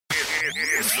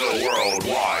It's the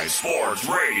Worldwide Sports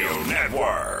Radio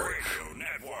Network.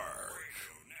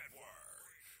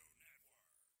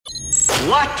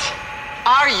 What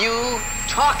are you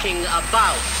talking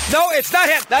about? No, it's not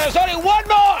him. There is only one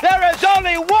more. There is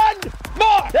only one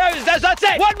more. That's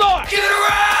it. One more. Get her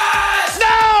ass!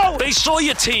 No! They saw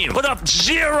your team put up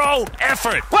zero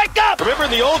effort. Wake up! Remember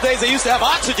in the old days, they used to have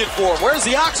oxygen for them. Where's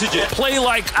the oxygen? Play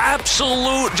like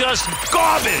absolute just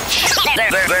garbage.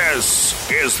 This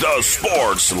is the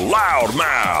Sports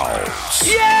Loudmouths.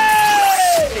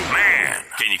 Yay! Man,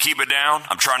 can you keep it down?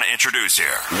 I'm trying to introduce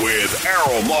here. With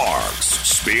Errol Marks,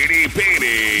 Speedy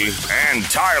Petey, and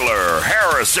Tyler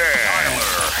Harrison.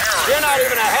 You're not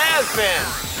even a has-been.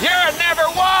 You're a never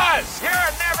was. You're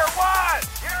a never was.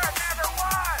 You're a never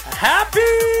was. Happy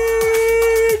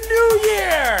New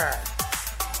Year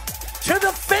to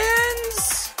the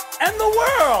fans and the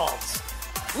world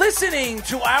listening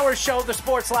to our show, The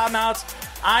Sports Loudmouths.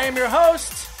 I am your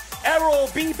host, Errol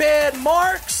B. Bad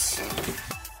Marks,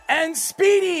 and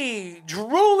Speedy,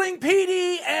 Drooling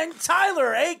Petey, and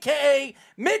Tyler, a.k.a.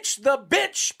 Mitch the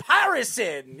Bitch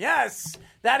Harrison. Yes,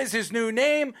 that is his new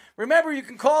name. Remember, you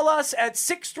can call us at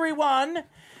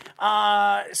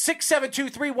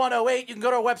 631-672-3108. You can go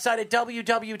to our website at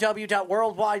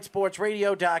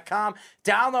www.worldwidesportsradio.com.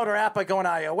 Download our app by going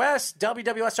to iOS,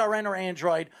 WWSRN, or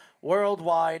Android.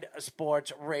 Worldwide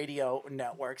Sports Radio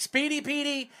Network. Speedy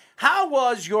Petey, how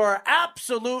was your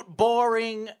absolute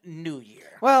boring New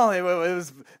Year? Well, it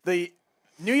was the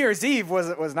New Year's Eve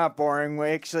was not boring. We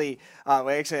actually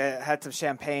had some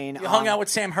champagne. You hung out with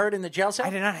Sam Hurd in the jail cell?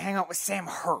 I did not hang out with Sam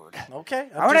Hurd. Okay.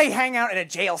 Why would I hang out in a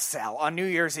jail cell on New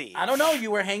Year's Eve? I don't know. You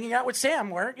were hanging out with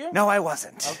Sam, weren't you? No, I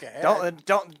wasn't. Okay. Don't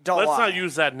Let's lie. not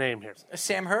use that name here.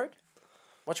 Sam Hurd?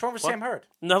 What's wrong with Sam Hurd?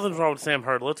 Nothing's wrong with Sam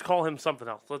Hurd. Let's call him something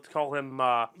else. Let's call him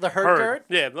The Hurd?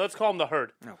 Yeah, let's call him the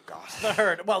Hurd. Oh God. The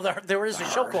Hurd. Well, there is a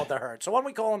show called The Hurd. So why don't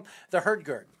we call him The Hurd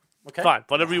Gerd? Okay. Fine,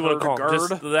 whatever you want to call him. Just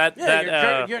that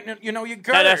your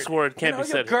GERD. that S word can't be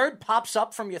said. Your GERD pops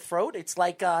up from your throat. It's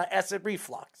like acid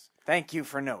reflux. Thank you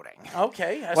for noting.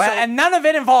 Okay. Well, and none of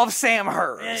it involves Sam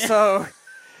Hurd. So,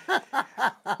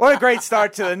 what a great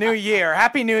start to the new year.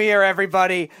 Happy New Year,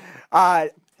 everybody.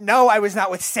 No, I was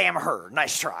not with Sam Hurd.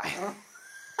 Nice try.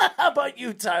 How about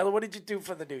you, Tyler? What did you do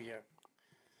for the New Year?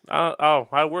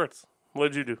 I worked.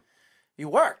 What did you do? You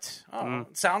worked. Oh,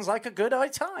 sounds like a good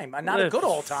time. Not a good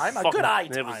old time, a good eye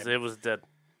time. It was dead.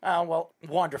 Well,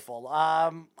 wonderful.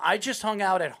 I just hung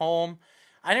out at home.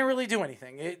 I didn't really do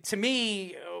anything. To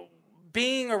me,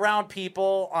 being around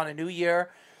people on a new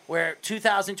year where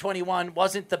 2021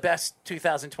 wasn't the best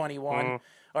 2021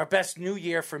 or best new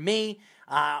year for me.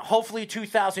 Hopefully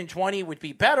 2020 would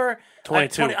be better.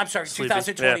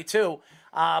 2022.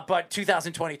 But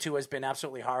 2022 has been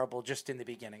absolutely horrible just in the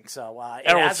beginning. So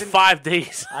It's 5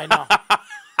 days. I know.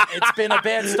 It's been a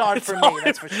bad start for me,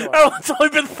 that's for sure. It's only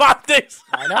been 5 days.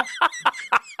 I know.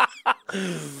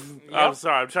 I'm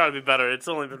sorry. I'm trying to be better. It's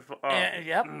only been...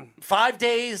 Yep. 5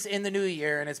 days in the new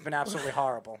year, and it's been absolutely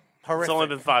horrible. Horrific. It's only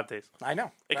been 5 days. I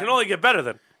know. It can only get better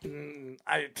then.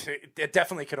 It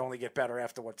definitely could only get better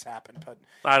after what's happened. But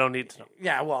I don't need to know.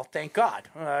 yeah, well, thank God.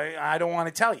 I don't want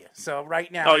to tell you. So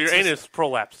right now... Oh, your anus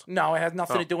prolapsed. No, it has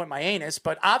nothing to do with my anus,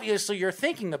 but obviously you're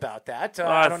thinking about that.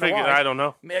 I don't know why. I don't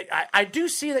know. I do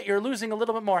see that you're losing a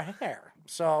little bit more hair.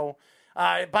 So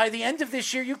by the end of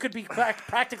this year, you could be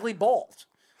practically bald.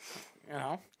 You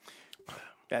know?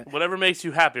 Whatever makes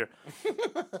you happier.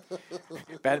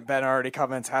 Ben already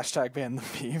comments, hashtag ban the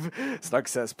beef. Snug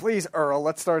says, please, Earl,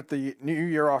 let's start the new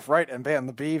year off right and ban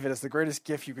the beef. It is the greatest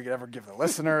gift you could ever give the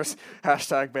listeners.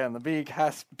 Hashtag ban the beef.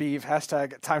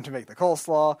 Hashtag time to make the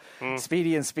coleslaw.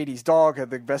 Speedy and Speedy's dog had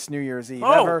the best New Year's Eve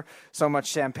ever. So much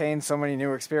champagne, so many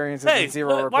new experiences, and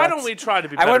zero regrets. Why don't we try to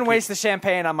be better I wouldn't people? waste the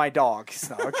champagne on my dog,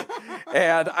 Snug.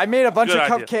 And I made a bunch Good of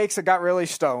idea. cupcakes and got really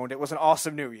stoned. It was an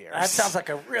awesome New Year. That sounds like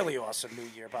a really awesome New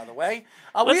Year, by the way.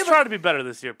 Let's try to be better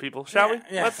this year, people, shall we?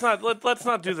 Yeah. Let's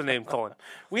not do the name calling.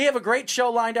 We have a great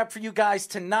show lined up for you guys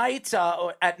tonight.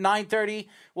 At 9:30,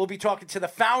 we'll be talking to the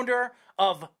founder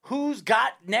of Who's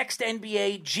Got Next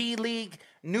NBA G League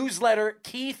newsletter,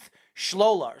 Keith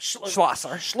Schlosser.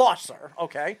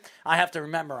 Okay, I have to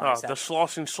memorize that. The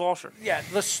Schlosser. Yeah,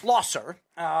 the Schlosser.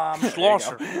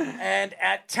 Schlosser. And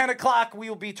at 10 o'clock, we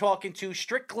will be talking to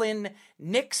Strickland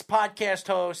Knicks podcast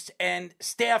host and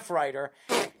staff writer.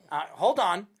 Hold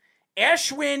on.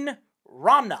 Ashwin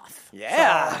Ramnath.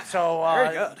 Yeah. So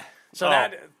very good.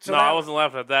 I wasn't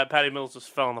laughing at that. Patty Mills just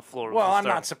fell on the floor. Well, I'm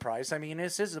not surprised. I mean,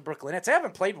 this is the Brooklyn Nets. They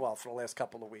haven't played well for the last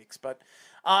couple of weeks, but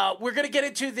we're going to get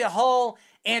into the whole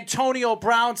Antonio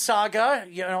Brown saga.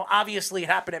 You know, obviously it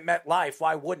happened at MetLife.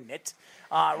 Why wouldn't it?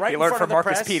 He learned from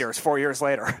Marcus Peters 4 years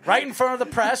later. Right in front of the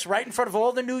press, right in front of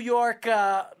all the New York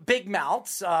big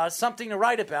mouths, something to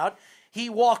write about. He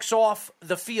walks off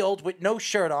the field with no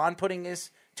shirt on, putting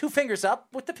his 2 fingers up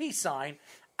with the peace sign,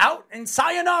 out and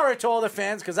sayonara to all the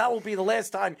fans, because that will be the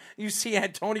last time you see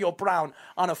Antonio Brown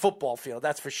on a football field,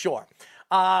 that's for sure.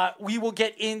 We will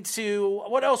get into,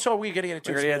 what else are we getting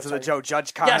into? We're getting into the Joe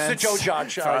Judge comments. Yes, the Joe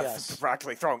Judge. Yes.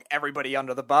 Practically throwing everybody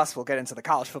under the bus. We'll get into the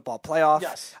college football playoff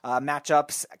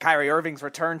matchups. Kyrie Irving's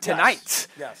return tonight.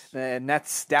 Yes. The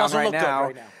Nets down Doesn't right look now.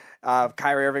 good right now.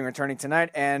 Kyrie Irving returning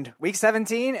tonight, and Week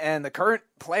 17 and the current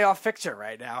playoff picture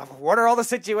right now. What are all the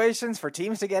situations for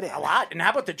teams to get in? A lot. And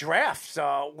how about the draft?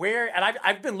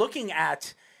 I've been looking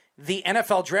at the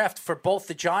NFL draft for both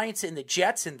the Giants and the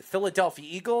Jets and the Philadelphia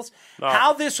Eagles.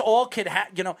 How this all could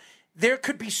there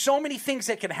could be so many things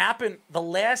that can happen the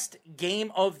last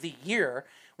game of the year,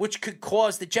 which could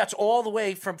cause the Jets all the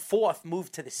way from 4th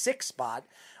move to the 6th spot,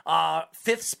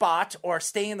 5th spot, or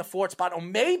stay in the 4th spot, or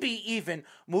maybe even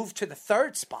move to the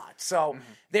 3rd spot. So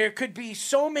there could be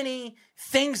so many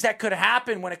things that could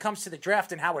happen when it comes to the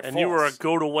draft and how it falls. And you were a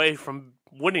goat away from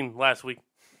winning last week.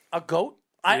 A goat?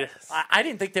 I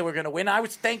didn't think they were going to win. I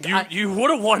was thinking you would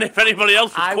have won if anybody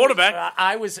else was quarterback.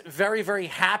 I was very, very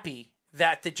happy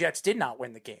that the Jets did not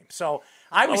win the game. So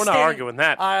I'm not arguing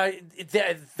that.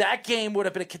 That game would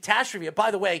have been a catastrophe. By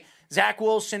the way, Zach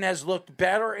Wilson has looked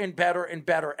better and better and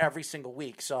better every single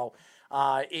week. So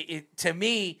to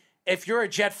me, if you're a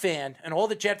Jet fan, and all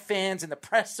the Jet fans and the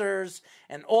pressers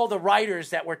and all the writers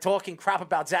that were talking crap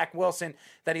about Zach Wilson,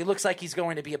 that he looks like he's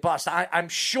going to be a bust, I'm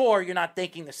sure you're not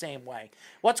thinking the same way.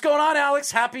 What's going on,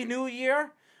 Alex? Happy New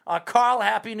Year. Carl,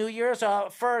 Happy New Year's.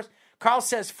 Carl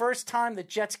says, first time the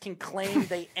Jets can claim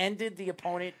they ended the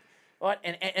opponent.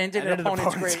 And ended an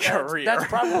opponent's career. That's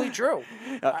probably true.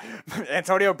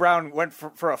 Antonio Brown went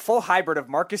for a full hybrid of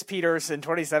Marcus Peters in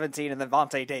 2017 and then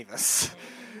Vontae Davis.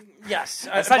 Yes.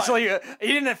 Essentially, he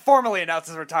didn't formally announce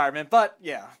his retirement, but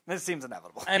yeah, this seems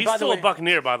inevitable. And he's still a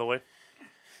Buccaneer, by the way.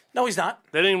 No, he's not.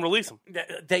 They didn't even release him.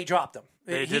 They dropped him.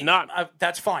 They did not.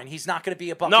 That's fine. He's not going to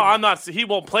be a Buccaneer. No, I'm not. He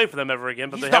won't play for them ever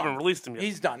again, but they haven't released him yet.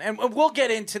 He's done. And we'll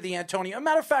get into the Antonio.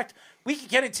 Matter of fact, we can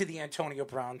get into the Antonio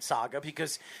Brown saga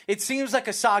because it seems like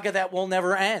a saga that will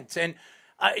never end. And,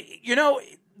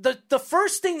 the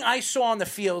first thing I saw on the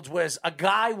field was a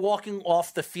guy walking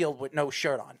off the field with no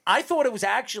shirt on. I thought it was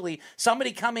actually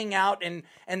somebody coming out and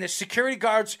the security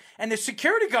guards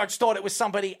thought it was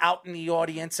somebody out in the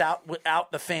audience,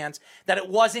 out the fans, that it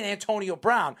wasn't Antonio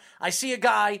Brown. I see a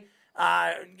guy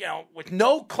with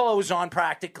no clothes on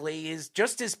practically, is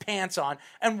just his pants on,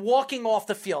 and walking off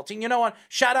the field. And you know what?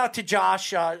 Shout out to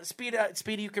Josh.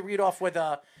 Speedy, you can read off with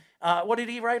what did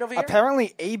he write over here?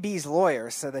 Apparently, AB's lawyer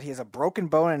said that he has a broken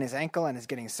bone in his ankle and is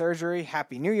getting surgery.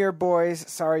 Happy New Year, boys.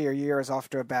 Sorry your year is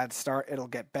off to a bad start. It'll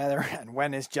get better. And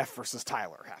when is Jeff versus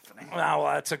Tyler happening? Well,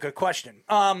 that's a good question.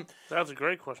 That's a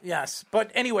great question. Yes. But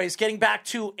anyways, getting back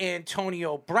to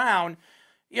Antonio Brown,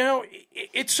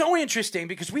 it's so interesting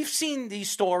because we've seen these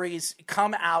stories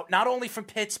come out not only from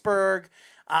Pittsburgh,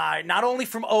 not only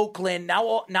from Oakland. Now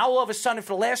all of a sudden,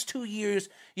 for the last 2 years,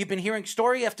 you've been hearing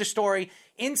story after story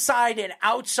inside and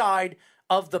outside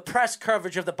of the press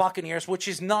coverage of the Buccaneers, which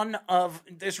is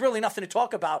there's really nothing to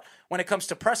talk about when it comes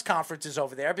to press conferences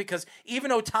over there, because even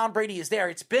though Tom Brady is there,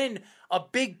 it's been a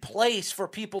big place for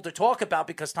people to talk about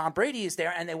because Tom Brady is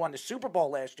there and they won the Super Bowl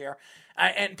last year.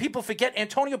 And people forget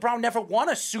Antonio Brown never won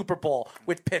a Super Bowl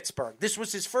with Pittsburgh. This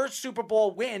was his first Super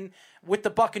Bowl win with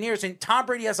the Buccaneers, and Tom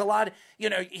Brady has a lot,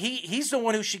 he's the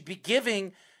one who should be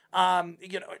giving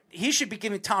he should be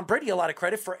giving Tom Brady a lot of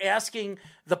credit for asking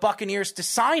the Buccaneers to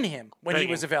sign him when he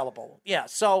was available. Yeah.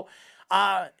 So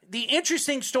the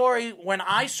interesting story when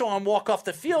I saw him walk off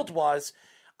the field was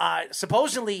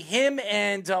supposedly him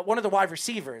and one of the wide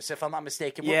receivers, if I'm not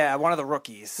mistaken. Yeah, one of the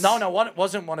rookies. No, it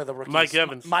wasn't one of the rookies. Mike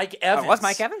Evans. Mike Evans. Oh, was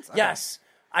Mike Evans? Okay. Yes.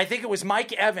 I think it was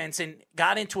Mike Evans and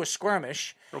got into a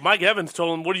skirmish. Well, Mike Evans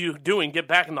told him, "What are you doing? Get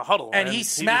back in the huddle." And he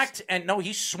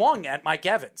swung at Mike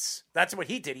Evans. That's what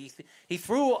he did. He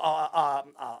threw a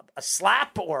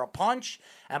slap or a punch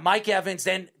at Mike Evans.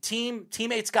 Then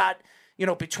teammates got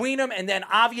between them, and then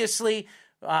obviously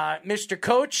Mr.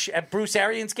 Coach Bruce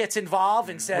Arians gets involved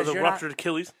and says, with a ruptured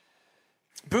Achilles.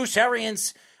 Bruce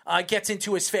Arians gets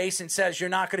into his face and says, "You're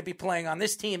not going to be playing on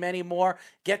this team anymore.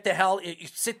 Get the hell, you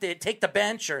sit there, take the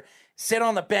bench or sit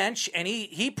on the bench." And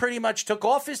he pretty much took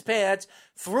off his pads,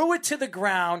 threw it to the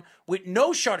ground with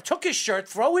no shirt, took his shirt,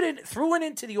 threw it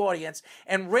into the audience,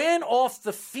 and ran off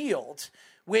the field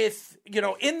with,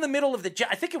 in the middle of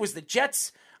I think it was the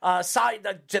Jets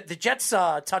the Jets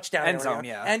touchdown End area, zone,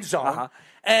 yeah. end zone,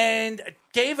 and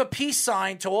gave a peace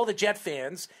sign to all the Jet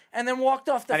fans, and then walked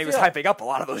off the field. And he was hyping up a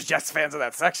lot of those Jets fans in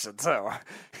that section too.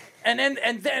 And then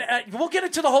we'll get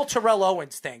into the whole Terrell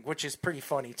Owens thing, which is pretty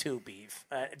funny too, Beef.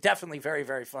 Definitely very,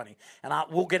 very funny. And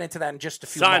we'll get into that in just a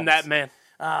few Sign moments. that,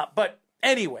 man. But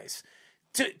anyways,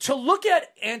 to look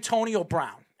at Antonio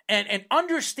Brown and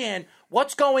understand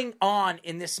what's going on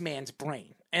in this man's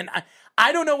brain. And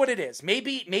I don't know what it is.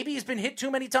 Maybe he's been hit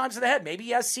too many times in the head. Maybe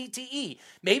he has CTE.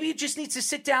 Maybe he just needs to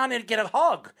sit down and get a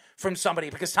hug from somebody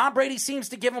because Tom Brady seems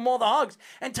to give him all the hugs.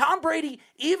 And Tom Brady,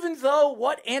 even though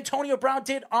what Antonio Brown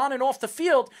did on and off the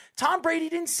field, Tom Brady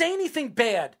didn't say anything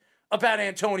bad about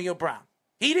Antonio Brown.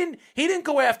 He didn't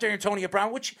go after Antonio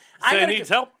Brown, which He needs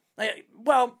help.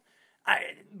 Well,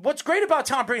 what's great about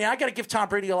Tom Brady, and I got to give Tom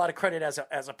Brady a lot of credit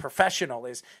as a professional,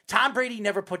 is Tom Brady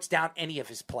never puts down any of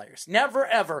his players. Never,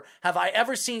 ever have I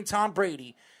ever seen Tom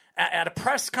Brady at a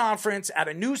press conference, at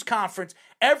a news conference,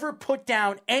 ever put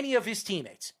down any of his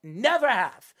teammates. Never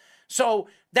have. So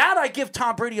that I give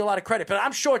Tom Brady a lot of credit, but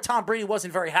I'm sure Tom Brady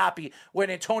wasn't very happy when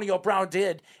Antonio Brown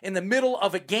did in the middle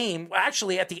of a game,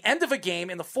 actually at the end of a game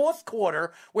in the fourth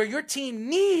quarter, where your team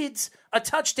needs a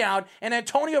touchdown, and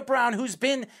Antonio Brown, who's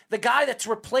been the guy that's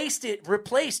replaced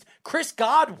Chris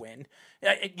Godwin,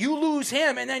 you lose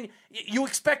him, and then you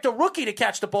expect a rookie to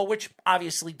catch the ball, which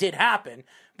obviously did happen,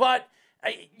 but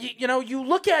you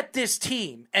look at this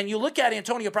team and you look at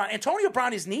Antonio Brown. Antonio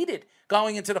Brown is needed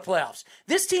going into the playoffs.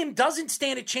 This team doesn't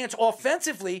stand a chance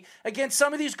offensively against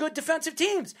some of these good defensive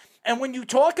teams. And when you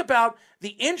talk about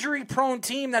the injury-prone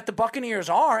team that the Buccaneers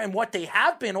are and what they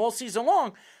have been all season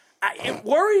long, it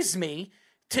worries me.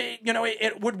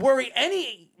 It would worry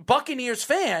any Buccaneers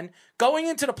fan going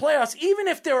into the playoffs, even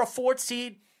if they're a 4th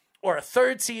seed or a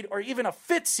 3rd seed or even a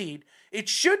 5th seed. It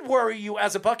should worry you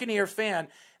as a Buccaneer fan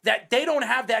that they don't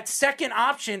have that second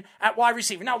option at wide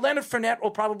receiver. Now, Leonard Fournette will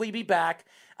probably be back,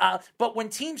 but when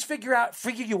teams figure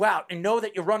you out and know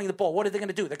that you're running the ball, what are they going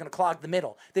to do? They're going to clog the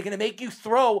middle. They're going to make you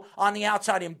throw on the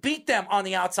outside and beat them on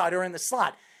the outside or in the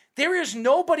slot. There is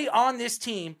nobody on this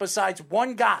team besides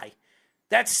one guy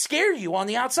that scare you on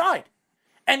the outside.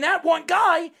 And that one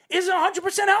guy isn't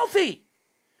 100% healthy.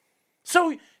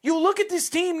 So you look at this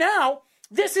team now,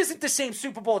 this isn't the same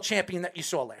Super Bowl champion that you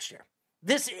saw last year.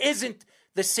 This isn't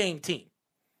the same team,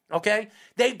 okay?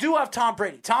 They do have Tom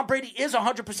Brady. Tom Brady is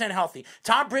 100% healthy.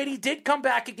 Tom Brady did come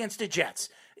back against the Jets.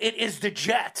 It is the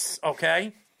Jets,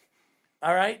 okay?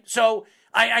 All right? So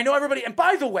I know everybody, and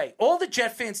by the way, all the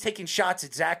Jet fans taking shots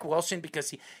at Zach Wilson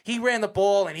because he ran the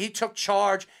ball and he took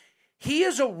charge. He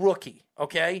is a rookie,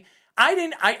 okay?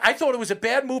 I thought it was a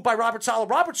bad move by Robert Saleh.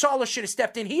 Robert Saleh should have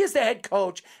stepped in. He is the head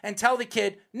coach and tell the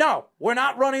kid, no, we're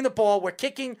not running the ball. We're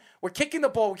kicking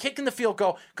the ball. We're kicking the field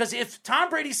goal. Because if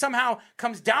Tom Brady somehow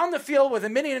comes down the field with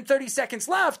 1 minute and 30 seconds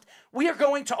left, we are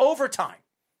going to overtime.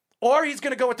 Or he's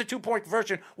going to go with the 2-point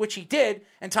conversion, which he did,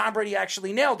 and Tom Brady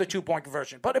actually nailed the 2-point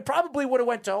conversion. But it probably would have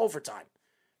went to overtime.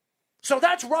 So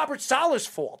that's Robert Saleh's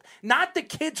fault, not the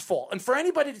kid's fault. And for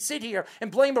anybody to sit here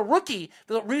and blame a rookie,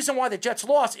 the reason why the Jets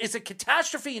lost is a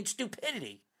catastrophe and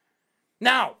stupidity.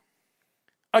 Now,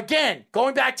 again,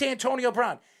 going back to Antonio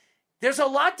Brown, there's a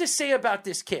lot to say about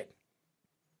this kid.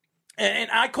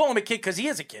 And I call him a kid because he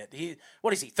is a kid.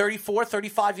 What is he, 34,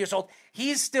 35 years old?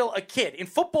 He is still a kid. In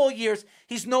football years,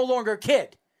 he's no longer a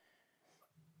kid.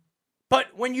 But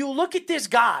when you look at this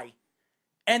guy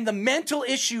and the mental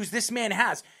issues this man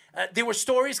has, there were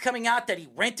stories coming out that he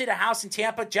rented a house in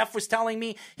Tampa. Jeff was telling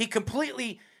me he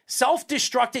completely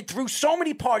self-destructed, threw so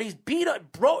many parties,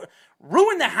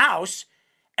 ruined the house,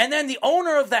 and then the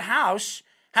owner of the house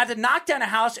had to knock down a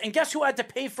house, and guess who had to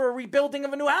pay for a rebuilding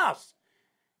of a new house?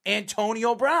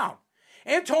 Antonio Brown.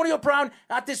 Antonio Brown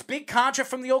got this big contract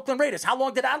from the Oakland Raiders. How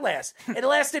long did that last? It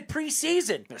lasted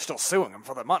preseason. They're still suing him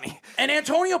for the money. And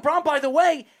Antonio Brown, by the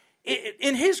way,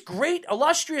 in his great,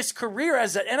 illustrious career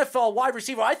as an NFL wide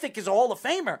receiver, I think is a Hall of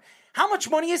Famer. How much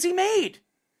money has he made?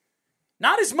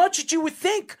 Not as much as you would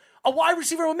think a wide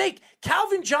receiver would make.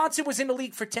 Calvin Johnson was in the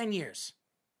league for 10 years.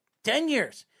 10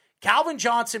 years. Calvin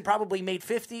Johnson probably made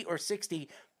 50 or 60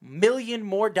 million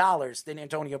more dollars than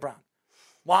Antonio Brown.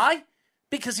 Why?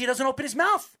 Because he doesn't open his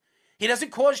mouth. He doesn't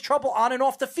cause trouble on and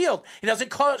off the field. He doesn't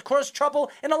cause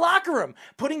trouble in the locker room,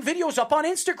 putting videos up on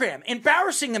Instagram,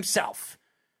 embarrassing himself.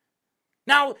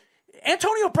 Now,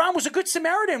 Antonio Brown was a good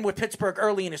Samaritan with Pittsburgh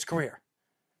early in his career.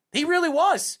 He really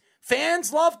was.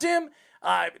 Fans loved him.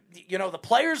 The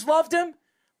players loved him.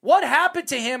 What happened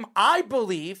to him, I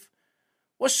believe,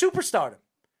 was superstardom.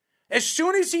 As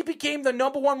soon as he became the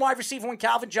number one wide receiver when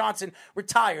Calvin Johnson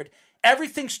retired,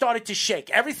 everything started to shake.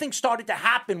 Everything started to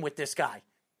happen with this guy.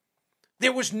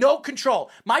 There was no control.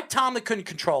 Mike Tomlin couldn't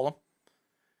control him.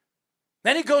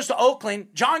 Then he goes to Oakland.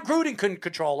 John Gruden couldn't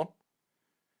control him.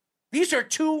 These are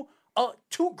two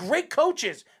great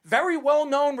coaches, very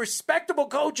well-known, respectable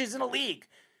coaches in the league.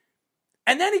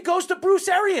 And then he goes to Bruce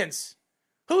Arians,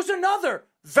 who's another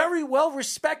very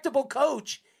well-respectable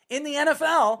coach in the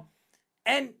NFL.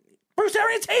 And Bruce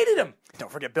Arians hated him.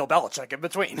 Don't forget Bill Belichick in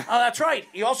between. Oh, that's right.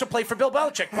 He also played for Bill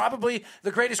Belichick, probably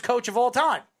the greatest coach of all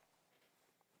time.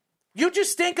 You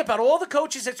just think about all the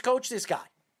coaches that's coached this guy.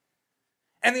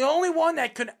 And the only one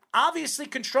that could obviously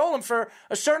control him for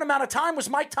a certain amount of time was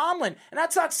Mike Tomlin. And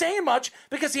that's not saying much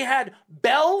because he had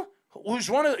Bell, who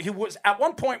was at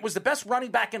one point was the best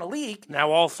running back in the league.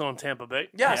 Now also in Tampa Bay.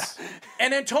 Yes. Yeah.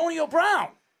 And Antonio Brown.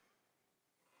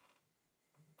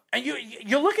 And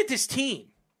you look at this team,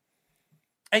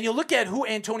 and you look at who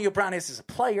Antonio Brown is as a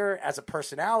player, as a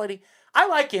personality. I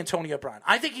like Antonio Brown.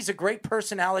 I think he's a great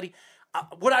personality.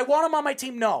 Would I want him on my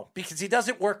team? No, because he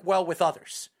doesn't work well with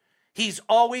others. He's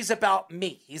always about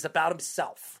me. He's about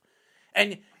himself.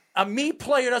 And a me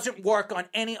player doesn't work on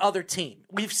any other team.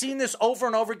 We've seen this over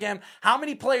and over again. How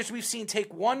many players we've seen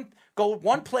go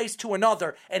one place to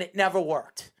another, and it never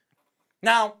worked.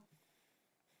 Now,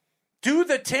 do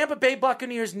the Tampa Bay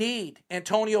Buccaneers need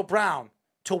Antonio Brown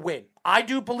to win? I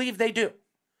do believe they do.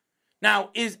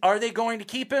 Now, are they going to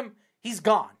keep him? He's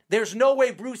gone. There's no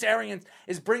way Bruce Arians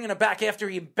is bringing him back after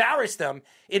he embarrassed them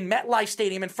in MetLife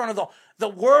Stadium in front of the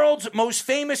world's most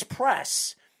famous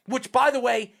press, which, by the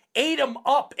way, ate him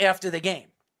up after the game.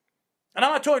 And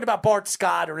I'm not talking about Bart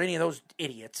Scott or any of those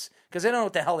idiots because they don't know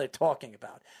what the hell they're talking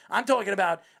about. I'm talking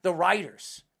about the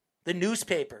writers, the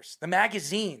newspapers, the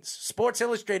magazines. Sports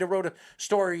Illustrated wrote a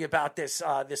story about this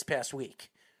this past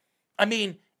week. I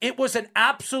mean, it was an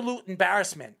absolute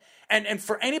embarrassment. And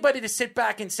for anybody to sit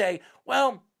back and say,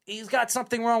 well, he's got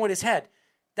something wrong with his head,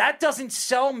 that doesn't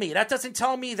sell me. That doesn't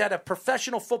tell me that a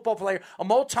professional football player, a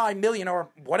multi-millionaire, or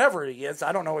whatever he is,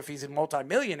 I don't know if he's a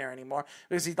multi-millionaire anymore,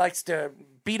 because he likes to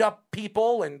beat up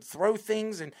people and throw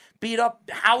things and beat up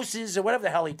houses or whatever the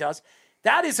hell he does.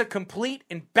 That is a complete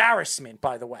embarrassment,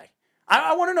 by the way.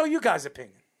 I want to know you guys'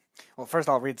 opinion. Well, first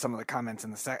I'll read some of the comments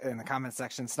in the comment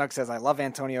section. Snug says, I love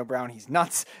Antonio Brown. He's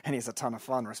nuts, and he's a ton of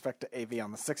fun. Respect to AV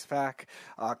on the six-pack.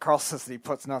 Carl says that he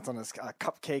puts nuts on his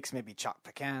cupcakes, maybe chopped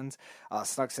pecans.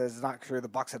 Snug says, it's not true. The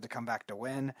Bucs had to come back to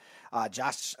win.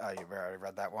 Josh, you already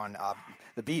read that one.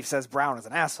 The Beef says Brown is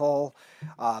an asshole.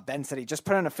 Ben said he just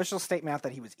put an official statement out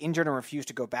that he was injured and refused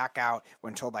to go back out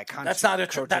when told by conscious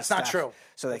That's not true.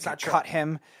 So they could cut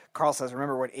him. Carl says,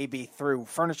 remember when AB threw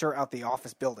furniture out the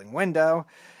office building window?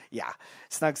 Yeah.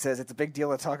 Snug says, it's a big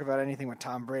deal to talk about anything with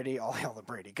Tom Brady. All hail the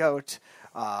Brady GOAT.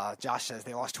 Josh says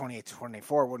they lost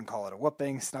 28-24. Wouldn't call it a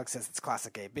whooping. Snug says it's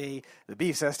classic AB. The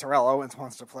Beef says Terrell Owens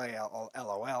wants to play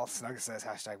LOL. Snug says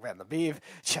hashtag Ben the Beef.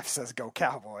 Jeff says go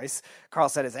Cowboys. Carl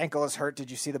said his ankle is hurt. Did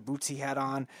you see the boots he had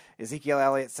on? Ezekiel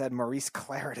Elliott said Maurice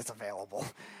Claret is available.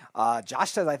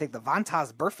 Josh says I think the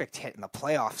Vontaze Burfict hit in the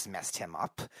playoffs messed him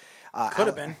up. Could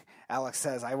have been. Alex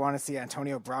says, I want to see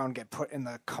Antonio Brown get put in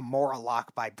the Kimura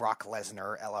lock by Brock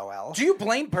Lesnar, LOL. Do you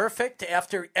blame Burfict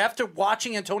after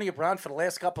watching Antonio Brown for the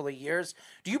last couple of years?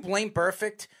 Do you blame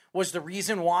Burfict was the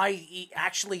reason why he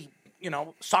actually,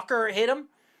 sucker hit him?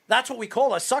 That's what we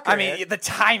call a sucker hit. I mean, the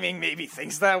timing maybe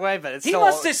thinks that way, but he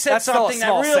must have said something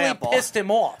that really pissed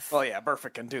him off. Well, yeah,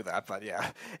 Burfict can do that, but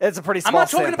yeah, it's a pretty small I'm not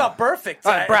talking sample. about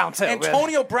Burfict. Brown, too.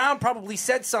 Antonio Brown probably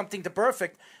said something to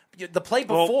Burfict the play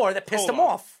before that pissed him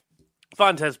off.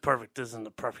 Vontaze Burfict isn't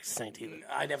the perfect saint either.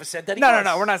 I never said that he was.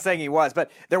 No, we're not saying he was. But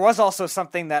there was also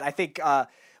something that I think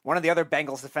one of the other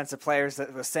Bengals defensive players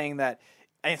that was saying that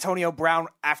Antonio Brown,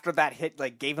 after that hit,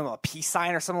 gave him a peace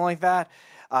sign or something like that,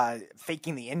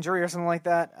 faking the injury or something like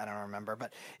that. I don't remember.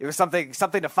 But it was something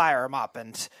to fire him up.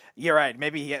 And you're right.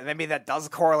 Maybe that does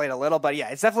correlate a little. But, yeah,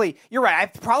 it's definitely – you're right.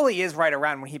 It probably is right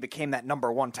around when he became that number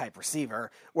one type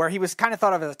receiver where he was kind of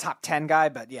thought of as a top 10 guy.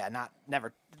 But, yeah,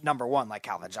 never – number one like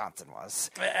Calvin Johnson was.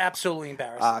 Absolutely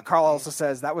embarrassing. Carl also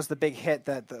says that was the big hit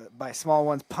that by small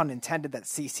ones, pun intended, that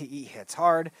CTE hits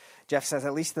hard. Jeff says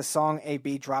at least the song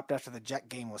AB dropped after the Jet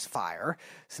game was fire.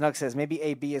 Snug says maybe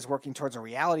AB is working towards a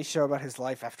reality show about his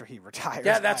life after he retires.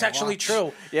 Yeah, that's actually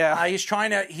true. Yeah, he's trying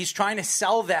to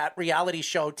sell that reality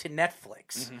show to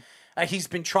Netflix. Mm-hmm. He's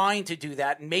been trying to do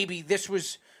that, and maybe this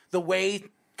was the way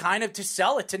kind of to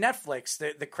sell it to Netflix.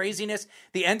 The craziness,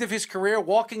 the end of his career,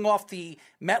 walking off the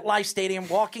MetLife Stadium,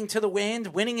 walking to the wind,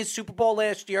 winning his Super Bowl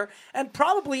last year, and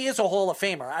probably is a Hall of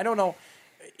Famer. I don't know.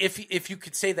 if you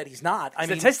could say that he's not. I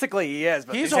mean, statistically he is,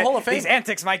 but he's a Hall of Famer. These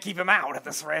antics might keep him out at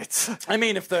this rate. I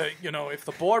mean, if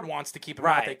the board wants to keep him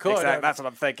out, they could. Exactly. That's what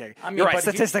I'm thinking. I mean, you're right.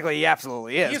 Statistically, he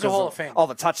absolutely is. He's a Hall of Famer. All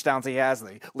the touchdowns he has,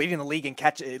 leading the league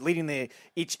in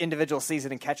each individual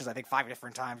season in catches, I think 5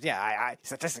 different times. Yeah, I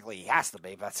statistically he has to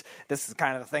be. But this is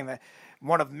kind of the thing that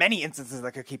one of many instances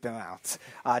that could keep him out.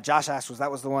 Josh asked,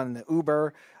 that was the one in the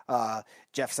Uber?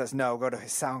 Jeff says no. Go to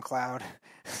his SoundCloud.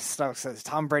 Stokes says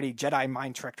Tom Brady Jedi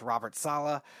mind tricked Robert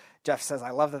Saleh. Jeff says,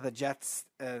 I love that the Jets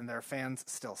and their fans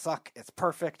still suck. It's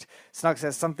perfect. Snug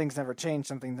says, some things never change,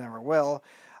 some things never will.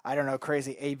 I don't know,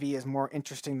 crazy AB is more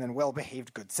interesting than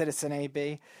well-behaved good citizen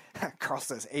AB. Carl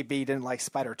says, AB didn't like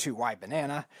Spider 2, why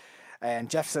banana? And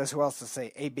Jeff says, who else to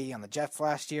say AB on the Jets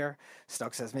last year?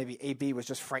 Stokes says, maybe AB was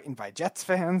just frightened by Jets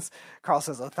fans. Carl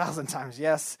says, 1,000 times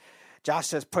yes. Josh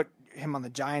says, put him on the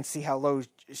Giants, see how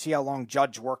long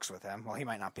Judge works with him. Well, he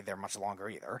might not be there much longer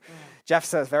either. Jeff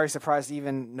says, very surprised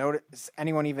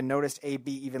anyone even noticed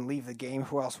AB even leave the game.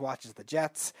 Who else watches the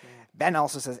Jets? Ben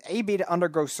also says, AB to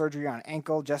undergo surgery on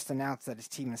ankle, just announced that his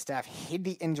team and staff hid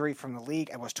the injury from the league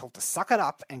and was told to suck it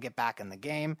up and get back in the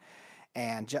game.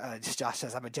 And Josh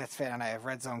says, I'm a Jets fan and I have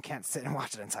Red Zone, can't sit and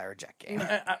watch an entire Jet game.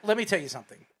 Let me tell you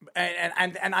something.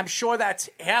 And I'm sure that's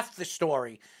half the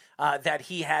story. That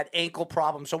he had ankle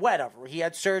problems or whatever. He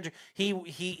had surgery.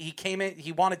 He came in,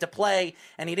 he wanted to play,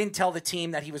 and he didn't tell the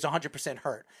team that he was 100%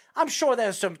 hurt. I'm sure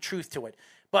there's some truth to it.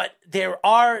 But there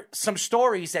are some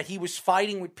stories that he was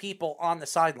fighting with people on the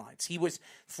sidelines. He was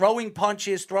throwing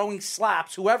punches, throwing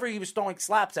slaps, whoever he was throwing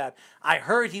slaps at. I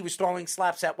heard he was throwing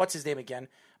slaps at, what's his name again?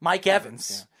 Mike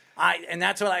Evans. Yeah.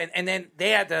 And then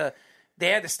they had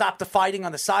to stop the fighting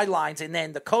on the sidelines, and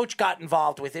then the coach got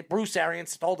involved with it. Bruce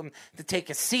Arians told him to take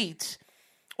a seat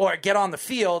or get on the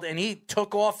field, and he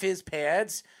took off his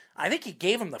pads. I think he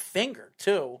gave him the finger,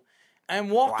 too,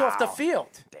 and walked off the field.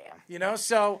 Damn.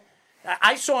 So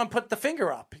I saw him put the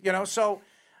finger up, so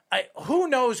who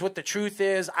knows what the truth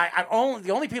is. The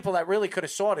only people that really could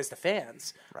have saw it is the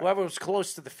fans, whoever was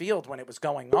close to the field when it was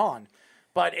going on.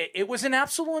 But it was an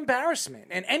absolute embarrassment.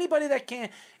 And anybody that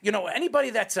anybody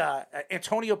that's a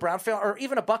Antonio Brown fan or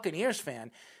even a Buccaneers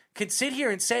fan could sit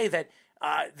here and say that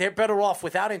they're better off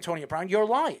without Antonio Brown. You're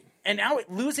lying. And now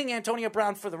losing Antonio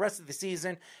Brown for the rest of the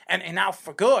season and now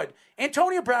for good,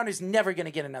 Antonio Brown is never going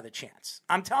to get another chance.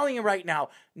 I'm telling you right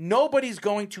now, nobody's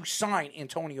going to sign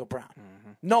Antonio Brown.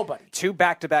 Mm-hmm. Nobody. 2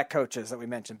 back-to-back coaches that we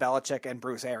mentioned, Belichick and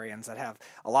Bruce Arians, that have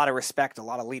a lot of respect, a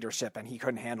lot of leadership, and he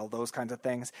couldn't handle those kinds of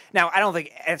things. Now, I don't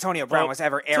think Antonio Brown was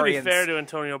ever Arians. To be fair to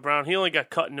Antonio Brown, he only got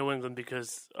cut in New England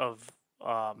because of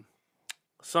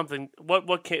something. What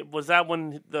was that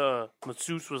when the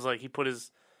masseuse was like he put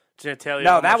his genitalia?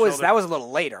 No, that was a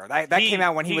little later. That came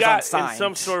out when he was unsigned. In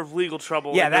some sort of legal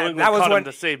trouble. Yeah, that was cut when him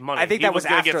to save money. I think that was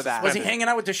after that. Was he hanging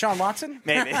out with Deshaun Watson?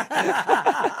 Maybe.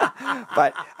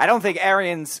 But I don't think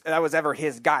Arians, that was ever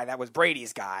his guy. That was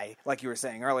Brady's guy, like you were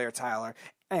saying earlier, Tyler.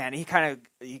 And he kind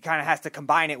of has to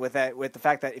combine it with the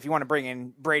fact that if you want to bring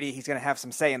in Brady, he's going to have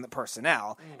some say in the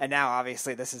personnel. And now,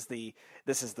 obviously, this is the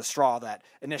straw that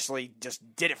initially just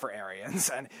did it for Arians,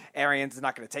 and Arians is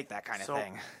not going to take that kind of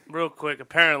thing. Real quick,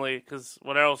 apparently, because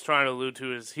what Errol's trying to allude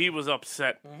to is he was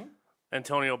upset,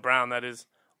 Antonio Brown,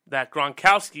 that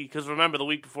Gronkowski, because remember the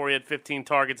week before he had 15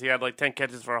 targets, he had like 10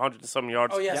 catches for 100 and some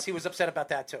yards. Oh yes, He was upset about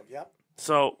that too. Yep.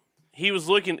 So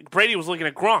Brady was looking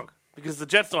at Gronk. Because the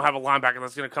Jets don't have a linebacker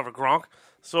that's going to cover Gronk.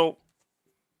 So,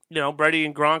 Brady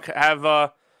and Gronk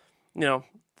have,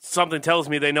 something tells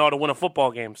me they know how to win a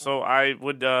football game. So I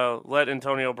would let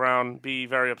Antonio Brown be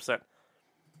very upset.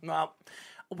 Well,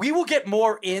 we will get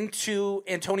more into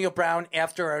Antonio Brown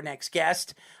after our next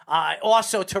guest.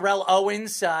 Also, Terrell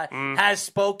Owens has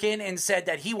spoken and said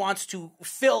that he wants to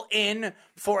fill in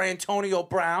for Antonio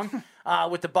Brown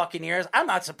with the Buccaneers. I'm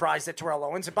not surprised at Terrell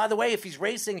Owens. And by the way, if he's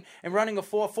racing and running a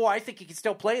 4.4, I think he can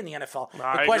still play in the NFL.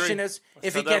 The question is,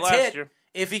 if he gets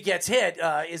hit,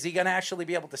 is he going to actually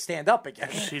be able to stand up again?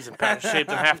 He's in better shape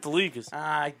than half the league is.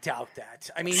 I doubt that.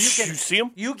 I mean, you see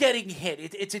him? You getting hit,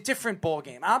 it's a different ball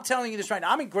game. I'm telling you this right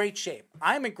now. I'm in great shape.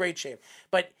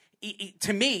 But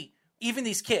to me, even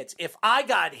these kids, if I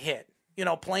got hit,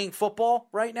 playing football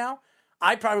right now,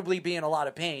 I'd probably be in a lot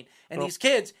of pain. And these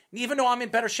kids, even though I'm in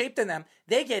better shape than them,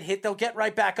 they get hit, they'll get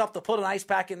right back up, they'll put an ice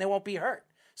pack, and they won't be hurt.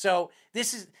 So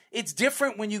it's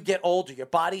different when you get older. Your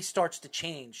body starts to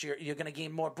change. You're going to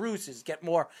gain more bruises, get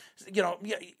more,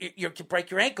 you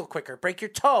break your ankle quicker, break your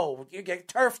toe, you get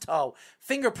turf toe,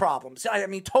 finger problems,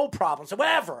 toe problems,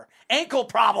 whatever, ankle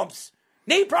problems,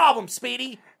 knee problems,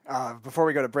 Speedy. Before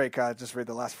we go to break, just read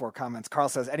the last 4 comments. Carl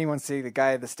says, anyone see the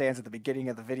guy that stands at the beginning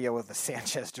of the video with the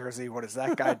Sanchez jersey? What is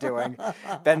that guy doing?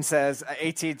 Ben says,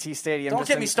 AT&T Stadium. Don't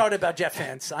get me started about Jet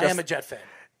fans. I am a Jet fan.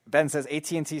 Ben says,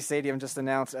 AT&T Stadium just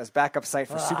announced as backup site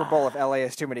for Super Bowl if LA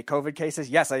has too many COVID cases.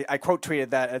 Yes, I quote tweeted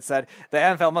that. It said, the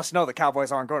NFL must know the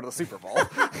Cowboys aren't going to the Super Bowl.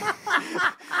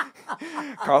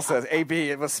 Carl says, AB,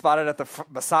 it was spotted at the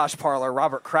massage parlor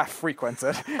Robert Kraft frequents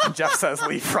it. And Jeff says,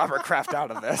 leave Robert Kraft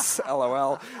out of this.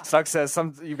 LOL. Stuck says,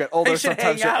 you get older,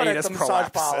 sometimes your anus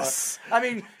prolapses. I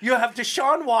mean, you have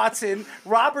Deshaun Watson,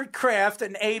 Robert Kraft,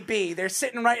 and AB. They're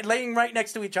laying right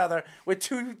next to each other with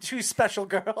two special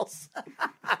girls.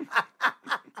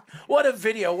 What a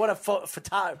video! What a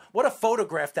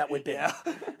photograph that would be! Yeah.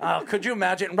 Could you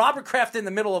imagine Robert Kraft in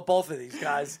the middle of both of these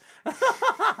guys?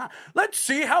 Let's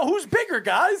see who's bigger,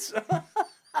 guys.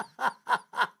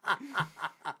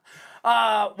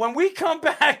 When we come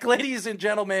back, ladies and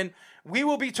gentlemen, we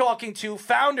will be talking to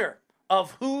founder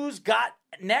of Who's Got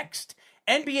Next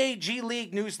NBA G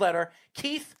League newsletter,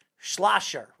 Keith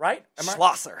Schlosser. Right?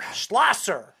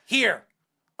 Schlosser here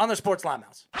on the Sports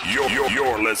Loudmouths.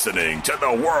 You're listening to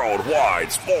the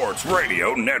Worldwide Sports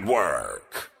Radio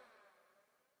Network.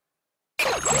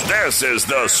 This is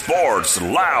the Sports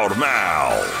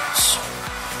Loudmouths.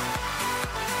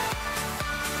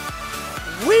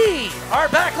 We are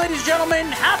back, ladies and gentlemen.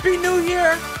 Happy New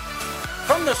Year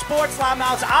from the Sports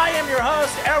Loudmouths. I am your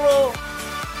host, Errol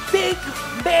Big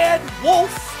Mad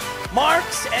Wolf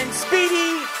Marks and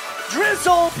Speedy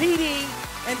Drizzle PD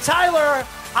and Tyler.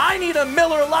 I need a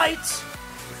Miller Lite.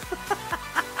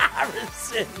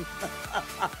 Harrison.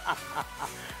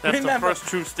 That's the first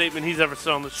true statement he's ever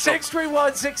said on the show.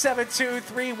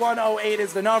 631-672-3108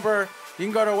 is the number. You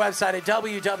can go to our website at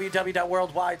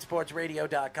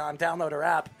www.worldwidesportsradio.com. Download our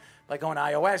app by going to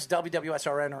iOS,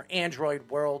 WWSRN, or Android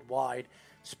Worldwide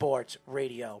Sports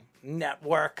Radio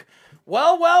Network.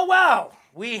 Well.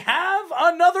 We have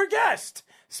another guest.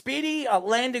 Speedy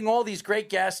landing all these great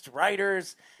guests,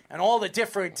 writers, and all the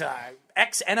different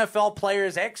ex-NFL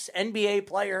players, ex-NBA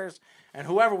players, and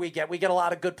whoever we get a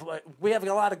lot of good. We have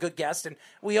a lot of good guests, and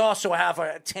we also have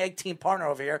a tag team partner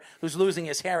over here who's losing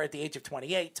his hair at the age of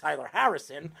 28, Tyler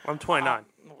Harrison. I'm 29.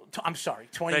 I'm sorry,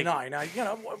 29.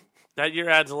 That year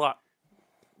adds a lot.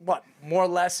 What, more or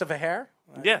less of a hair?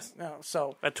 Yes.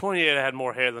 So at 28, I had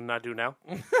more hair than I do now.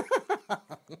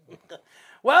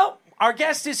 Well, our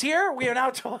guest is here. We are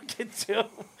now talking to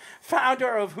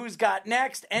founder of Who's Got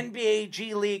Next, NBA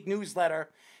G League newsletter,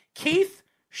 Keith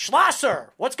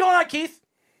Schlosser. What's going on, Keith?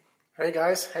 Hey,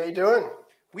 guys. How you doing?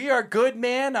 We are good,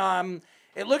 man.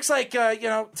 It looks like,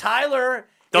 Tyler...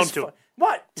 Don't do it.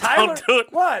 What? Tyler? Don't do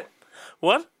it. What?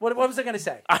 What? What was I going to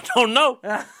say? I don't know.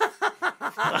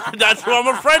 That's what I'm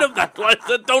afraid of. That's why I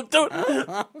said don't do it.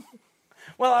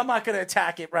 Well, I'm not going to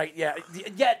attack it right yet. We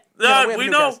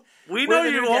know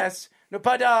you won't. No,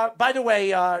 but by the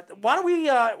way, why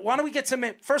don't we get some?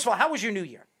 First of all, how was your New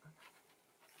Year?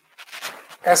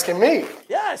 Asking me?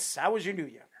 Yes. How was your New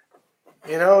Year?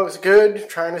 It was good.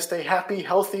 Trying to stay happy,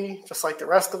 healthy, just like the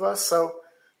rest of us. So,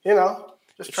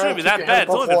 just it trying shouldn't to be that bad.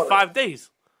 It's only been 5 days.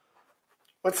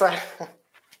 What's that?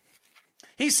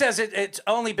 He says it's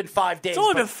only been 5 days. It's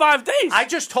only been 5 days. I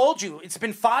just told you it's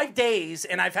been 5 days,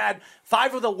 and I've had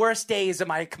 5 of the worst days of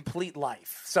my complete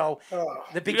life. So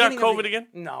the beginning. You got COVID again?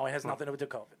 No, it has nothing to do with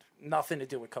COVID. Nothing to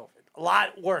do with COVID. A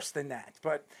lot worse than that.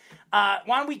 But why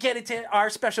don't we get into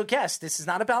our special guest? This is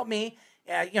not about me.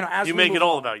 As you make it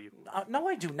all about you. No,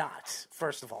 I do not.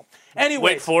 First of all, anyway,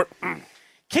 wait for it.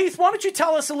 Keith, why don't you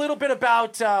tell us a little bit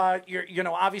about your,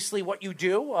 obviously what you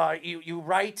do. You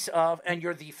write, and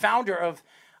you're the founder of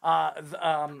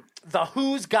the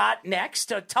Who's Got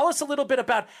Next. Tell us a little bit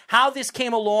about how this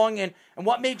came along and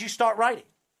what made you start writing.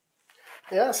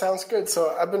 Yeah, sounds good.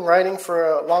 So I've been writing for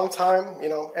a long time,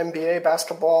 NBA,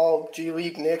 basketball, G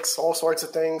League, Knicks, all sorts of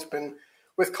things. Been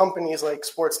with companies like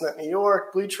Sportsnet New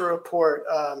York, Bleacher Report,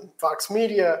 Vox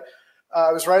Media.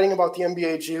 I was writing about the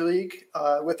NBA G League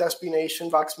with SB Nation,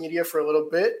 Vox Media for a little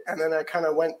bit, and then I kind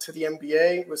of went to the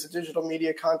NBA, was a digital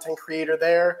media content creator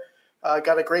there,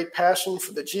 got a great passion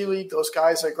for the G League. Those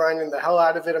guys are grinding the hell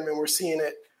out of it. I mean, we're seeing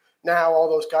it now, all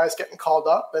those guys getting called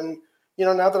up, and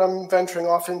now that I'm venturing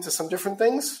off into some different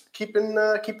things, keeping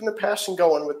the passion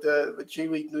going with the G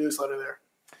League newsletter there.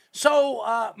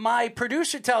 So my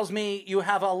producer tells me you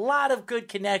have a lot of good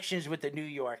connections with the New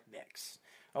York Knicks.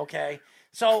 Okay,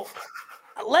 so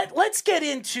Let's get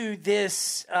into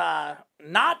this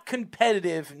not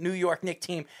competitive New York Knicks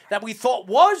team that we thought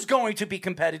was going to be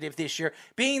competitive this year,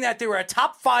 being that they were a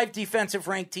top 5 defensive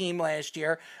ranked team last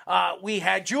year. We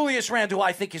had Julius Randle, who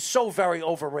I think is so very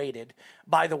overrated,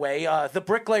 by the way, the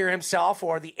bricklayer himself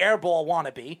or the airball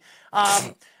wannabe.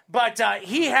 But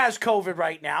he has COVID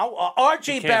right now.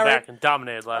 R.J. Came Barrett back and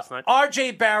dominated last night.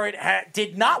 R.J. Barrett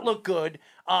did not look good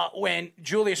when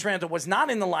Julius Randle was not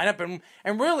in the lineup,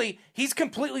 and really we've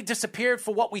completely disappeared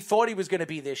for what we thought he was going to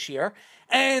be this year.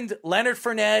 And Leonard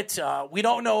Fournette, we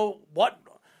don't know what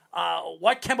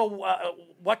Kemba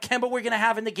we're going to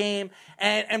have in the game.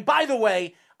 And by the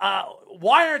way,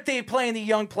 why aren't they playing the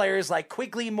young players like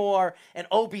Quigley Moore and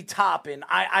Obi Toppin?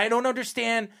 I don't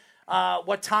understand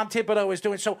what Tom Thibodeau is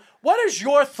doing. So what is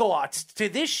your thoughts to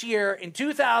this year in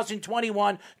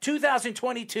 2021,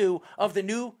 2022 of the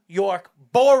New York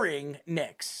boring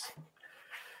Knicks?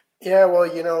 Yeah, well,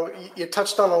 you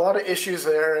touched on a lot of issues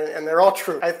there, and they're all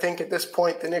true. I think at this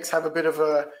point, the Knicks have a bit of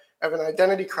an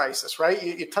identity crisis, right?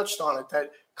 You touched on it,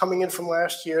 that coming in from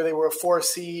last year, they were a 4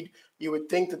 seed. You would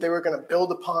think that they were going to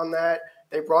build upon that.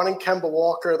 They brought in Kemba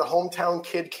Walker. The hometown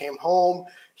kid came home.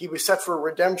 He was set for a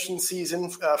redemption season.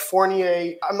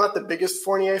 Fournier, I'm not the biggest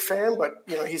Fournier fan, but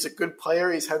he's a good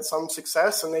player. He's had some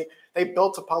success, and they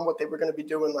built upon what they were going to be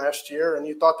doing last year. And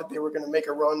you thought that they were going to make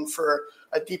a run for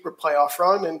a deeper playoff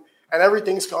run, and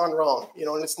everything's gone wrong.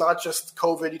 And it's not just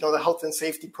COVID. The health and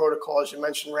safety protocol, as you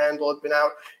mentioned, Randall had been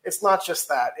out. It's not just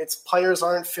that. It's players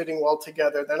aren't fitting well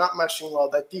together. They're not meshing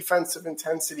well. That defensive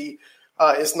intensity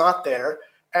is not there.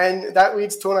 And that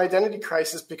leads to an identity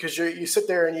crisis because you sit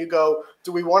there and you go,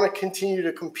 do we want to continue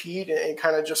to compete and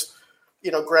kind of just,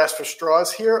 grasp for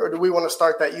straws here? Or do we want to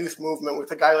start that youth movement with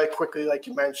a guy like Quickly, like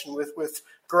you mentioned, with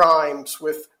Grimes,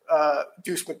 with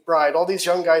Deuce McBride, all these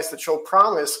young guys that show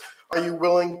promise? Are you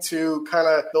willing to kind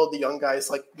of build the young guys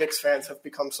like Knicks fans have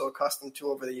become so accustomed to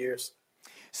over the years?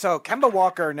 So Kemba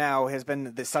Walker now has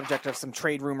been the subject of some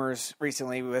trade rumors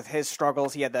recently with his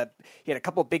struggles. He had a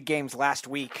couple of big games last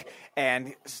week,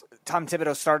 and Tom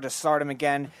Thibodeau started to start him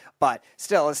again, but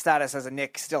still his status as a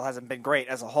Knick still hasn't been great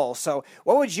as a whole. So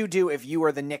what would you do if you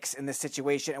were the Knicks in this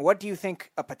situation, and what do you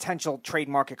think a potential trade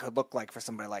market could look like for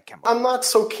somebody like Kemba? I'm not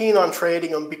so keen on trading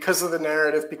him because of the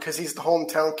narrative, because he's the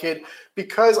hometown kid,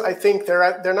 because I think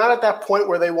they're not at that point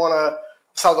where they want to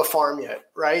sell the farm yet,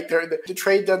 right? The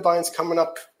trade deadline's coming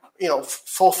up,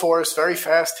 full force, very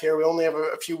fast here. We only have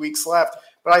a few weeks left,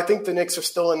 but I think the Knicks are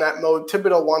still in that mode.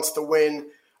 Thibodeau wants to win.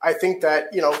 I think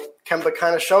that, Kemba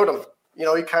kind of showed him. He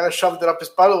kind of shoved it up his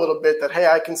butt a little bit that, hey,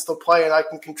 I can still play and I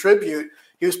can contribute.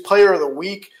 He was player of the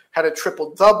week, had a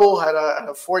triple-double, had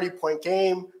a 40-point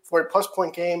game, 40-plus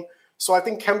point game. So I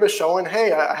think Kemba's showing,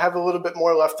 hey, I have a little bit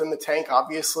more left in the tank,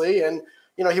 obviously, and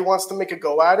he wants to make a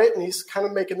go at it, and he's kind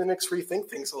of making the Knicks rethink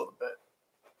things a little bit.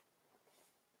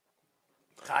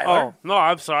 Tyler? Oh, no,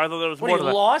 I'm sorry. I thought there was more to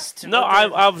that. Lost? No,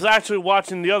 I was actually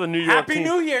watching the other New York Happy team.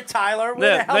 New Year, Tyler.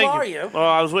 Where the hell are you? Oh,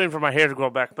 I was waiting for my hair to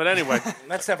grow back. But anyway.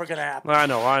 That's never going to happen. I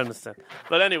know, I understand.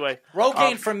 But anyway.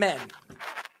 Rogaine for men.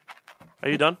 Are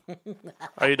you done?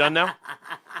 Are you done now?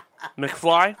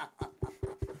 McFly?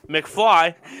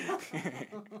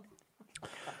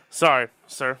 Sorry,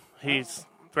 sir. He's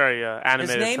very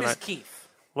animated tonight. His name is Keith.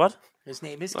 What? His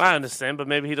name is Keith. I understand, but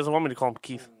maybe he doesn't want me to call him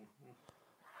Keith.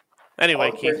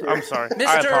 Anyway, Keith, I'm sorry.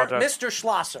 I apologize. Mr.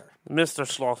 Schlosser. Mr.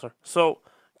 Schlosser. So,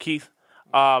 Keith,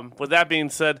 with that being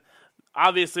said,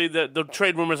 obviously the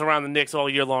trade rumors around the Knicks all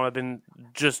year long have been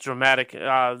just dramatic.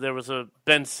 There was a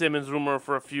Ben Simmons rumor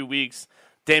for a few weeks.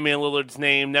 Damian Lillard's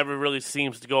name never really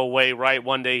seems to go away, right?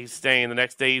 One day he's staying, the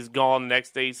next day he's gone, the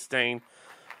next day he's staying.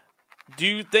 Do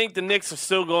you think the Knicks are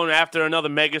still going after another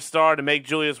megastar to make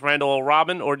Julius Randle a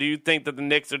Robin, or do you think that the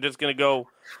Knicks are just going to go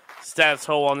status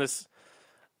quo on this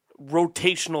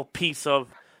rotational piece of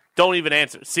don't even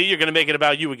answer? See, you're going to make it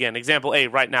about you again. Example A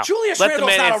right now. Julius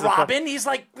Randle's not a Robin. He's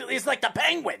like the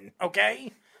Penguin,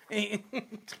 okay?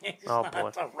 Oh,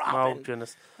 boy. Oh,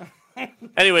 goodness.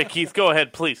 Anyway, Keith, go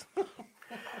ahead, please.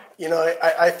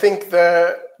 I think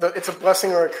it's a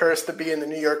blessing or a curse to be in the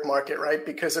New York market, right?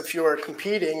 Because if you're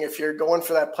competing, if you're going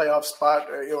for that playoff spot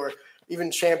or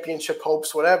even championship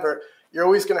hopes, whatever, you're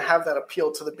always going to have that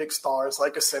appeal to the big stars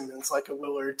like a Simmons, like a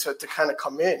Lillard to kind of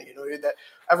come in. That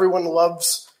everyone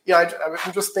loves.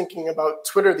 I'm just thinking about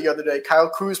Twitter the other day.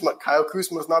 Kyle Kuzma. Kyle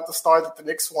Kuzma is not the star that the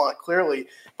Knicks want, clearly.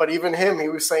 But even him, he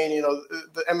was saying,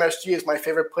 the MSG is my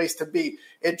favorite place to be.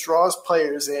 It draws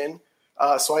players in.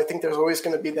 So I think there's always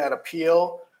going to be that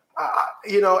appeal.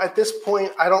 At this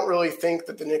point, I don't really think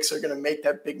that the Knicks are going to make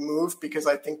that big move because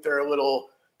I think they're a little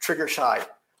trigger shy.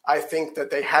 I think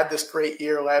that they had this great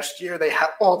year last year. They had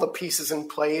all the pieces in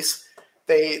place.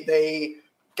 They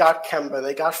got Kemba,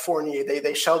 they got Fournier,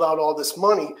 they shelled out all this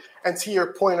money. And to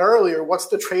your point earlier, what's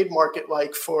the trade market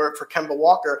like for Kemba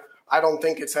Walker? I don't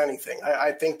think it's anything.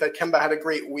 I think that Kemba had a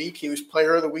great week. He was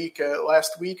player of the week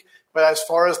last week. But as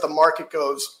far as the market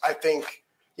goes, I think,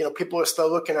 people are still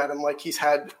looking at him like he's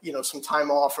had, some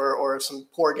time off or some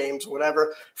poor games or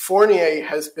whatever. Fournier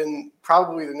has been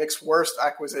probably the Knicks' worst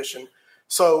acquisition.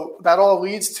 So that all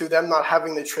leads to them not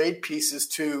having the trade pieces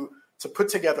to put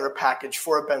together a package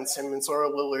for a Ben Simmons or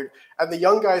a Lillard. And the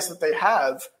young guys that they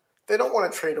have, they don't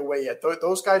want to trade away yet.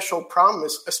 Those guys show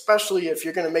promise, especially if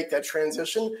you're going to make that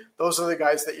transition. Those are the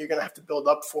guys that you're going to have to build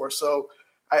up for. So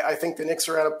I think the Knicks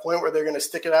are at a point where they're going to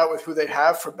stick it out with who they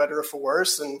have, for better or for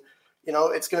worse. And,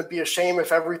 it's going to be a shame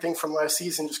if everything from last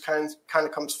season just kind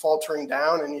of comes faltering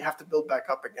down and you have to build back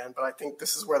up again. But I think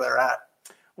this is where they're at.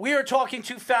 We are talking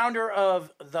to founder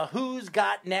of the Who's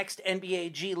Got Next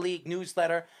NBA G League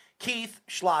newsletter, Keith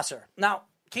Schlosser. Now,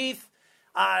 Keith,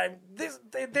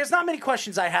 there's not many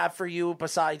questions I have for you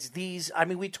besides these. I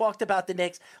mean, we talked about the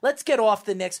Knicks. Let's get off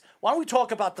the Knicks. Why don't we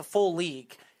talk about the full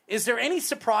league? Is there any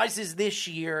surprises this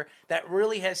year that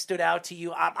really has stood out to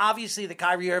you? Obviously, the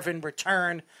Kyrie Irving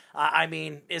return.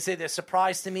 Is it a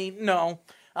surprise to me? No.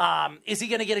 Is he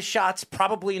going to get his shots?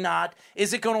 Probably not.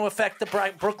 Is it going to affect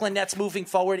the Brooklyn Nets moving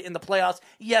forward in the playoffs?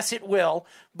 Yes, it will.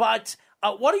 But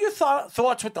what are your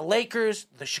thoughts with the Lakers,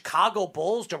 the Chicago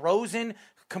Bulls, DeRozan?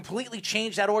 Completely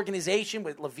changed that organization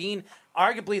with LaVine,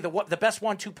 arguably the best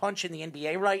 1-2 punch in the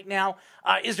NBA right now.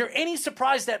 Is there any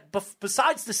surprise that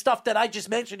besides the stuff that I just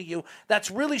mentioned to you that's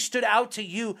really stood out to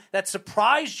you, that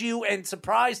surprised you and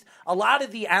surprised a lot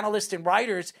of the analysts and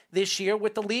writers this year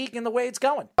with the league and the way it's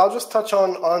going? I'll just touch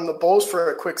on the Bulls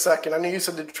for a quick second. I know you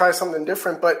said to try something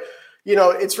different, but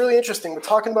it's really interesting. We're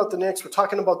talking about the Knicks. We're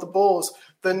talking about the Bulls.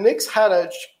 The Knicks had a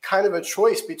kind of a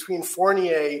choice between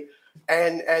Fournier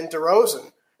and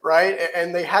DeRozan. Right,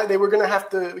 and they were going to have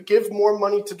to give more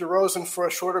money to DeRozan for a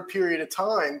shorter period of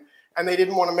time, and they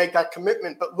didn't want to make that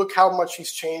commitment. But look how much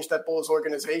he's changed that Bulls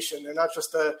organization. They're not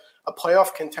just a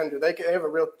playoff contender; they have a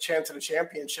real chance at a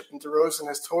championship. And DeRozan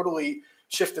has totally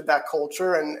shifted that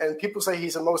culture. And people say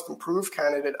he's a most improved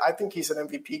candidate. I think he's an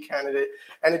MVP candidate,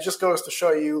 and it just goes to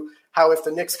show you how if the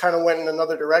Knicks kind of went in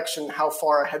another direction, how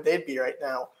far ahead they'd be right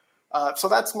now. So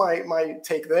that's my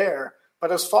take there.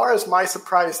 But as far as my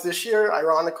surprise this year,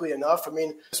 ironically enough,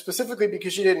 specifically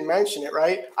because you didn't mention it,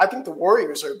 right? I think the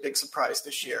Warriors are a big surprise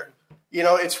this year.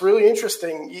 It's really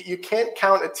interesting. You can't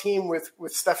count a team with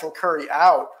Stephen Curry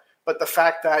out, but the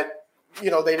fact that, they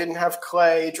didn't have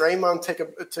Clay, Draymond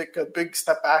took a big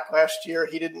step back last year.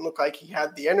 He didn't look like he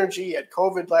had the energy. He had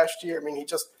COVID last year. He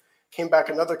just came back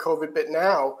another COVID bit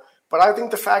now. But I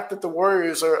think the fact that the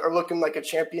Warriors are looking like a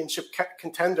championship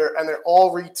contender and they're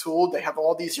all retooled, they have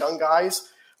all these young guys,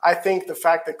 I think the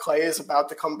fact that Clay is about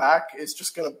to come back is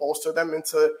just going to bolster them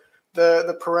into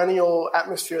the perennial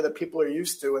atmosphere that people are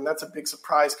used to, and that's a big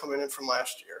surprise coming in from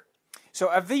last year. So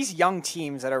of these young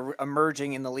teams that are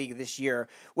emerging in the league this year,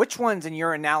 which ones in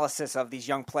your analysis of these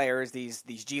young players, these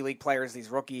G League players, these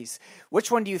rookies, which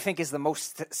one do you think is the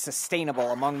most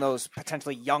sustainable among those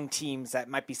potentially young teams that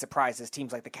might be surprises?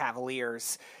 Teams like the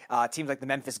Cavaliers, teams like the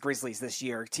Memphis Grizzlies this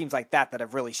year, teams like that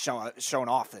have really shown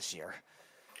off this year.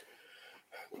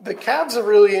 The Cavs are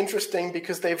really interesting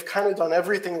because they've kind of done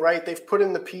everything right. They've put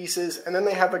in the pieces, and then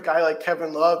they have a guy like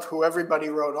Kevin Love who everybody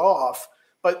wrote off.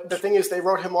 But the thing is, they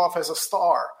wrote him off as a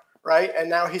star, right? And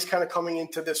now he's kind of coming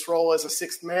into this role as a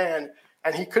sixth man,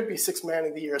 and he could be sixth man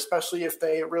of the year, especially if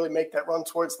they really make that run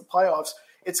towards the playoffs.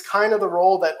 It's kind of the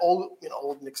role that old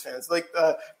Knicks fans, like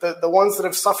the ones that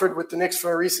have suffered with the Knicks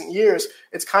for recent years,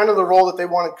 it's kind of the role that they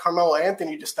wanted Carmelo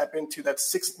Anthony to step into, that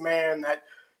sixth man, that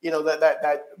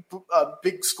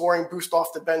big scoring boost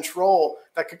off the bench role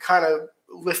that could kind of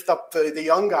lift up the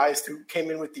young guys who came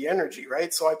in with the energy,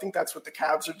 right? So I think that's what the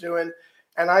Cavs are doing.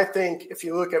 And I think if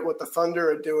you look at what the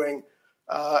Thunder are doing,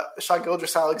 Shai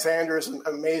Gilgeous-Alexander is an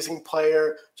amazing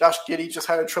player. Josh Giddey just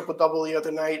had a triple-double the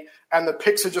other night. And the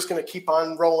picks are just going to keep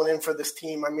on rolling in for this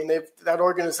team. That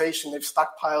organization, they've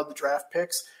stockpiled the draft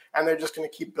picks, and they're just going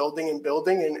to keep building and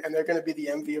building, and they're going to be the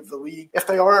envy of the league. If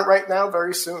they aren't right now,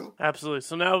 very soon. Absolutely.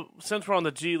 So now, since we're on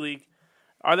the G League,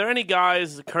 are there any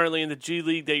guys currently in the G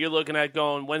League that you're looking at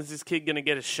going, when's this kid going to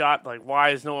get a shot? Like,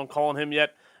 why is no one calling him yet?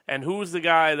 And who's the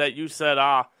guy that you said,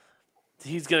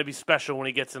 he's going to be special when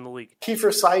he gets in the league?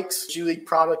 Kiefer Sykes, G League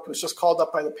product, was just called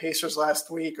up by the Pacers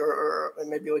last week or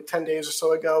maybe like 10 days or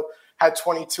so ago, had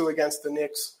 22 against the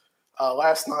Knicks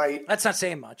last night. That's not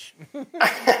saying much.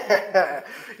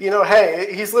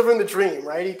 Hey, he's living the dream,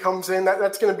 right? He comes in,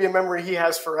 that's going to be a memory he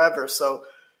has forever. So,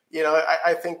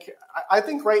 I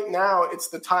think right now it's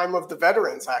the time of the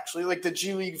veterans, actually, like the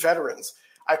G League veterans.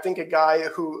 I think a guy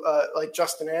who, like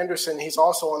Justin Anderson, he's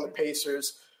also on the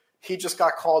Pacers. He just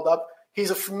got called up.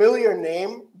 He's a familiar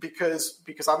name because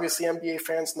obviously NBA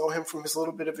fans know him from his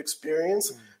little bit of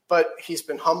experience, but he's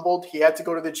been humbled. He had to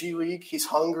go to the G League. He's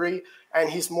hungry, and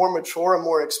he's more mature and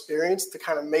more experienced to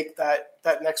kind of make that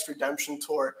next redemption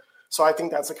tour. So I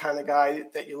think that's the kind of guy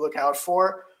that you look out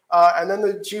for. And then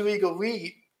the G League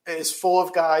Elite is full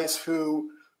of guys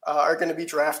who are going to be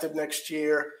drafted next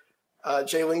year.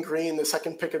 Jalen Green, the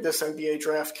second pick of this NBA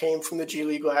draft, came from the G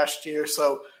League last year.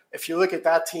 So if you look at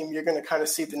that team, you're going to kind of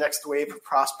see the next wave of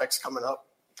prospects coming up.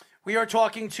 We are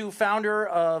talking to founder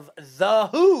of The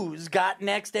Who's Got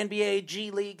Next NBA G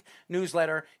League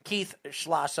newsletter, Keith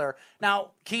Schlosser.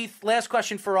 Now, Keith, last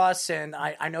question for us, and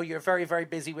I know you're very, very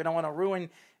busy. We don't want to ruin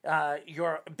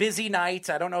your busy nights.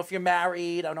 I don't know if you're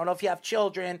married. I don't know if you have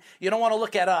children. You don't want to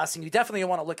look at us, and you definitely don't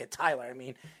want to look at Tyler. I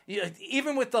mean,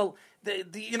 even with the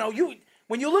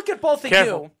when you look at both of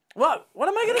you, what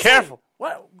am I going to say? Careful.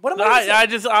 What am I going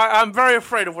to say? I'm very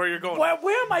afraid of where you're going.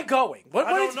 Where am I going? I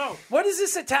don't know. What is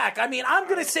this attack? I mean, I'm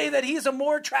going to say that he's a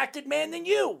more attracted man than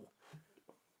you.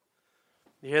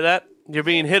 You hear that? You're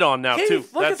being hit on now, Keith, too.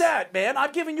 Look at that, man.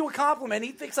 I'm giving you a compliment.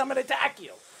 He thinks I'm going to attack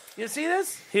you. You see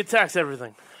this? He attacks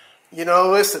everything.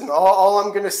 Listen, all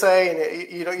I'm going to say,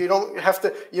 and you don't have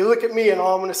to, you look at me and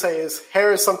all I'm going to say is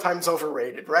hair is sometimes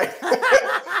overrated, right?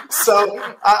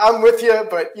 So I'm with you,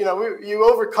 but you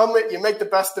overcome it, you make the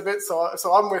best of it. So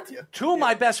I'm with you. Two of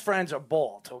my best friends are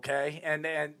bald, okay? And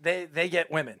they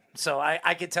get women. So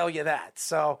I can tell you that.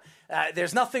 So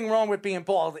there's nothing wrong with being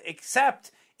bald,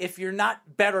 except if you're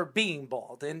not better being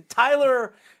bald. And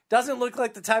Tyler doesn't look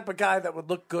like the type of guy that would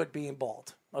look good being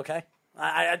bald, okay?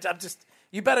 I'm just...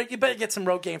 You better get some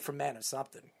road game from men or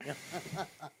something.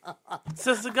 It's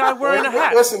just the guy wearing a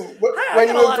hat. Listen,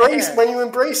 when you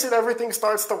embrace it, everything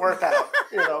starts to work out.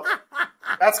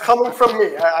 That's coming from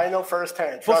me. I know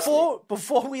firsthand.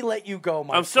 Before we let you go,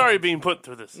 I'm sorry being put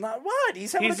through this. What?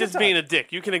 He's just being a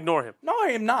dick. You can ignore him. No, I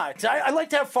am not. I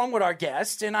like to have fun with our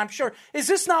guests, and I'm sure. Is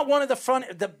this not one of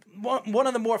the one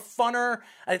of the more funner?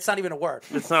 It's not even a word.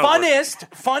 It's not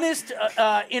funnest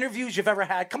interviews you've ever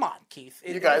had. Come on, Keith.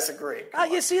 You guys agree.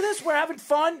 You see this? We're having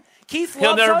fun. Keith He'll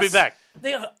loves never us. be back.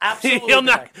 Absolutely. He'll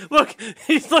not. Look,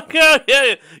 he's like,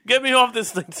 yeah, get me off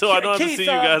this thing so I don't have to see you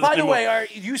guys by anymore. the way,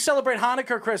 you celebrate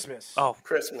Hanukkah or Christmas? Oh,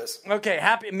 Christmas. Okay,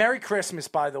 Merry Christmas,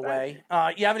 by the way.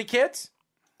 You have any kids?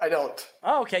 I don't.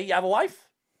 Oh, okay. You have a wife?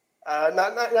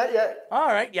 Not yet. All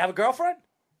right. You have a girlfriend?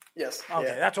 Yes. Okay,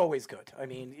 yeah. That's always good. I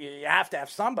mean, you have to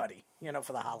have somebody,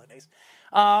 for the holidays.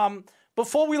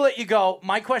 Before we let you go,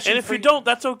 my question. And if you don't,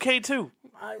 that's okay too.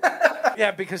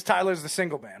 Yeah, because Tyler's the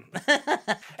single man.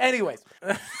 Anyways.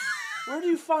 Where do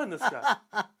you find this guy?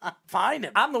 Find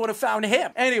him. I'm the one who found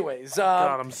him. Anyways.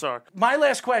 God, I'm sorry. My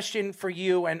last question for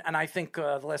you, and I think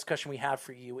the last question we have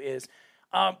for you is,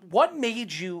 what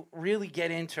made you really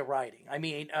get into writing? I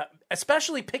mean,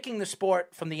 especially picking the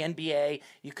sport from the NBA.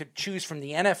 You could choose from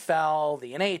the NFL,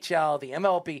 the NHL, the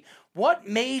MLB. What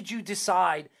made you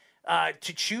decide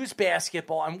to choose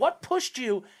basketball, and what pushed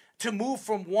you to move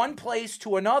from one place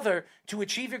to another to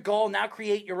achieve your goal, now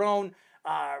create your own,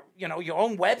 your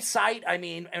own website? I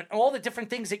mean, and all the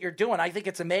different things that you're doing. I think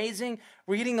it's amazing.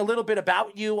 Reading a little bit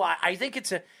about you, I think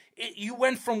you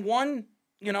went from one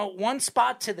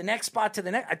spot to the next spot to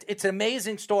the next. It's an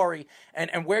amazing story,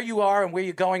 and where you are and where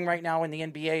you're going right now in the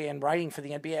NBA and writing for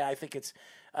the NBA. I think it's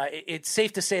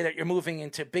safe to say that you're moving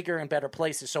into bigger and better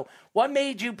places. So what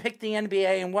made you pick the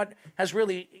NBA, and what has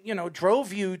really,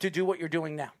 drove you to do what you're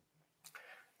doing now?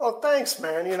 Oh, thanks,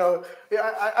 man.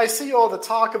 I see all the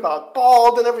talk about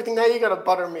bald and everything. Now you got to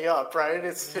butter me up, right?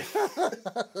 It's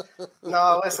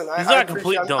no, listen. He's not a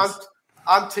complete dunce.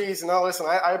 I'm teasing. No, listen.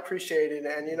 I appreciate it,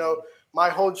 and my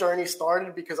whole journey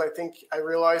started because I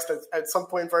realized that at some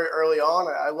point very early on,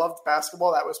 I loved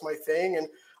basketball. That was my thing, and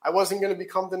I wasn't going to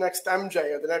become the next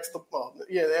MJ or the next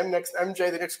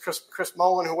MJ, the next Chris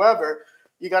Mullin, whoever.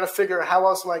 You got to figure out how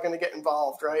else am I going to get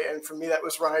involved, right? And for me, that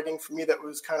was writing. For me, that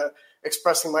was kind of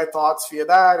expressing my thoughts via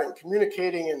that and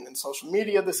communicating. And social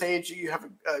media at this age, you have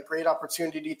a great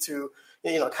opportunity to,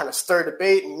 kind of stir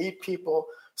debate and meet people.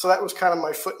 So that was kind of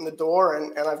my foot in the door,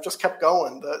 and I've just kept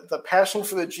going. The passion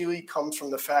for the G League comes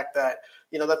from the fact that,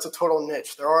 that's a total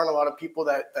niche. There aren't a lot of people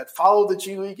that follow the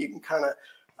G League. You can kind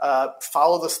of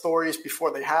follow the stories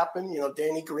before they happen.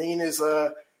 Danny Green is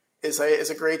a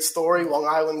great story. Long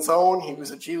Island's own. He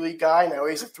was a G League guy. Now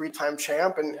he's a 3-time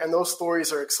champ, and those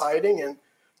stories are exciting, and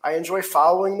I enjoy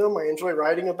following them. I enjoy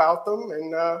writing about them,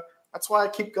 and that's why I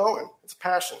keep going. It's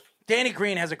passion. Danny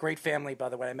Green has a great family, by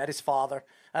the way. I met his father.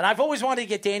 And I've always wanted to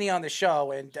get Danny on the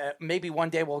show, and maybe one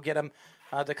day we'll get him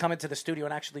to come into the studio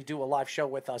and actually do a live show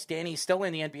with us. Danny's still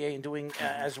in the NBA and doing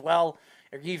as well,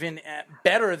 or even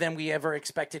better than we ever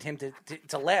expected him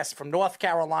to last. From North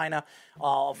Carolina,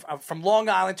 from Long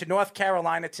Island to North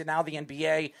Carolina to now the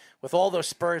NBA, with all those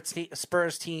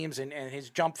Spurs teams and his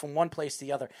jump from one place to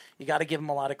the other. You got to give him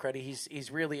a lot of credit.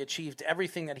 He's really achieved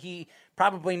everything that he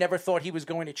probably never thought he was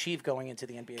going to achieve going into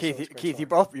the NBA. Keith, you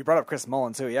brought up Chris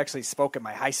Mullin, too. He actually spoke at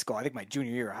my high school, I think my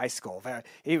junior year of high school.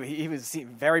 He was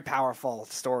very powerful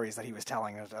stories that he was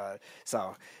telling.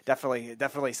 So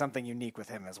definitely something unique with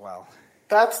him as well.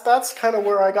 That's kind of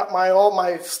where I got all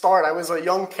my start. I was a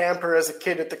young camper as a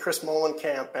kid at the Chris Mullin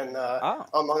camp and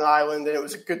on Long Island, and it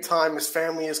was a good time. His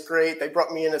family is great. They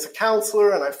brought me in as a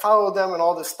counselor, and I followed them and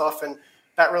all this stuff, and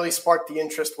that really sparked the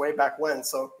interest way back when.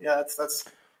 So yeah,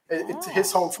 it's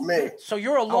his home for me. So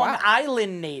you're a Long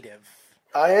Island native.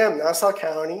 I am, Nassau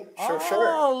County. Sure.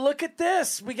 Oh, look at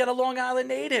this. We got a Long Island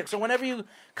native. So whenever you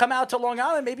come out to Long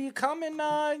Island, maybe you come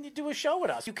and you do a show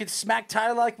with us. You could smack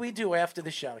Tyler like we do after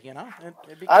the show, you know?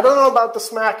 I don't know about the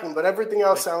smacking, but everything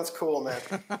else sounds cool, man.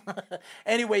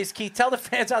 Anyways, Keith, tell the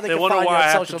fans how they can find you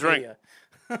on social media.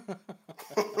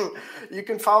 You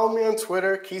can follow me on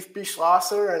Twitter, Keith B.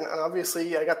 Schlosser, and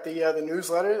obviously I got the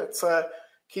newsletter. It's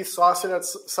Keith Schlosser at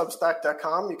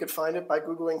Substack.com. You can find it by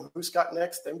Googling Who's Got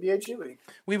Next NBA G League.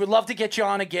 We would love to get you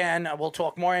on again. We'll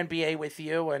talk more NBA with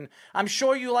you, and I'm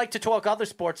sure you like to talk other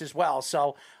sports as well.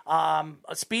 So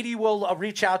Speedy will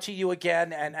reach out to you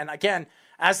again, and again,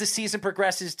 as the season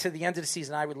progresses to the end of the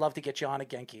season, I would love to get you on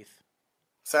again, Keith.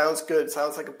 Sounds good.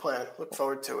 Sounds like a plan. Look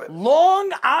forward to it. Long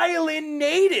Island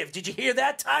native. Did you hear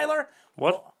that, Tyler?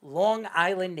 What? Long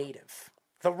Island native.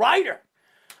 The writer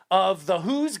of the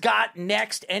Who's Got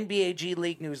Next NBA G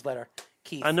League newsletter,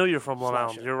 Keith. I know you're from Long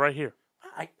Island. You're right here.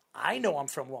 I know I'm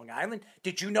from Long Island.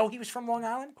 Did you know he was from Long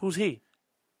Island? Who's he?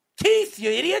 Keith, you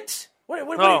idiot. What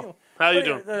how you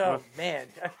doing? Oh, man.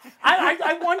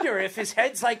 I wonder if his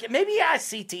head's like, maybe he has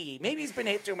CTE. Maybe he's been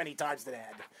hit too many times to the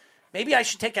head. Maybe I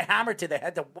should take a hammer to the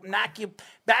head to knock you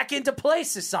back into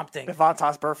place or something. Did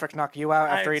Vontaze Burfict knock you out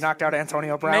after he knocked out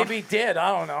Antonio Brown? Maybe he did.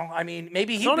 I don't know. I mean,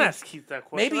 maybe he. Don't ask Keith that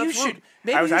question. Maybe you should.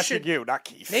 Maybe I was asking you, not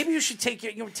Keith. Maybe you should take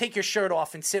your shirt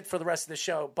off and sit for the rest of the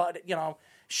show, but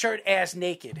shirt ass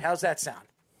naked. How's that sound?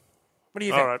 What do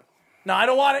you think? All right. No, I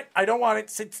don't want it. I don't want it.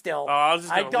 Sit still.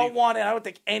 I don't want it. I don't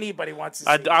think anybody wants to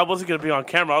see it. I wasn't going to be on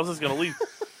camera. I was just going to leave.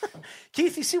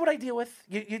 Keith, you see what I deal with?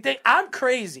 You think I'm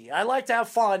crazy. I like to have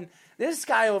fun. This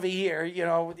guy over here,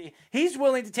 he's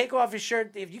willing to take off his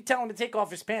shirt. If you tell him to take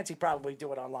off his pants, he'd probably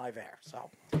do it on live air.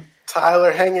 So,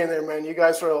 Tyler, hang in there, man. You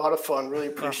guys were a lot of fun. Really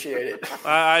appreciate it.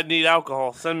 I need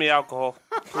alcohol. Send me alcohol,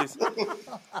 please.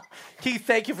 Keith,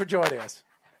 thank you for joining us.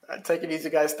 Take it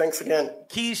easy, guys. Thanks again.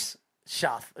 Keith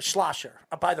Schlosser.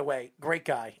 By the way, great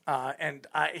guy. And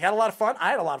he had a lot of fun.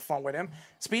 I had a lot of fun with him.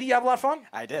 Speedy, you have a lot of fun?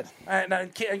 I did.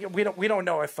 And we don't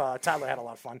know if Tyler had a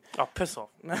lot of fun. Oh, piss off.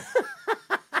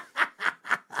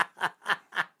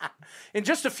 In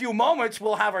just a few moments,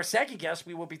 we'll have our second guest.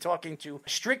 We will be talking to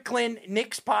Strickland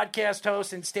Knicks podcast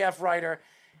host and staff writer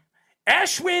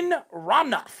Ashwin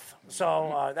Ramnath.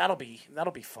 So that'll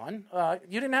be fun.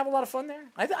 You didn't have a lot of fun there?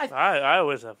 I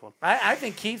always have fun. I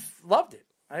think Keith loved it.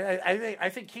 I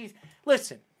think Keith.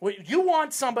 Listen, you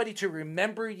want somebody to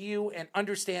remember you and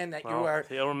understand that you are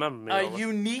a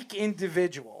unique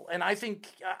individual, and I think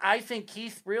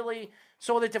Keith really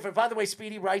saw the difference. By the way,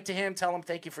 Speedy, write to him, tell him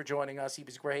thank you for joining us. He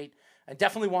was great. I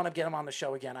definitely want to get him on the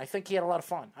show again. I think he had a lot of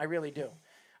fun. I really do.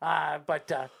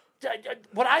 But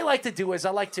what I like to do is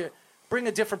I like to bring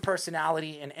a different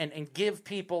personality and give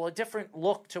people a different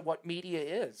look to what media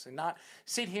is, and not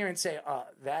sit here and say,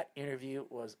 that interview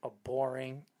was a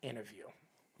boring interview.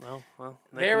 Well,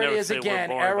 there it is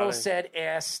again. Errol said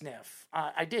ass sniff.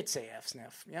 I did say ass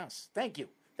sniff. Yes. Thank you.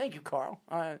 Thank you, Carl.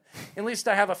 At least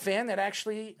I have a fan that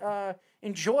actually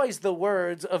enjoys the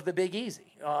words of the Big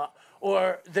Easy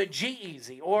or the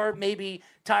G-Easy, or maybe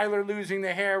Tyler losing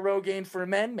the hair, Rogaine for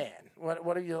men, man.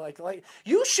 What are you like?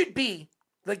 You should be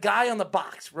the guy on the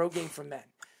box, Rogaine for men.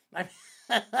 I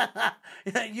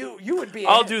mean, you would be.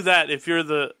 I'll do that if you're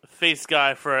the face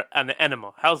guy for an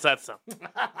enema. How's that sound?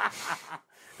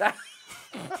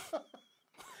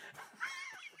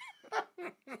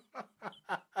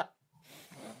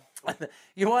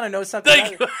 You want to know something?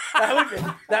 Thank you.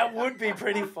 That would be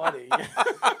pretty funny.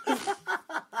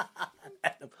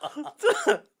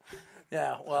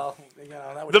 Yeah, well,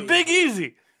 that would be... The Big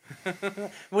Easy.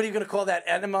 What are you going to call that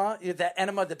enema? That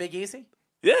enema the Big Easy?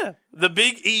 Yeah, the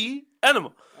Big E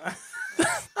enema.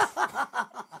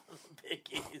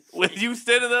 With you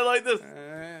standing there like this.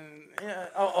 Yeah.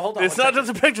 Oh, hold on. It's not just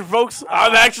a picture, folks.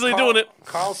 I'm actually doing it.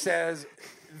 Carl says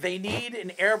they need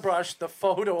an airbrush the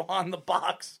photo on the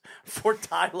box for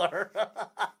Tyler.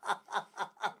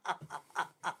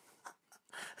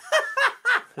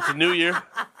 It's a new year.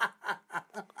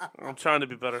 I'm trying to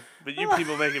be better, but you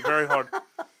people make it very hard.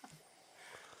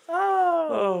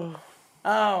 Oh,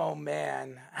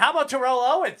 man. How about Terrell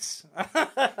Owens?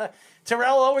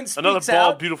 Terrell Owens speaks Another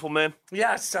bald, out. beautiful man.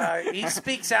 Yes, he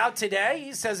speaks out today.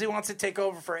 He says he wants to take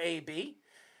over for AB.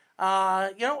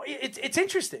 It's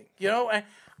interesting.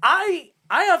 I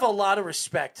have a lot of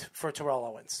respect for Terrell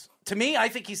Owens. To me, I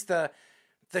think he's the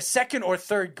second or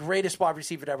third greatest wide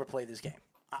receiver to ever play this game.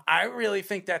 I really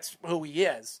think that's who he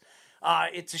is.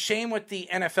 It's a shame what the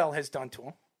NFL has done to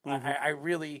him. Mm-hmm. I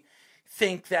really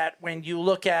think that when you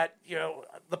look at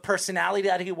the personality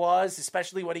that he was,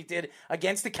 especially what he did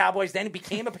against the Cowboys, then he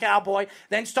became a Cowboy,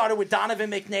 then started with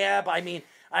Donovan McNabb. I mean,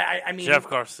 Jeff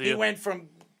Garcia. He went from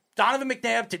Donovan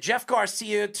McNabb to Jeff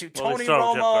Garcia to Tony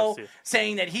Romo,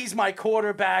 saying that he's my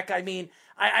quarterback. I mean,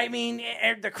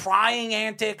 the crying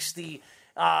antics, the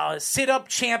sit-up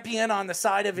champion on the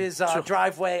side of his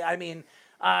driveway. I mean,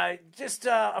 just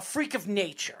a freak of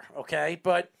nature, okay?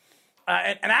 But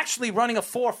and actually running a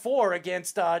 4.4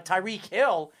 against Tyreek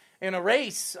Hill in a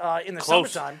race in the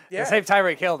summertime. Yeah. The same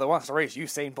Tyreek Hill that wants to race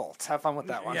Usain Bolt. Have fun with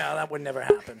that one. Yeah, that would never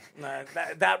happen.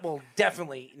 That will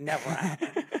definitely never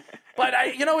happen. But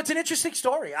it's an interesting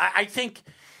story. I think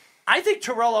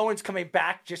Terrell Owens coming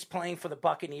back just playing for the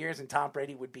Buccaneers and Tom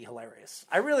Brady would be hilarious.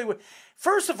 I really would.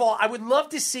 First of all, I would love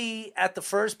to see at the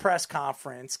first press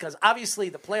conference, because obviously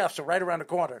the playoffs are right around the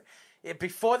corner.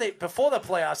 Before the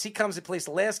playoffs, he comes and plays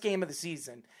the last game of the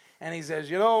season, and he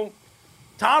says,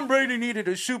 Tom Brady needed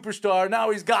a superstar. Now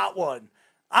he's got one.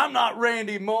 I'm not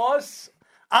Randy Moss.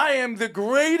 I am the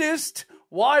greatest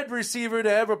wide receiver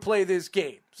to ever play this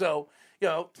game. So,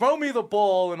 throw me the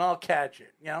ball and I'll catch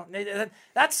it.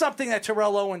 That's something that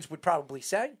Terrell Owens would probably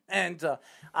say, and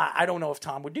I don't know if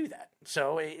Tom would do that.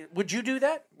 So, would you do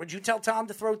that? Would you tell Tom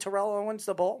to throw Terrell Owens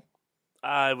the ball?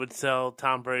 I would tell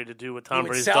Tom Brady to do what Tom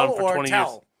Brady's done for 20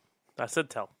 years. I said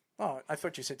tell. Oh, I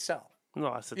thought you said sell. No,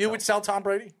 I said you tell. would sell Tom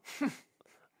Brady?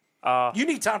 You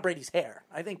need Tom Brady's hair.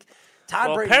 I think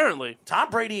Tom Brady. Apparently, Tom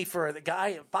Brady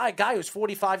by a guy who's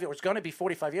 45 years, going to be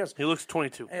 45 years. He looks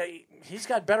 22. He's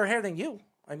got better hair than you.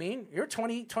 I mean, you're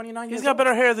 29 years old. He's got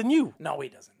better hair than you. No, he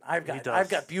doesn't. I've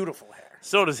got beautiful hair.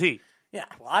 So does he. Yeah,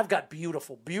 well, I've got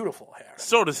beautiful, beautiful hair.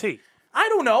 So does he. I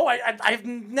don't know. I've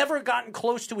never gotten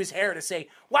close to his hair to say,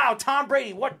 wow, Tom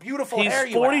Brady, what beautiful hair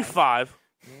you have. He's 45,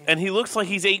 and he looks like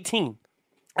he's 18.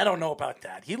 I don't know about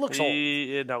that. He looks old. No,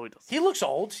 he doesn't. He looks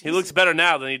old. He looks better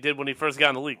now than he did when he first got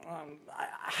in the league.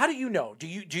 How do you know? Do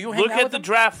you hang look out at with the him?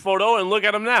 draft photo and look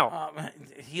at him now?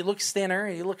 He looks thinner.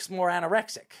 He looks more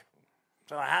anorexic.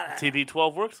 So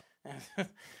TB12 works?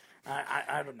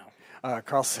 I don't know.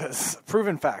 Carl says,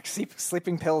 proven fact,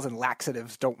 sleeping pills and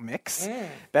laxatives don't mix.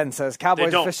 Ben says,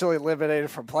 Cowboys officially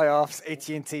eliminated from playoffs.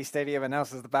 AT&T Stadium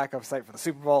announces the backup site for the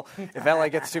Super Bowl. If LA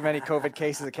gets too many COVID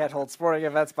cases, it can't hold sporting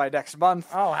events by next month.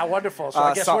 Oh, how wonderful. So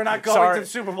I guess we're not going to the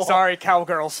Super Bowl. Sorry,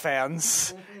 Cowgirls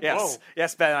fans. Yes,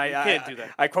 yes, Ben, I can't do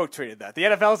that. I quote tweeted that. The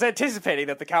NFL is anticipating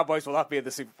that the Cowboys will not be in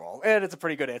the Super Bowl, and it's a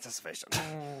pretty good anticipation.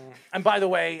 And by the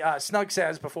way, Snug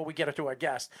says, before we get to our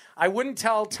guest, I wouldn't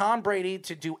tell Tom Brady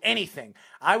to do anything.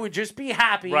 I would just be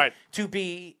happy to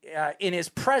be in his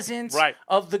presence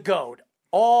of the GOAT.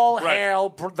 All hail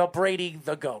the Brady,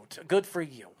 the GOAT. Good for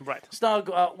you. Right. Snug,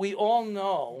 we all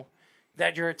know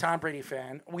that you're a Tom Brady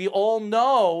fan. We all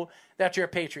know that you're a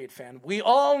Patriot fan. We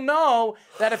all know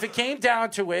that if it came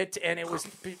down to it and it was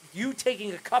you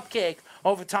taking a cupcake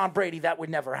over Tom Brady, that would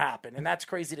never happen. And that's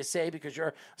crazy to say because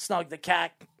you're Snug the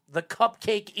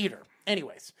cupcake eater.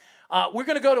 Anyways, we're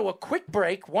going to go to a quick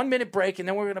break, 1 minute break, and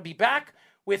then we're going to be back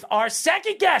with our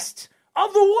second guest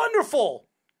of the wonderful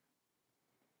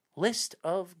list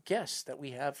of guests that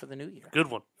we have for the new year. Good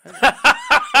one.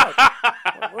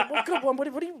 What good one? What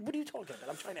are you talking about?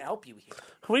 I'm trying to help you here.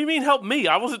 What do you mean help me?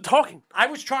 I wasn't talking. I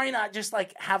was trying to just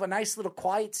have a nice little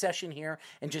quiet session here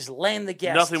and just land the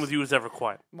guests. Nothing with you is ever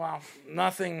quiet. Well,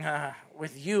 nothing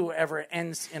with you ever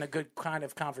ends in a good kind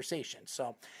of conversation.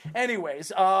 So,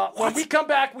 anyways, when we come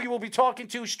back, we will be talking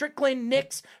to Strickland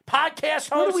Nick's podcast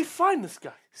host. Where do we find this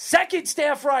guy? Second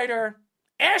staff writer,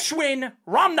 Ashwin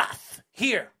Ramnath,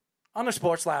 here on the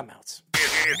Sports Loudmouths.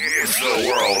 It's the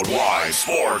Worldwide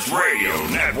Sports Radio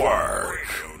Network.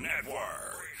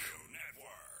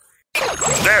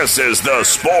 This is the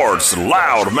Sports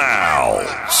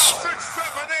Loudmouths.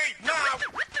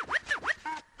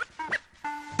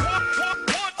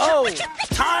 Oh,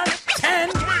 time 10.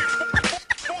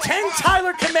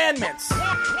 commandments.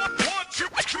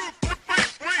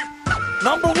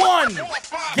 Number 1,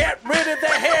 get rid of the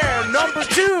hair. Number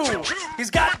 2, he's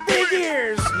got big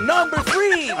ears. Number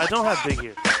 3, I don't have big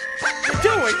ears. you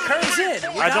do, it curves in.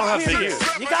 I don't have big ears.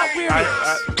 You got weird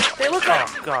ears. They look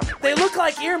like God. They look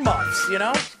like earmuffs, you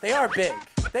know? They are big.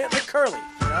 They're curly,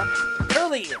 you know?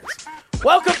 Curly ears.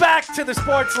 Welcome back to the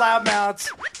Sports Loudmouths.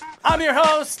 I'm your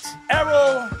host,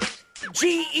 Errol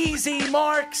G-Easy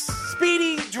Marks,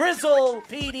 Speedy Drizzle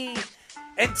Petey,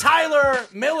 and Tyler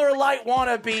Miller Light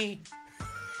Wannabe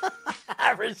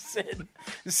Harrison.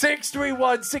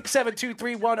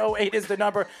 631-672-3108 is the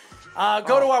number.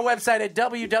 Go to our website at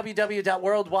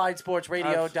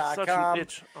www.worldwidesportsradio.com. Such an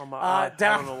itch on my eye. I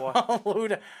don't know why.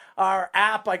 Download our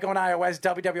app by going to iOS,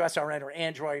 WWSRN, or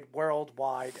Android,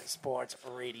 Worldwide Sports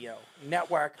Radio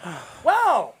Network.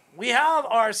 Well, we have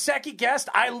our second guest.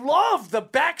 I love the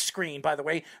back screen, by the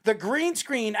way. The green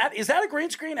screen. Is that a green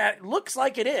screen? It looks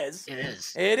like it is. It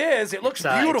is. It is. It looks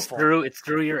beautiful. It's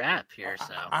through your app here,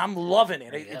 so. I'm loving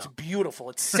it. It's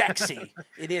beautiful. It's sexy.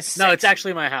 It is sexy. No, it's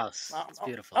actually my house. It's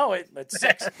beautiful. It's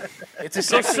sexy. It's a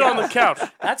sexy on house. the couch.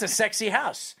 That's a sexy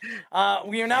house.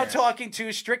 We are now talking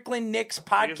to Strickland Knicks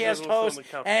podcast host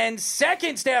and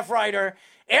second staff writer,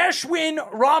 Ashwin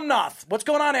Ramnath. What's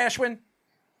going on, Ashwin?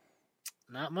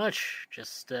 Not much.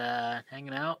 Just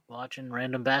hanging out, watching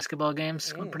random basketball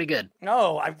games. Going pretty good.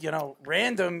 No,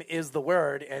 random is the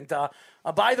word. And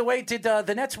by the way, did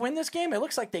the Nets win this game? It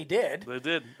looks like they did. They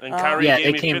did. And Kyrie yeah, gave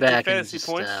they me came 50 back and fantasy just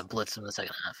points. blitzed in the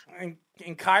second half.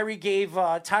 And Kyrie gave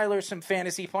Tyler some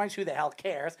fantasy points. Who the hell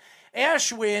cares?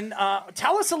 Ashwin,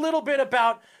 tell us a little bit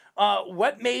about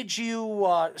what made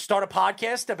you start a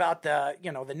podcast about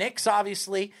the Knicks,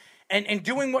 obviously, and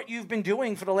doing what you've been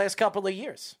doing for the last couple of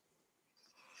years.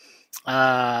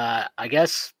 I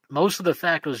guess most of the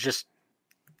fact was just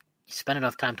you spend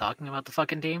enough time talking about the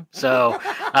fucking team, so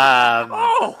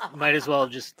might as well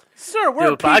just we're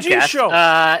do a PG podcast. show.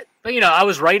 But I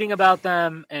was writing about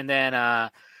them, and then I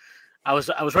was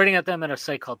writing at them at a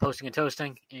site called Posting and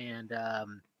Toasting, and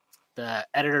the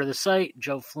editor of the site,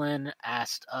 Joe Flynn,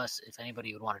 asked us if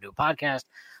anybody would want to do a podcast.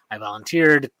 I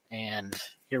volunteered, and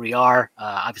here we are.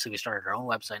 Obviously, we started our own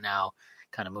website now.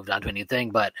 Kind of moved on to a new thing,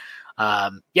 but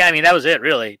that was it.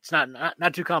 Really, it's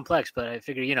not too complex. But I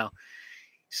figure,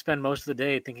 spend most of the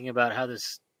day thinking about how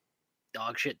this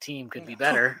dog shit team could be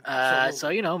better. So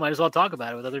might as well talk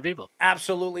about it with other people.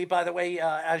 Absolutely. By the way,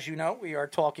 as you know, we are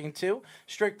talking to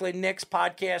Strictly Knicks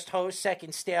podcast host,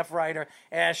 second staff writer,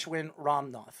 Ashwin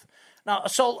Ramnath. Now,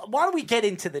 so why don't we get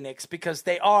into the Knicks, because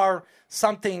they are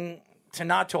something to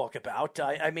not talk about.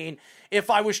 I mean, if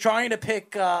I was trying to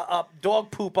pick up dog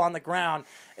poop on the ground,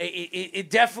 it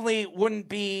definitely wouldn't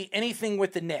be anything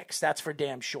with the Knicks. That's for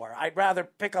damn sure. I'd rather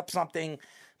pick up something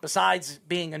besides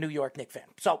being a New York Knicks fan.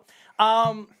 So,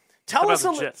 tell us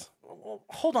a little.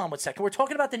 Hold on one second. We're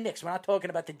talking about the Knicks. We're not talking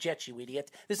about the Jets, you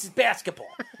idiot. This is basketball.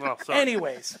 Oh, sorry.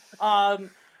 Anyways,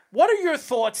 what are your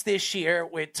thoughts this year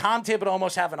with Tom Thibodeau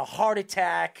almost having a heart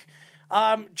attack?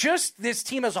 Just this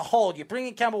team as a whole. You bring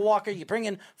in Kemba Walker, you bring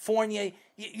in Fournier.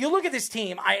 You look at this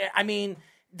team. I mean,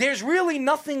 there's really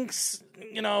nothing,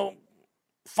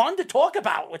 fun to talk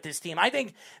about with this team. I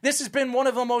think this has been one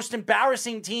of the most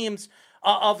embarrassing teams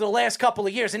of the last couple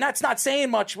of years. And that's not saying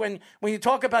much when you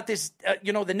talk about this,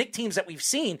 the Knicks teams that we've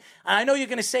seen. And I know you're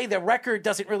going to say their record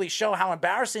doesn't really show how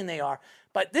embarrassing they are,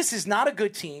 but this is not a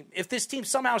good team. If this team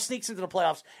somehow sneaks into the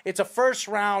playoffs, it's a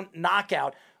first-round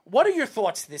knockout. What are your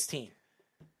thoughts to this team?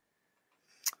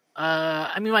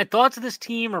 My thoughts of this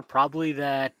team are probably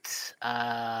that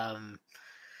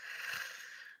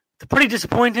they're pretty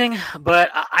disappointing,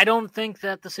 but I don't think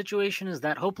that the situation is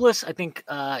that hopeless. I think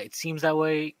it seems that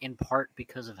way in part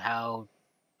because of how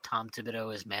Tom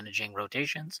Thibodeau is managing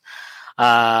rotations.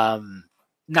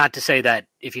 Not to say that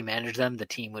if he managed them, the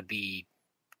team would be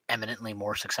eminently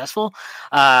more successful,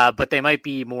 but they might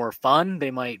be more fun.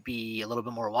 They might be a little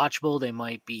bit more watchable. They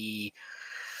might be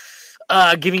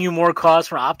giving you more cause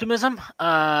for optimism.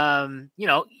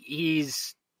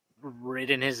 He's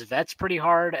ridden his vets pretty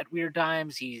hard at weird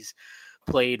times. He's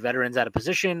played veterans out of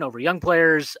position over young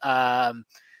players. I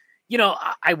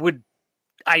would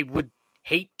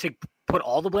hate to put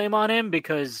all the blame on him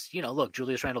because, look,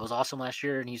 Julius Randle was awesome last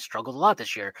year and he struggled a lot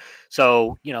this year.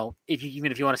 So,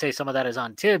 even if you want to say some of that is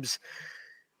on Tibbs,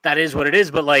 that is what it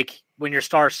is. But when your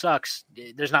star sucks,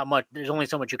 there's only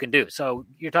so much you can do. So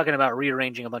you're talking about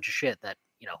rearranging a bunch of shit that,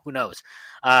 who knows?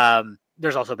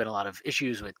 There's also been a lot of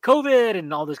issues with COVID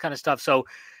and all this kind of stuff. So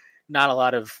not a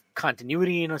lot of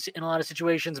continuity in a lot of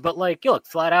situations, but look,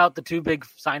 flat out, the two big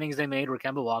signings they made were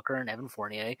Kemba Walker and Evan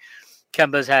Fournier.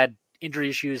 Kemba's had injury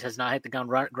issues, has not hit the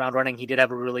ground running. He did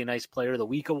have a really nice Player of the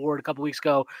Week award a couple weeks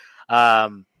ago.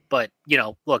 But,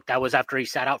 look, that was after he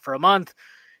sat out for a month,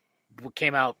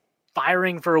 came out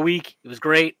firing for a week. It was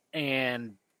great.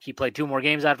 And he played 2 more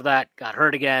games after that, got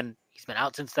hurt again. He's been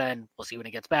out since then. We'll see when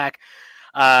he gets back.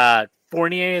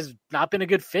 Fournier has not been a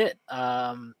good fit.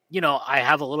 I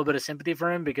have a little bit of sympathy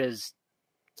for him because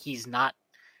he's not,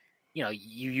 you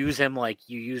use him like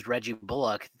you used Reggie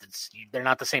Bullock. They're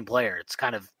not the same player. It's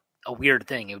kind of a weird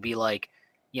thing. It would be like,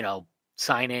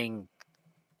 signing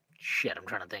shit. I'm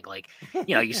trying to think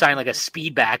you sign like a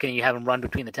speed back and you have him run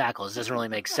between the tackles. It doesn't really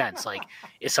make sense. Like,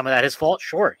 is some of that his fault?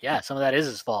 Sure. Yeah. Some of that is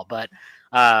his fault, but,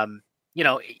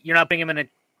 you're not putting him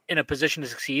in a position to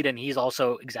succeed, and he's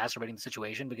also exacerbating the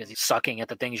situation because he's sucking at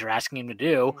the things you're asking him to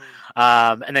do.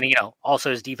 And then,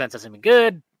 also his defense hasn't been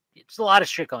good. It's a lot of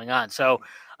shit going on. So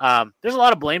there's a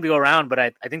lot of blame to go around, but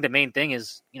I think the main thing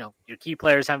is, your key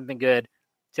players haven't been good.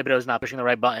 Thibodeau's not pushing the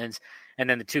right buttons. And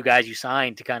then the 2 guys you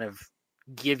signed to kind of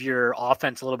give your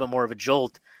offense a little bit more of a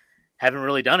jolt haven't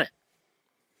really done it.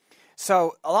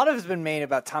 So a lot of it has been made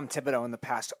about Tom Thibodeau in the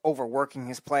past overworking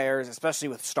his players, especially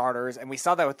with starters. And we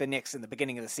saw that with the Knicks in the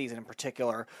beginning of the season in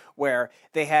particular, where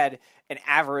they had an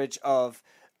average of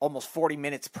almost 40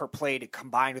 minutes per play to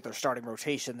combine with their starting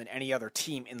rotation than any other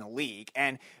team in the league.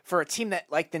 And for a team that,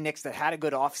 like the Knicks, that had a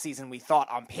good offseason, we thought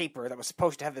on paper, that was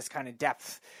supposed to have this kind of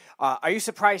depth, are you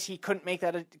surprised he couldn't make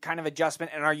that kind of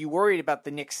adjustment? And are you worried about the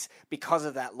Knicks because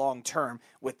of that long term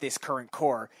with this current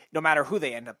core, no matter who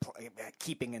they end up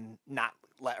keeping and not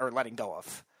letting go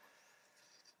of?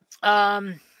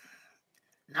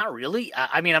 Not really.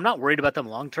 I'm not worried about them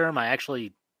long term. I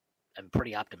actually am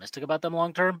pretty optimistic about them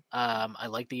long term. I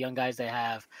like the young guys they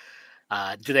have.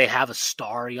 Do they have a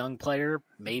star young player?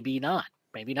 Maybe not.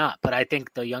 But I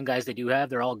think the young guys they do have,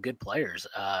 they're all good players.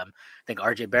 I think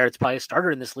RJ Barrett's probably a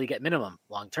starter in this league at minimum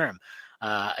long term.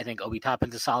 I think Obi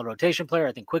Toppin's a solid rotation player.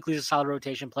 I think Quickly's a solid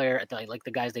rotation player. I like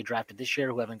the guys they drafted this year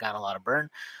who haven't gotten a lot of burn,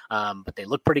 but they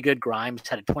look pretty good. Grimes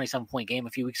had a 27-point game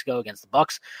a few weeks ago against the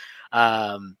Bucks.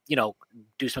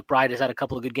 Deuce McBride has had a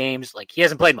couple of good games. Like, he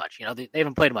hasn't played much. They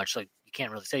haven't played much, so you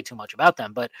can't really say too much about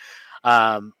them. But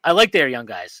I like their young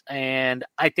guys, and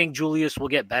I think Julius will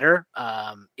get better.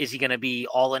 Is he going to be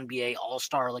all NBA,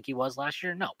 all-star like he was last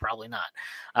year? No, probably not.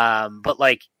 But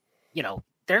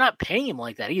they're not paying him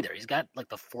like that either. He's got like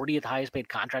the 40th highest paid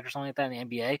contract or something like that in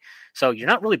the NBA. So you're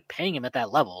not really paying him at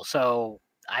that level. So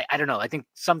I don't know. I think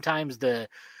sometimes the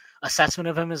assessment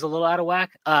of him is a little out of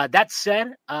whack. That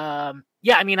said, I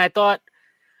thought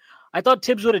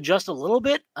Tibbs would adjust a little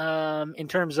bit in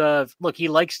terms of, look, he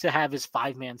likes to have his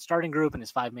 5-man starting group and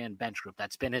his 5-man bench group.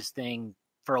 That's been his thing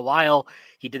for a while.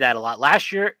 He did that a lot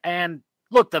last year. And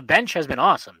look, the bench has been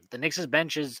awesome. The Knicks'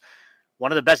 bench is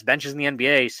one of the best benches in the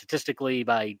NBA statistically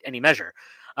by any measure.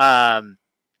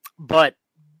 But,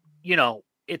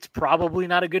 it's probably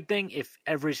not a good thing if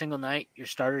every single night your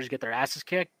starters get their asses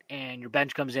kicked and your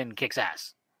bench comes in and kicks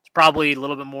ass. It's probably a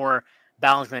little bit more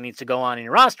balance that needs to go on in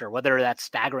your roster, whether that's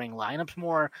staggering lineups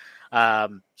more,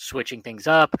 switching things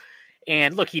up.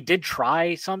 And look, he did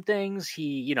try some things.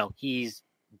 He's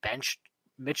benched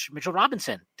Mitchell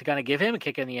Robinson to kind of give him a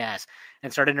kick in the ass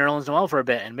and started Nerlens Noel for a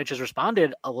bit, and Mitch has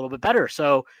responded a little bit better.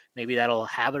 So maybe that'll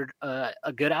have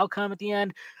a good outcome at the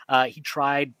end. He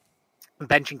tried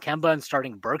benching Kemba and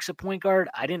starting Burks at point guard.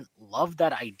 I didn't love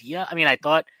that idea. I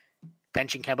thought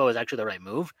benching Kemba was actually the right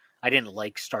move. I didn't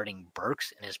like starting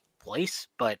Burks in his place,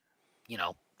 but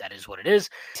that is what it is.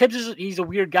 Tibbs he's a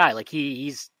weird guy. Like,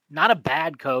 he's not a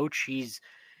bad coach.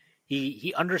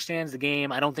 He understands the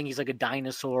game. I don't think he's like a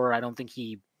dinosaur. I don't think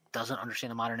he doesn't understand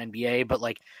the modern NBA. But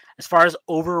as far as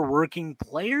overworking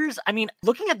players,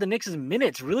 looking at the Knicks'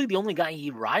 minutes, really the only guy he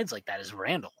rides like that is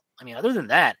Randall. Other than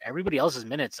that, everybody else's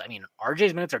minutes,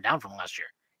 RJ's minutes are down from last year.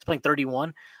 He's playing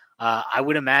 31. I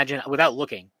would imagine, without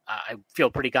looking, I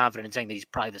feel pretty confident in saying that he's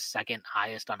probably the second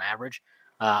highest on average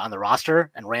on the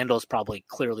roster, and Randall's probably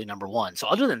clearly number 1. So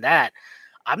other than that,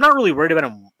 I'm not really worried about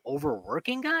him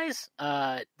overworking guys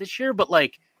this year, but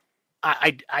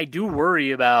I do worry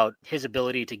about his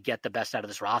ability to get the best out of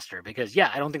this roster because,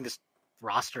 I don't think this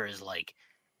roster is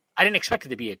I didn't expect it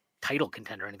to be a title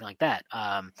contender or anything like that.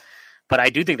 But I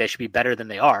do think they should be better than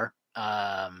they are.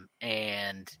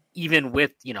 And even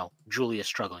with, Julius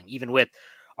struggling, even with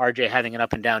RJ having an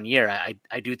up and down year,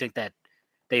 I do think that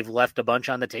they've left a bunch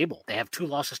on the table. They have 2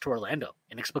 losses to Orlando,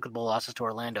 inexplicable losses to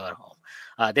Orlando at home.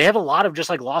 They have a lot of just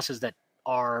losses that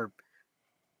are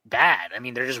bad.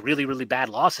 They're just really, really bad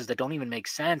losses that don't even make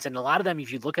sense. And a lot of them,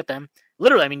 if you look at them,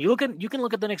 literally, you can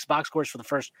look at the Knicks box scores for the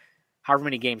first however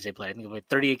many games they played. I think they played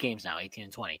 38 games now, 18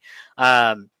 and 20.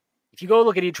 If you go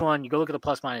look at each one, you go look at the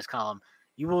plus minus column,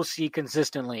 you will see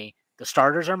consistently the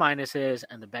starters are minuses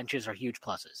and the benches are huge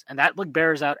pluses. And that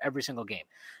bears out every single game.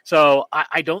 So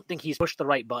I don't think he's pushed the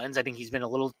right buttons. I think he's been a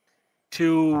little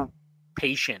too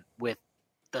patient with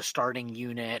the starting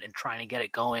unit and trying to get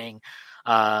it going.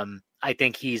 I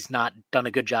think he's not done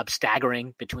a good job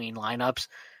staggering between lineups,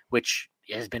 which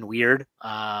has been weird.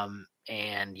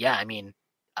 And yeah, I mean,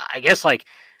 I guess like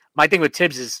my thing with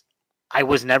Tibbs is I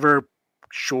was never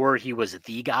sure he was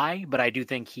the guy, but I do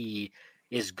think he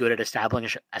is good at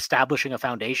establishing a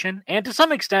foundation. And to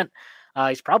some extent,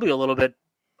 he's probably a little bit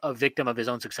a victim of his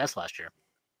own success last year.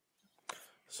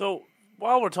 So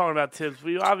while we're talking about Tibbs,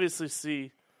 we obviously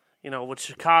see, with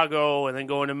Chicago and then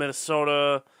going to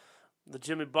Minnesota, the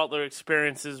Jimmy Butler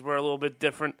experiences were a little bit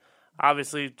different.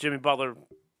 Obviously, Jimmy Butler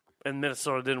in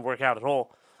Minnesota didn't work out at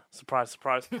all. Surprise,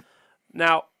 surprise.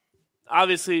 Now,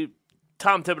 obviously,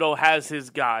 Tom Thibodeau has his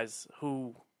guys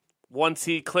who, once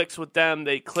he clicks with them,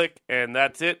 they click, and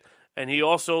that's it. And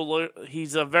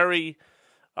he's a very,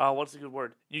 what's a good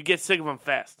word? You get sick of him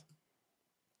fast.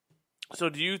 So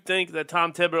do you think that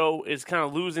Tom Thibodeau is kind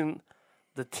of losing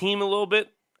the team a little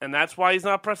bit, and that's why he's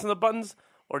not pressing the buttons?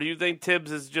 Or do you think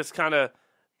Tibbs is just kind of,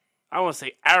 I don't want to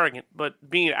say arrogant, but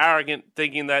being arrogant,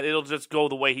 thinking that it'll just go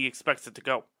the way he expects it to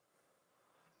go?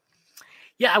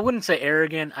 Yeah, I wouldn't say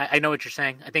arrogant. I know what you're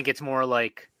saying. I think it's more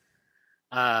like,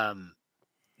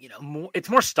 it's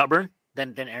more stubborn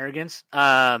than arrogance.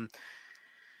 Yeah,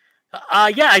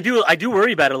 I do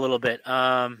worry about it a little bit.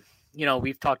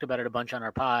 We've talked about it a bunch on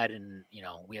our pod, and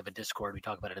we have a Discord. We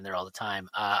talk about it in there all the time.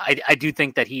 I do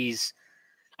think that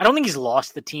I don't think he's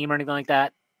lost the team or anything like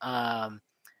that.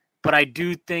 But I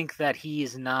do think that he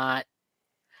is not.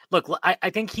 Look,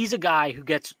 I think he's a guy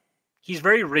he's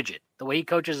very rigid. The way he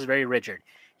coaches is very rigid.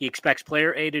 He expects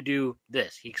player A to do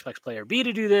this. He expects player B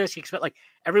to do this.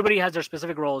 Everybody has their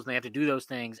specific roles and they have to do those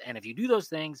things. And if you do those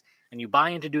things and you buy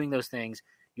into doing those things,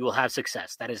 you will have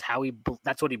success. That is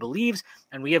that's what he believes.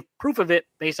 And we have proof of it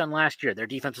based on last year. Their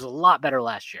defense was a lot better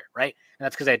last year, right? And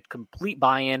that's because they had complete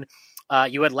buy-in.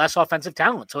 You had less offensive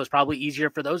talent. So it's probably easier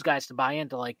for those guys to buy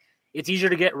into it's easier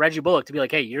to get Reggie Bullock to be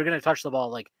like, hey, you're going to touch the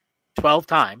ball 12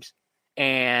 times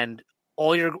and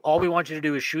all we want you to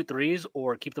do is shoot threes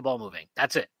or keep the ball moving.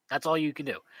 That's it. That's all you can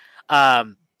do.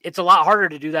 It's a lot harder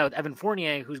to do that with Evan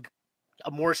Fournier, who's a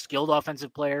more skilled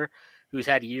offensive player, who's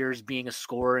had years being a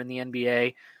scorer in the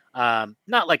NBA.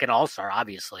 Not like an all-star,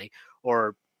 obviously,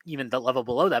 or even the level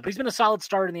below that, but he's been a solid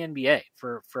starter in the NBA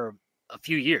for a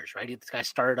few years, right? This guy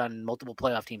started on multiple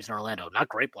playoff teams in Orlando. Not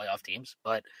great playoff teams,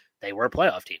 but they were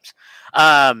playoff teams.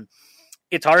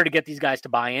 It's harder to get these guys to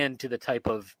buy into the type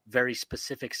of very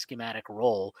specific schematic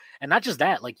role. And not just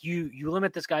that, you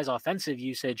limit this guy's offensive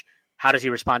usage. How does he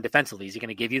respond defensively? Is he going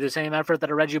to give you the same effort that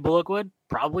a Reggie Bullock would?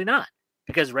 Probably not,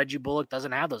 because Reggie Bullock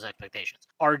doesn't have those expectations.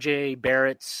 RJ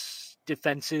Barrett's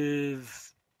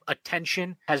defensive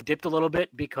attention has dipped a little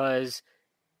bit because,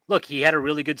 look, he had a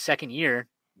really good second year.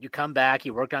 You come back,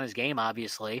 he worked on his game,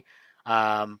 obviously.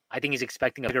 I think he's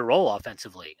expecting a bigger role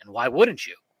offensively. And why wouldn't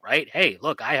you? Right? Hey,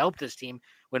 look, I helped this team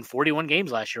win 41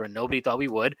 games last year when nobody thought we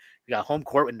would. We got home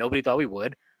court when nobody thought we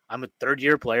would. I'm a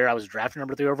third-year player. I was drafted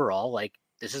number 3 overall.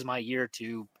 This is my year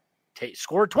to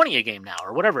score 20 a game now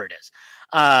or whatever it is.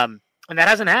 And that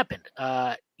hasn't happened.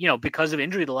 Because of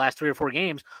injury the last 3 or 4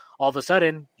 games, all of a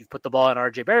sudden you've put the ball in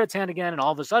RJ Barrett's hand again, and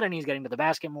all of a sudden he's getting to the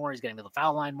basket more. He's getting to the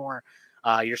foul line more.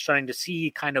 You're starting to see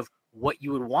kind of what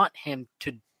you would want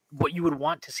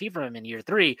to see from him in year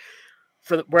 3.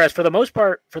 Whereas for the most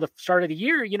part, for the start of the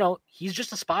year, he's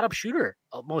just a spot up shooter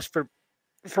almost for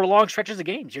long stretches of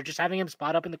games. You're just having him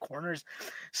spot up in the corners,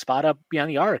 spot up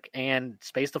beyond the arc, and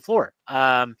space the floor.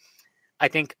 I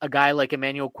think a guy like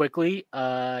Emmanuel Quickley,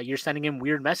 you're sending him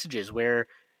weird messages where,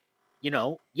 he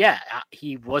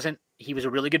was a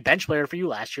really good bench player for you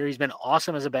last year. He's been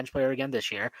awesome as a bench player again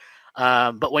this year.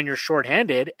 But when you're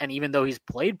shorthanded, and even though he's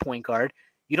played point guard,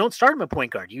 you don't start him at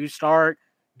point guard. You start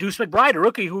Deuce McBride, a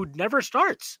rookie who never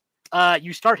starts.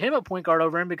 You start him at point guard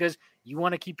over him because you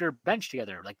want to keep your bench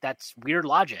together. That's weird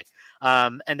logic.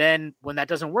 And then when that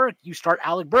doesn't work, you start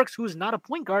Alec Burks, who's not a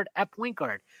point guard, at point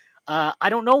guard. I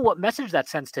don't know what message that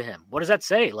sends to him. What does that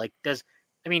say?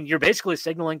 You're basically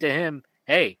signaling to him,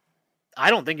 hey, I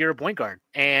don't think you're a point guard.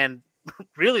 And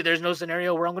really, there's no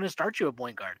scenario where I'm going to start you at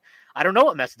point guard. I don't know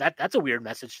what message. That's a weird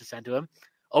message to send to him.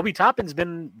 Obi Toppin's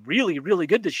been really, really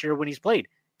good this year when he's played.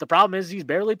 The problem is he's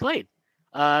barely played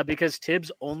because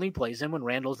Tibbs only plays him when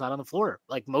Randall's not on the floor.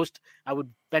 I would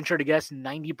venture to guess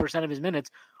 90% of his minutes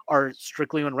are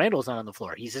strictly when Randall's not on the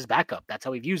floor. He's his backup. That's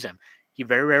how he views him. He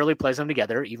very rarely plays them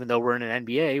together, even though we're in an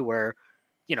NBA where,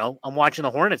 I'm watching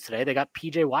the Hornets today. They got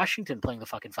P.J. Washington playing the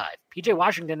fucking 5. P.J.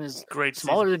 Washington is Great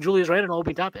smaller season. than Julius Randle and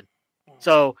Obi Toppin.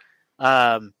 So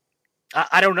I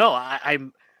don't know.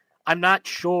 I'm not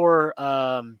sure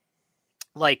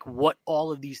what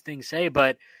all of these things say,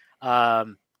 but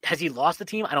has he lost the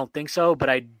team? I don't think so, but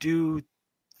I do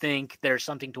think there's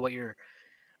something to what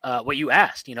you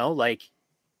asked.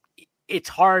 It's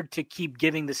hard to keep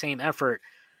giving the same effort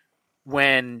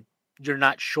when you're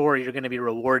not sure you're going to be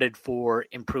rewarded for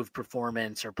improved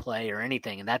performance or play or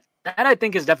anything. And that I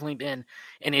think has definitely been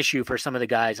an issue for some of the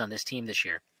guys on this team this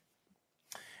year.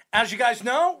 As you guys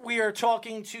know, we are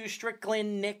talking to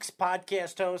Strickland Knicks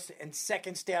podcast host and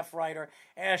second staff writer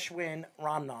Ashwin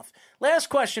Ramnath. Last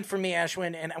question for me,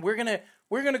 Ashwin, and we're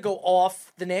gonna go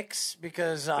off the Knicks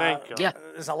because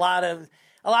there's a lot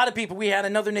of people. We had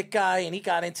another Knick guy, and he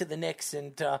got into the Knicks,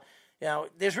 and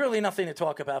there's really nothing to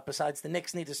talk about besides the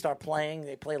Knicks need to start playing.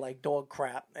 They play like dog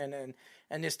crap, and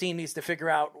this team needs to figure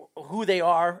out who they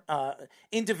are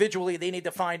individually. They need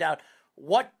to find out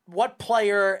what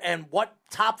player and what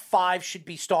top 5 should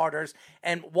be starters,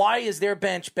 and why is their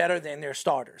bench better than their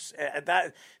starters.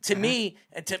 That to me,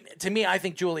 I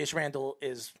think Julius Randle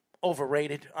is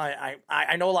overrated.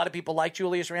 I know a lot of people like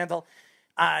Julius Randle.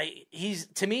 He's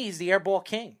the airball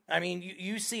king. I mean,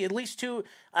 you see at least the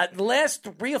last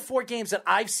 3 or 4 games that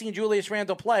I've seen Julius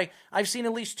Randle play, I've seen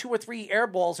at least 2 or 3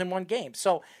 airballs in one game.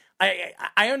 So I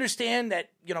understand that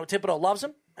Thibodeau loves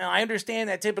him. I understand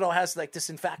that Thibodeau has this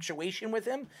infatuation with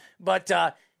him, but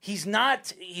he's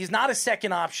not a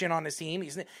second option on this team.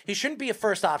 He shouldn't be a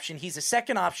first option. He's a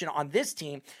second option on this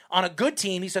team. On a good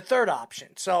team, he's a third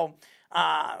option. So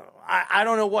I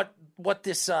don't know what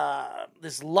this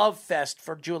love fest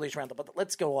for Julius Randle, but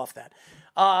let's go off that.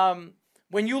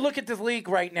 When you look at the league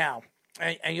right now,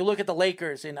 and you look at the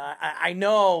Lakers, and I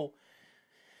know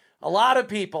a lot of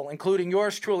people, including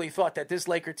yours truly, thought that this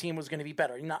Laker team was going to be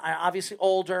better. Obviously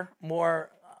older,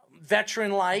 more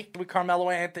veteran-like with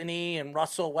Carmelo Anthony and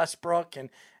Russell Westbrook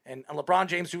and LeBron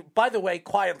James, who, by the way,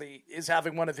 quietly is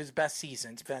having one of his best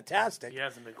seasons. Fantastic. He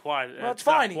hasn't been quiet. Well, it's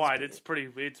fine. Quiet. It's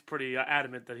pretty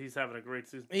adamant that he's having a great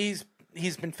season. He's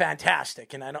been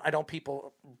fantastic, and I don't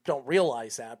people don't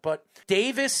realize that. But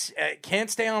Davis can't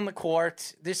stay on the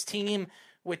court. This team,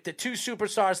 with the 2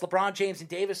 superstars, LeBron James and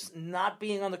Davis, not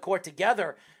being on the court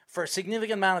together for a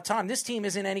significant amount of time, this team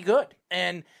isn't any good.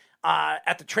 And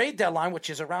at the trade deadline, which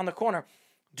is around the corner,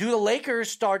 do the Lakers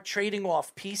start trading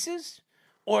off pieces,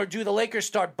 or do the Lakers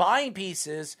start buying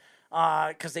pieces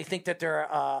because they think that they're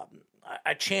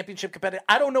a championship competitor?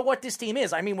 I don't know what this team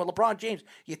is. I mean, with LeBron James,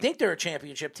 you think they're a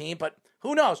championship team, but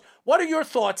who knows? What are your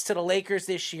thoughts to the Lakers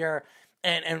this year?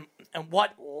 And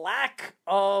what lack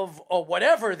of, or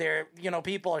whatever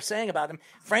people are saying about him.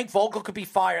 Frank Vogel could be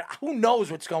fired. Who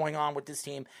knows what's going on with this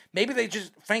team? Maybe they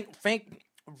just Frank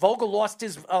Vogel lost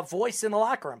his voice in the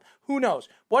locker room. Who knows?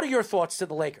 What are your thoughts to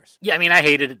the Lakers? Yeah, I mean, I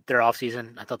hated their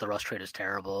offseason. I thought the Russ trade was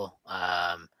terrible.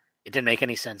 It didn't make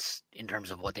any sense in terms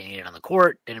of what they needed on the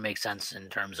court. Didn't make sense in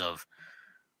terms of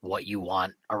what you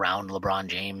want around LeBron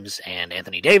James and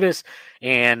Anthony Davis,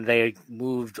 and they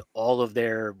moved all of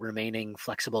their remaining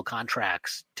flexible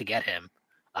contracts to get him.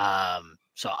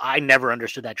 So I never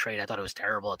understood that trade. I thought it was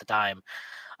terrible at the time.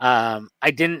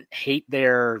 I didn't hate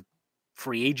their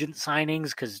free agent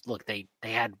signings because, look, they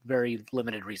had very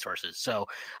limited resources. So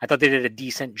I thought they did a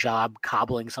decent job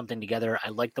cobbling something together. I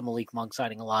like the Malik Monk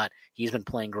signing a lot. He's been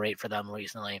playing great for them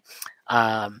recently.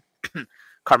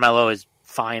 Carmelo is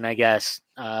fine, I guess.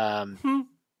 The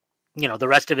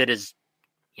rest of it is,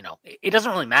 it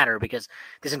doesn't really matter because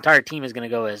this entire team is going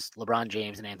to go as LeBron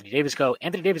James and Anthony Davis go.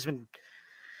 Anthony Davis has been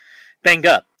banged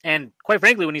up. And quite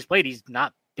frankly, when he's played, he's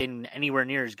not been anywhere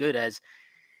near as good as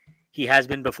he has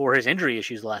been before his injury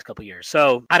issues the last couple of years.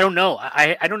 So I don't know.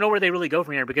 I don't know where they really go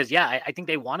from here because, I think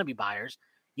they want to be buyers.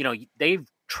 They've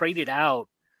traded out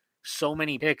so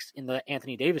many picks in the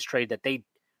Anthony Davis trade that they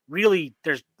really,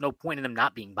 there's no point in them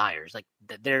not being buyers. Like,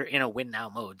 they're in a win now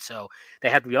mode, so they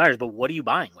have to be buyers. But what are you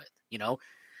buying with?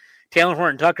 Taylor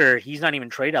Horton-Tucker, he's not even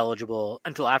trade eligible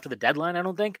until after the deadline, I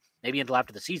don't think. Maybe until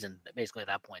after the season, basically at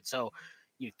that point. So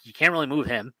you can't really move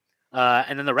him.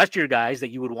 And then the rest of your guys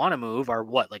that you would want to move are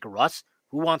what? Like Russ?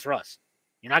 Who wants Russ?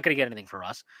 You're not going to get anything for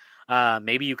Russ.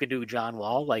 Maybe you could do John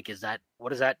Wall. Like, what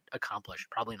does that accomplish?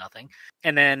 Probably nothing.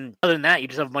 And then other than that, you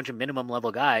just have a bunch of minimum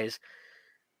level guys.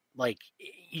 Like,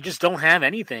 you just don't have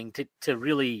anything to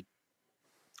really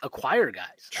acquire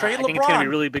guys. Trade LeBron. I think it's going to be a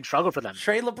really big struggle for them.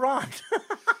 Trade LeBron.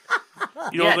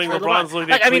 You don't think LeBron's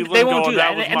looking at Cleveland? They won't do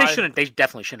that, and they shouldn't. They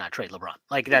definitely should not trade LeBron.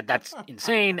 Like that's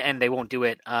insane, and they won't do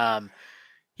it.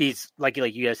 he's like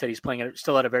you guys said, he's playing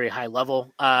still at a very high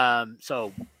level.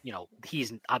 So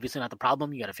he's obviously not the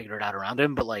problem. You got to figure it out around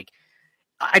him. But like,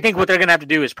 I think what they're gonna have to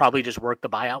do is probably just work the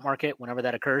buyout market whenever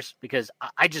that occurs, because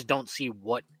I just don't see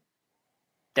what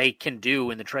they can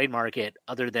do in the trade market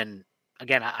other than,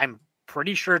 again, I'm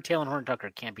pretty sure Taylor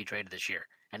Horton-Tucker can't be traded this year.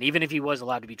 And even if he was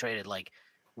allowed to be traded, like,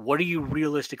 what are you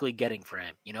realistically getting for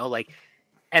him?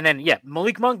 And then,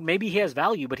 Malik Monk, maybe he has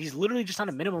value, but he's literally just on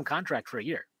a minimum contract for a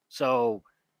year. So,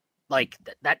 like,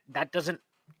 that doesn't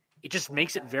 – it just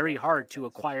makes it very hard to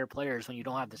acquire players when you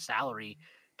don't have the salary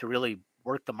to really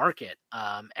work the market.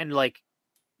 And, like,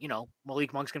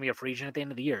 Malik Monk's going to be a free agent at the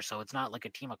end of the year, so it's not like a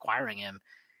team acquiring him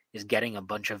is getting a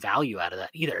bunch of value out of that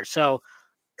either. So,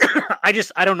 I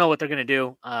don't know what they're going to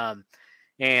do.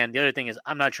 And the other thing is,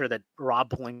 I'm not sure that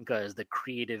Rob Pelinka is the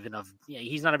creative enough.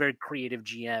 He's not a very creative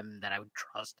GM that I would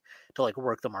trust to like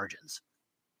work the margins.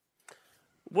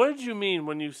 What did you mean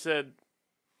when you said,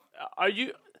 I'm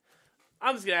just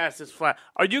going to ask this flat.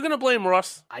 Are you going to blame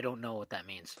Russ? I don't know what that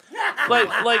means.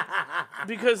 like,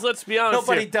 because let's be honest.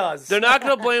 Nobody does. They're not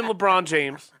going to blame LeBron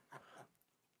James.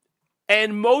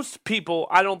 And most people,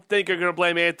 I don't think, are going to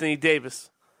blame Anthony Davis.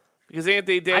 Because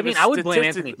Anthony Davis, I would blame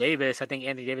Anthony Davis. I think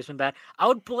Anthony Davis been bad. I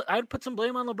would put some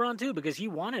blame on LeBron too, because he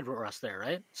wanted Russ there,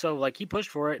 right? So like he pushed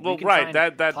for it. Well, right.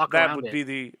 That would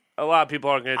be a lot of people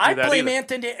aren't going to do that. I blame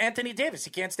Anthony Davis. He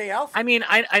can't stay healthy. I mean,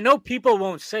 I know people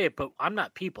won't say it, but I'm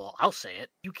not people. I'll say it.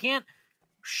 You can't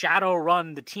shadow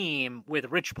run the team with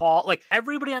Rich Paul. Like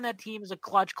everybody on that team is a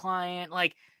clutch client.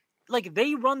 Like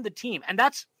they run the team, and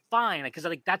that's fine because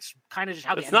like that's kind of just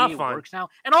how the NBA works now.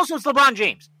 And also, it's LeBron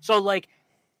James, so like.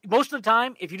 Most of the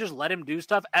time, if you just let him do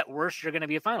stuff, at worst, you're going to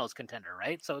be a finals contender,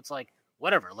 right? So it's like,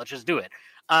 whatever, let's just do it.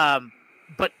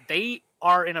 But they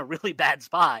are in a really bad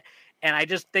spot. And I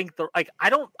just think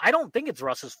I don't think it's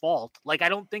Russ's fault. Like, I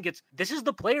don't think this is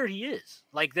the player he is.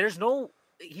 Like, he's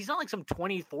not like some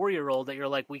 24-year-old that you're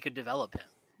like, we could develop him.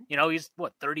 He's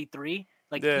 33?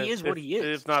 Like, yeah, he is what he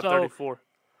is. If not 34.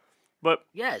 But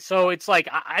yeah, so it's like,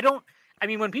 I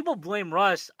mean, when people blame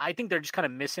Russ, I think they're just kind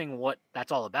of missing what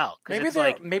that's all about. Maybe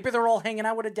they're all hanging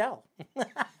out with Adele.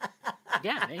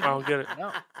 Yeah, maybe. I don't get it.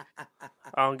 I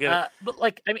don't get it. But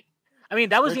like, I mean,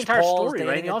 that was Rich the entire Paul's story,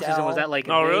 right? In the offseason was that like,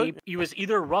 really? He was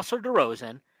either Russ or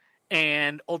DeRozan,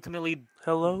 and ultimately,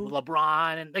 hello,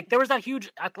 LeBron, and like there was that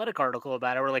huge Athletic article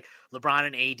about it where like LeBron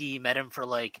and AD met him for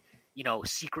like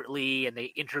secretly, and they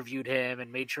interviewed him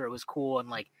and made sure it was cool, and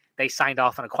like they signed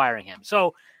off on acquiring him.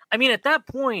 So, I mean, at that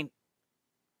point.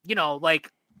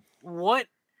 Like what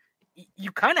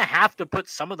you kind of have to put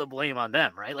some of the blame on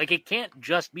them, right? Like it can't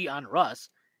just be on Russ.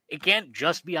 It can't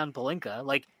just be on Pelinka.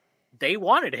 Like they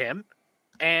wanted him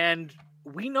and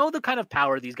we know the kind of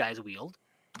power these guys wield.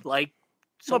 Like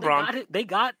so LeBron. They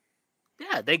got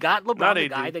LeBron, not the AD,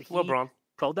 guy that he LeBron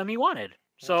told them he wanted.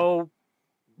 So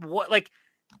what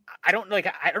I don't know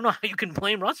how you can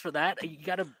blame Russ for that. You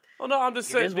got to Well, no, I'm just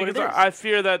saying because I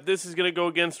fear that this is going to go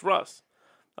against Russ.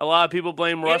 A lot of people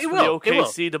blame Russ for the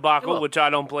OKC debacle, which I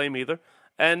don't blame either.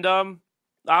 And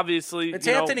obviously, it's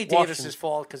Anthony Davis's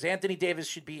fault because Anthony Davis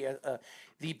should be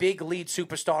the big lead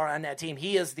superstar on that team.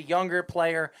 He is the younger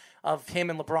player of him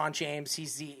and LeBron James.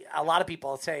 He's a lot of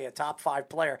people say a top 5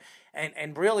 player.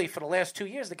 And really, for the last 2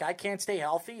 years, the guy can't stay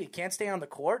healthy. He can't stay on the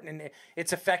court, and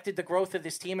it's affected the growth of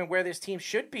this team and where this team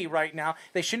should be right now.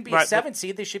 They shouldn't be a 7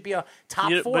 seed. They should be a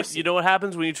top 4 seed. You know what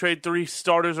happens when you trade 3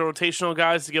 starters or rotational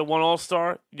guys to get 1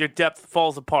 all-star? Your depth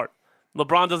falls apart.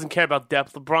 LeBron doesn't care about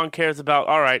depth. LeBron cares about,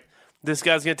 all right, this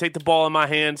guy's going to take the ball in my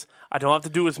hands. I don't have to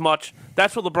do as much.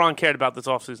 That's what LeBron cared about this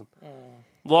offseason.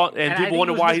 And people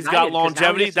wonder why he's got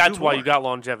longevity. That's why you got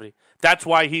longevity. That's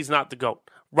why he's not the GOAT.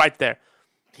 Right there.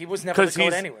 He was never the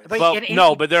GOAT anyway.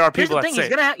 But there are people that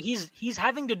say he's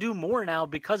having to do more now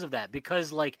because of that.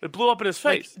 Because like it blew up in his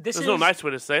face. There's no nice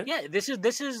way to say it. Yeah, this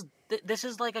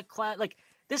is like a class. Like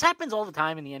this happens all the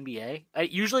time in the NBA.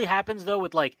 It usually happens though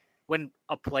with like when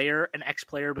an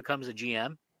ex-player becomes a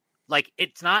GM. Like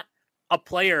it's not a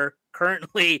player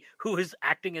currently who is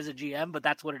acting as a GM, but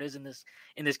that's what it is in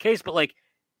this case. But like.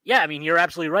 Yeah, I mean, you're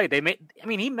absolutely right.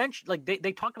 He mentioned, like,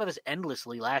 they talked about this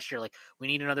endlessly last year. Like, we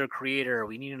need another creator.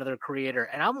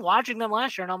 And I'm watching them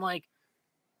last year, and I'm like,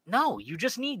 no, you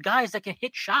just need guys that can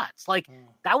hit shots. Like,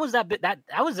 that was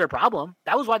their problem.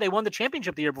 That was why they won the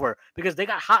championship the year before, because they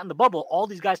got hot in the bubble. All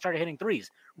these guys started hitting threes.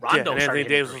 Rondo and Anthony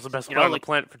Davis was the best player on the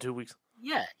planet for 2 weeks.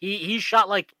 Yeah, he shot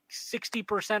like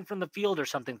 60% from the field or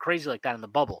something crazy like that in the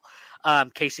bubble.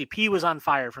 KCP was on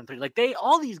fire from 3. Like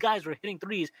all these guys were hitting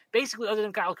threes, basically other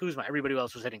than Kyle Kuzma. Everybody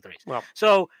else was hitting threes. Well,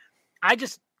 so I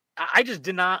just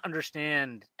did not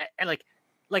understand. And like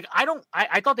like,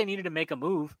 I thought they needed to make a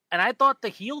move, and I thought the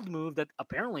Hield move that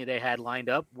apparently they had lined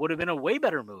up would have been a way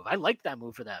better move. I liked that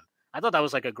move for them. I thought that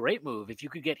was like a great move. If you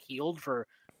could get Hield for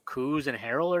Kuz and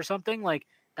Harrell or something, like,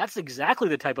 that's exactly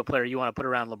the type of player you want to put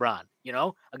around LeBron. You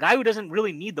know, a guy who doesn't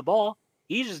really need the ball.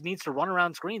 He just needs to run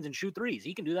around screens and shoot threes.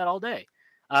 He can do that all day.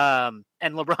 And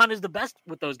LeBron is the best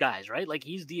with those guys, right? Like,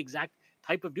 he's the exact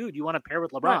type of dude you want to pair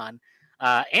with LeBron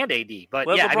and AD. But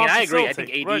Let yeah, LeBron I mean, I agree. I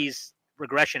facilitate, think AD's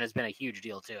regression has been a huge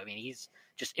deal too. I mean, he's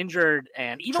just injured,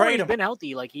 and even Trade when he's him. been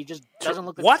healthy, like, he just doesn't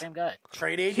look like What? the same guy.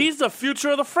 Trade AD. He's the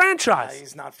future of the franchise.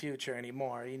 He's not future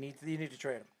anymore. You need to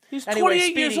trade him. He's Anyway,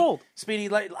 28 years old.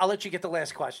 Speedy, I'll let you get the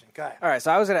last question. Go ahead. All right,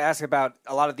 so I was going to ask about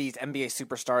a lot of these NBA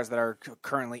superstars that are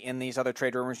currently in these other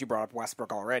trade rumors. You brought up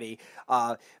Westbrook already.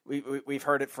 We've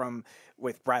heard it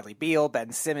with Bradley Beal,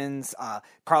 Ben Simmons,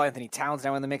 Karl Anthony Towns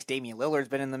now in the mix. Damian Lillard's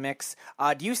been in the mix.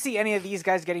 Do you see any of these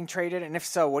guys getting traded? And if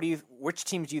so, which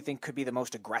teams do you think could be the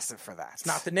most aggressive for that? It's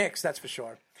not the Knicks, that's for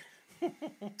sure.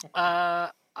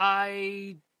 I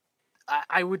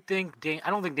would think I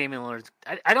don't think Damian Lillard.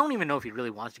 I don't even know if he really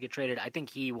wants to get traded. I think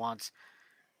he wants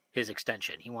his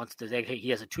extension. He wants to. He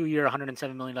has a 2-year,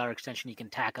 $107 million extension he can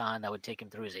tack on that would take him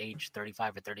through his age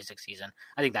 35 or 36 season.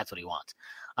 I think that's what he wants.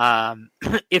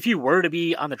 If he were to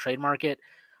be on the trade market,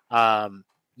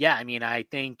 yeah, I mean, I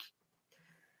think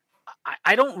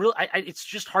I don't really. It's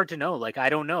just hard to know. Like, I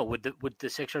don't know. Would the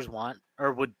Sixers want,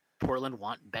 or would Portland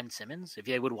want Ben Simmons? If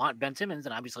they would want Ben Simmons,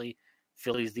 then obviously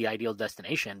Philly's the ideal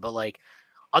destination. But, like,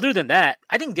 other than that,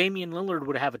 I think Damian Lillard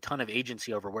would have a ton of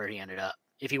agency over where he ended up.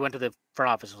 If he went to the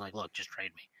front office and was like, look, just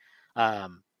trade me.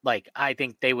 Like, I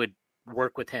think they would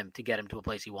work with him to get him to a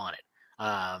place he wanted.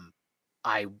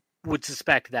 I would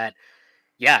suspect that,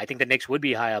 yeah, I think the Knicks would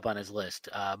be high up on his list.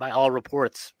 By all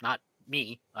reports, not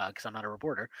me, because I'm not a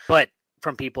reporter, but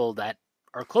from people that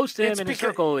are close to him in his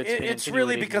circle, it's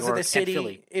really because of the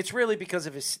city. It's really because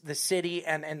of the city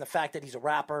and the fact that he's a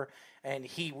rapper and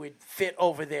he would fit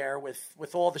over there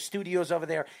with all the studios over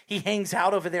there. He hangs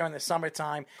out over there in the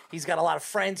summertime. He's got a lot of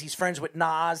friends. He's friends with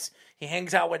Nas. He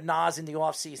hangs out with Nas in the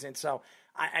off season. So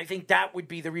I think that would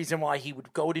be the reason why he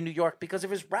would go to New York, because of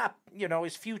his rap,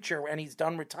 his future. And he's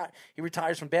done he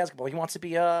retires from basketball. He wants to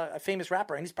be a famous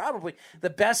rapper, and he's probably the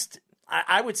best,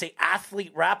 I would say,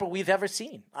 athlete rapper we've ever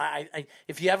seen.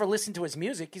 If you ever listen to his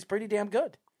music, he's pretty damn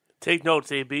good. Take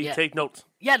notes, AB. Yeah. Take notes.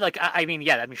 Yeah, like, I mean,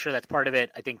 yeah, I'm sure that's part of it.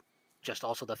 I think just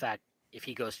also the fact if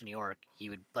he goes to New York,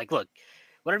 he would, like, look,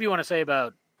 whatever you want to say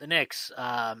about the Knicks,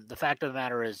 the fact of the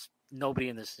matter is nobody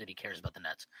in this city cares about the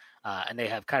Nets. And they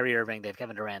have Kyrie Irving, they have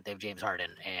Kevin Durant, they have James Harden,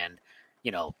 and,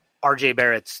 RJ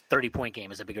Barrett's 30-point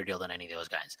game is a bigger deal than any of those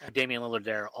guys. Damian Lillard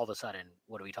there, all of a sudden,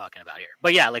 what are we talking about here?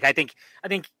 But yeah, like, I think I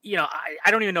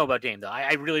don't even know about Dame, though.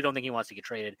 I really don't think he wants to get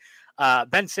traded.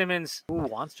 Ben Simmons, who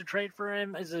wants to trade for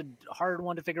him, is a hard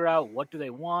one to figure out. What do they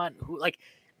want?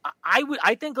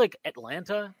 I think, like,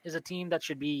 Atlanta is a team that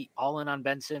should be all in on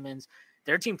Ben Simmons.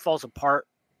 Their team falls apart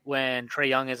when Trae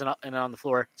Young isn't on the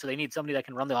floor, so they need somebody that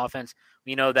can run the offense.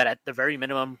 We know that at the very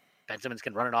minimum, Ben Simmons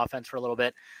can run an offense for a little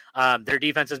bit. Their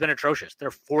defense has been atrocious. They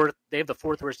have the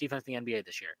fourth worst defense in the NBA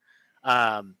this year.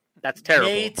 That's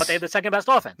terrible. But they have the second best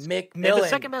offense. They have the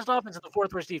second best offense and the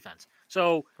fourth worst defense.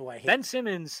 So Ben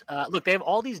Simmons, look, they have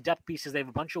all these depth pieces. They have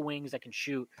a bunch of wings that can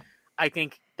shoot. I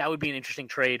think that would be an interesting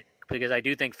trade, because I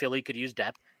do think Philly could use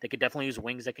depth. They could definitely use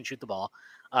wings that can shoot the ball.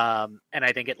 And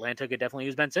I think Atlanta could definitely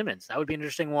use Ben Simmons. That would be an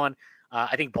interesting one.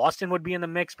 I think Boston would be in the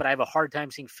mix, but I have a hard time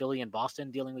seeing Philly and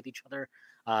Boston dealing with each other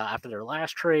after their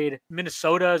last trade.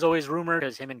 Minnesota is always rumored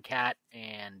because him and Kat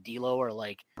and D'Lo are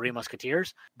like Three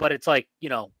Musketeers. But it's like,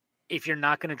 if you're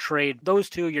not going to trade those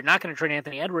two, you're not going to trade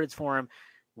Anthony Edwards for him.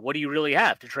 What do you really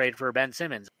have to trade for Ben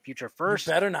Simmons? Future first?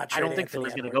 You better not trade I don't think Anthony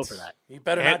Philly's going to go for that. You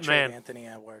better not trade Anthony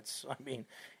Edwards. I mean,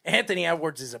 Anthony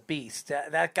Edwards is a beast.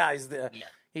 That guy's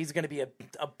he's going to be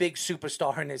a big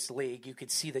superstar in this league. You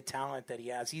could see the talent that he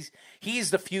has.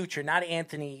 He's the future, not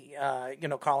Anthony,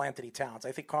 Karl Anthony Towns.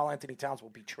 I think Karl Anthony Towns will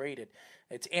be traded.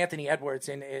 It's Anthony Edwards.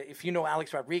 And if you know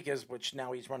Alex Rodriguez, which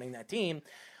now he's running that team,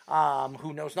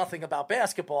 who knows nothing about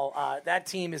basketball, that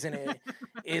team is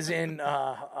in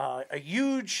a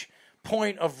huge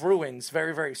point of ruins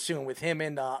very, very soon with him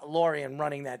and Lorian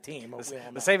running that team.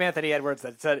 The same Anthony Edwards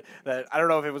that said that, I don't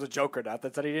know if it was a joke or not,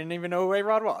 that said he didn't even know who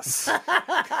A-Rod was.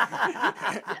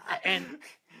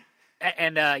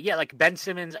 Like Ben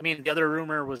Simmons, I mean, the other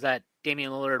rumor was that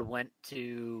Damian Lillard went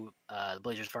to the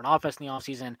Blazers front office in the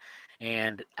offseason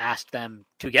and asked them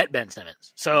to get Ben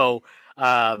Simmons. So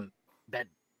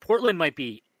Portland might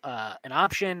be an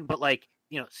option, but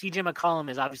CJ McCollum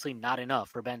is obviously not enough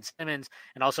for Ben Simmons,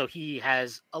 and also he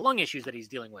has a lung issues that he's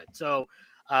dealing with. So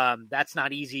that's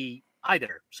not easy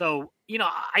either. So,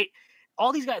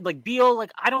 all these guys like Beal,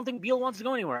 like I don't think Beal wants to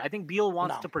go anywhere. I think Beal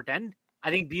wants to pretend. I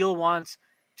think Beal wants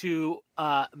to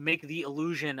make the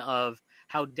illusion of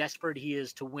how desperate he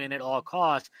is to win at all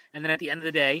costs. And then at the end of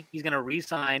the day, he's going to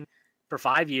re-sign for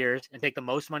 5 years and take the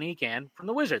most money he can from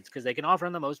the Wizards because they can offer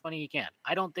him the most money he can.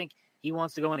 I don't think he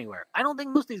wants to go anywhere. I don't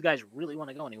think most of these guys really want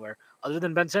to go anywhere other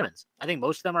than Ben Simmons. I think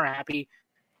most of them are happy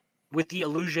with the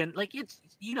illusion. Like, it's,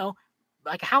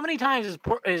 like how many times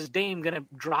is Dame going to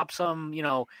drop some,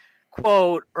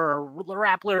 quote or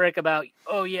rap lyric about,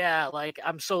 oh yeah, like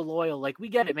I'm so loyal. Like, we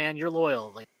get it, man. You're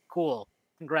loyal. Like, cool.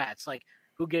 Congrats. Like,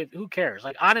 who cares?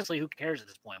 Like, honestly, who cares at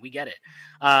this point? We get it.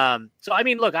 So, I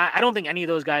mean, look, I don't think any of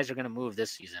those guys are going to move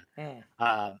this season.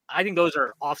 I think those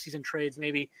are off-season trades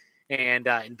maybe. And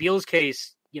in Beal's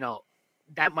case,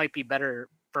 that might be better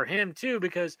for him too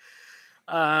because,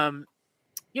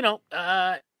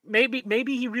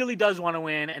 maybe he really does want to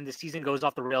win and the season goes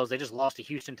off the rails. They just lost to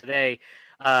Houston today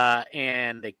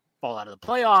and they fall out of the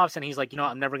playoffs. And he's like,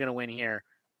 I'm never going to win here.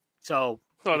 So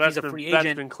he's a free agent.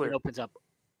 That's been clear. It opens up.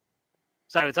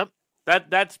 Sorry, what's up?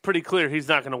 That's pretty clear. He's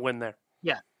not going to win there.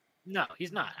 Yeah. No,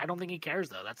 he's not. I don't think he cares,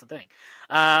 though. That's the thing.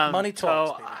 Money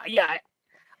talks.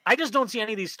 I just don't see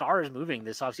any of these stars moving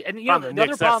this offseason. And, the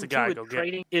other problem, too, with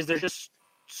trading is there's just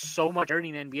so much dirty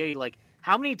in the NBA. Like,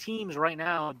 how many teams right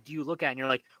now do you look at and you're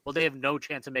like, well, they have no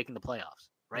chance of making the playoffs,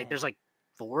 right? There's like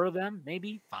 4 of them,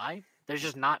 maybe 5. There's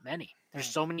just not many. There's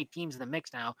so many teams in the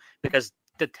mix now because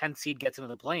the 10th seed gets into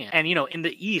the play-in. And, in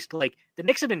the East, like, the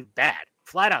Knicks have been bad.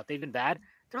 Flat out, they've been bad.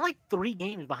 They're like 3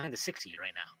 games behind the 6th seed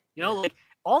right now. Like,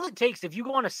 all it takes, if you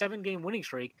go on a 7-game winning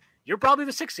streak, you're probably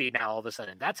the 6th seed now all of a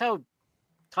sudden. That's how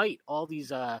tight all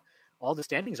the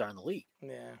standings are in the league.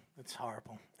 Yeah, it's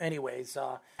horrible. Anyways,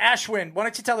 Ashwin, why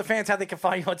don't you tell the fans how they can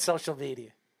find you on social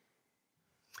media?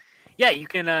 Yeah, you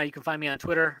can find me on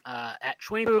Twitter at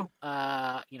Schweenboo.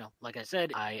 Like I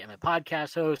said, I am a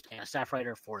podcast host and a staff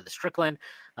writer for The Strickland.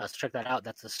 So check that out.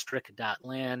 That's the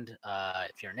strick.land.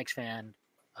 If you're a Knicks fan,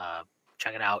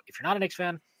 check it out. If you're not a Knicks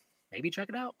fan, maybe check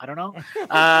it out. I don't know.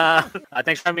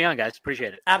 Thanks for having me on, guys.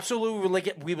 Appreciate it.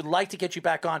 Absolutely. We would like to get you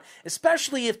back on,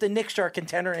 especially if the Knicks are a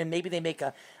contender and maybe they make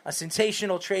a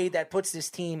sensational trade that puts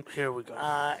this team here we go.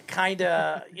 Kind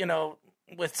of,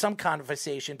 with some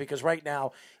conversation, because right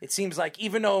now it seems like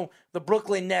even though the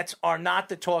Brooklyn Nets are not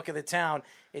the talk of the town,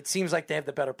 it seems like they have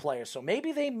the better players. So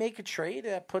maybe they make a trade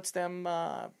that puts them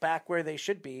back where they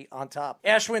should be on top.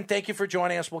 Ashwin, thank you for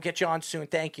joining us. We'll get you on soon.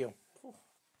 Thank you.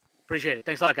 Appreciate it.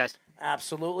 Thanks a lot, guys.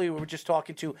 Absolutely. We were just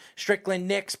talking to Strickland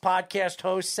Knicks podcast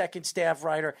host, second staff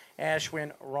writer,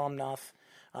 Ashwin Ramnath.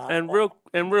 And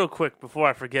real quick, before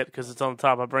I forget, because it's on the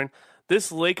top of my brain, this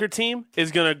Laker team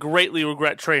is going to greatly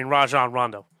regret trading Rajon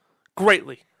Rondo.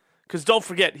 Greatly. Because don't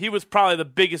forget, he was probably the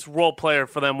biggest role player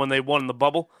for them when they won the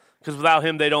bubble. Because without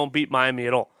him, they don't beat Miami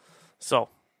at all. So,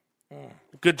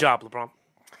 good job, LeBron.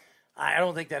 I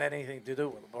don't think that had anything to do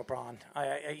with LeBron.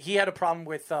 He had a problem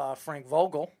with Frank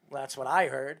Vogel. That's what I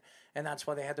heard. And that's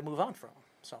why they had to move on from him.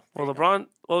 So,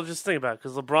 just think about it.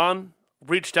 Because LeBron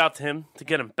reached out to him to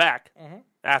get him back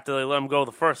after they let him go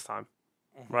the first time.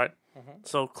 Right?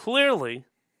 So clearly.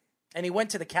 And he went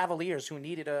to the Cavaliers, who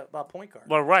needed a point guard.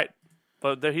 Well, right.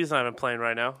 But he's not even playing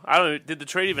right now. Did the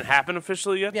trade even happen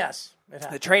officially yet? Yes, it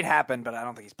happened. The trade happened, but I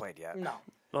don't think he's played yet. No.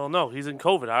 Well, no, he's in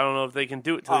COVID. I don't know if they can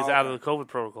do it till he's out of the COVID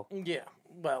protocol. Yeah,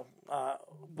 well, I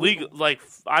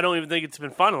don't even think it's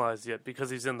been finalized yet because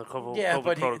he's in the COVID protocol. Yeah,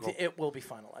 but it will be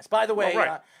finalized. By the way,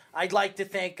 I'd like to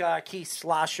thank Keith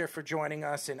Slosher for joining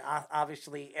us, and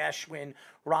obviously Ashwin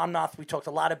Ramnath. We talked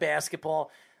a lot of basketball,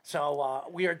 so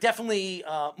we are definitely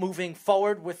moving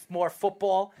forward with more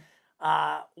football.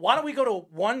 Why don't we go to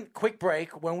one quick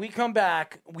break? When we come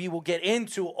back, we will get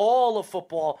into all of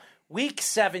football. Week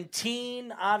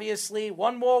 17, obviously.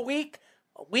 One more week.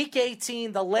 Week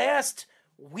 18, the last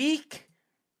week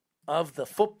of the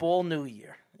football new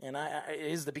year. And it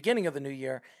is the beginning of the new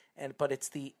year, but it's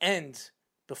the end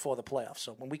before the playoffs.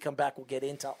 So when we come back, we'll get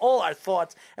into all our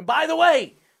thoughts. And by the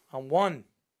way, I'm one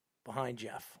behind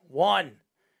Jeff.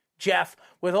 Jeff,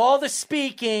 with all the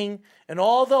speaking and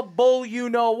all the bull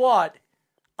you-know-what,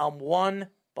 I'm one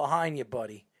behind you,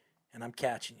 buddy. And I'm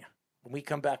catching you. When we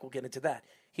come back, we'll get into that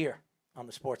here on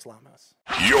the Sports Loudmouth.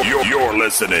 You're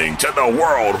listening to the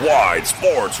Worldwide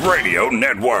Sports Radio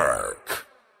Network.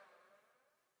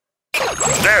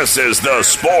 This is the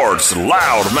Sports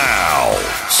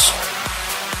Loudmouths.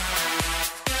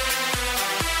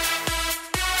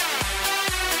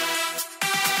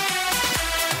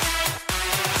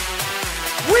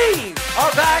 We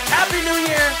are back. Happy New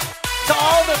Year to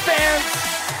all the fans.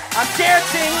 I'm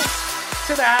dancing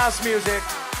to the house music.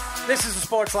 This is the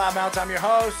Sports Loudmouth. I'm your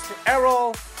host,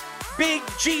 Errol, Big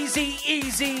Jeezy,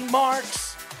 Easy,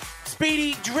 Marks,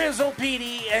 Speedy, Drizzle,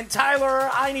 Petey, and Tyler,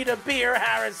 I Need a Beer,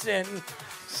 Harrison.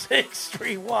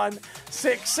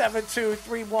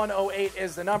 631-672-3108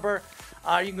 is the number.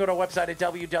 You can go to our website at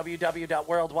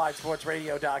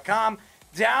www.worldwidesportsradio.com.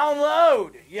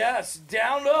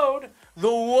 Download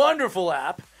the wonderful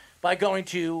app by going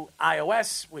to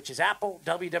iOS, which is Apple,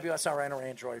 WWSRN, or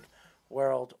Android,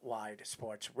 Worldwide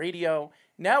Sports Radio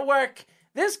Network.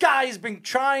 This guy has been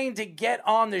trying to get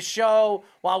on the show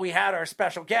while we had our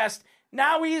special guest.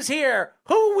 Now he's here.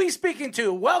 Who are we speaking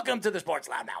to? Welcome to the Sports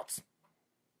Loudmouths.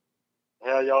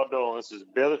 How y'all doing? This is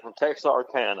Billy from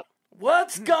Texarkana.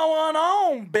 What's going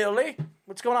on, Billy?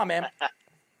 What's going on, man?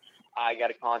 I got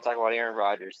to talk about Aaron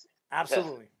Rodgers.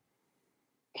 Absolutely.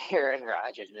 Aaron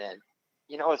Rodgers, man.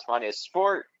 You know what's funny? A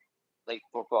sport like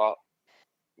football,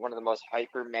 one of the most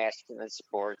hyper-masculine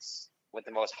sports with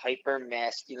the most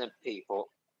hyper-masculine people,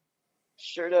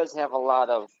 sure does have a lot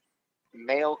of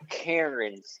male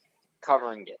Karens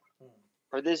covering it.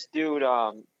 For this dude,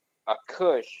 Hub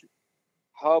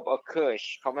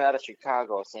Akush, coming out of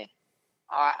Chicago, saying,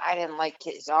 I didn't like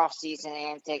his off-season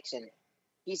antics, and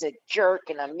he's a jerk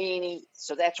and a meanie,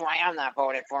 so that's why I'm not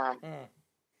voting for him.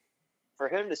 For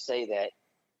him to say that,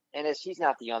 and he's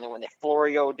not the only one. That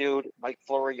Florio dude, Mike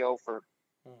Florio for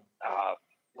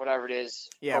whatever it is.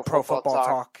 Yeah, Pro Football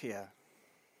Talk. Yeah.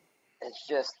 It's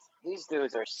just, these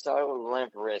dudes are so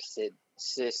limp-wristed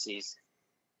sissies,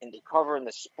 and they're covering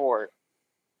the sport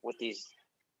with these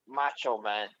macho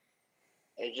men.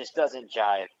 It just doesn't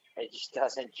jive. It just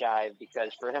doesn't jive,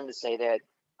 because for him to say that,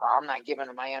 I'm not giving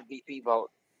him my MVP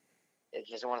vote, it's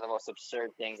just one of the most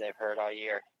absurd things I've heard all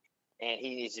year. And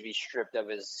he needs to be stripped of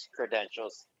his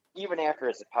credentials, even after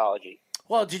his apology.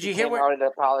 Well, did you hear what? He already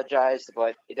apologized,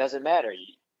 but it doesn't matter.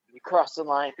 You crossed the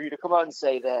line. For you to come out and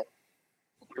say that,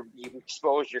 you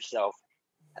expose yourself.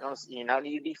 You don't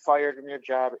need to be fired from your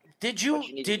job. Did you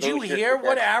hear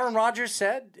what Aaron Rodgers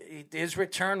said? His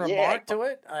return remark to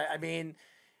it? I mean,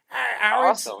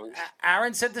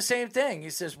 Aaron said the same thing. He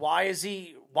says, why is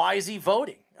he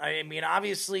voting? I mean,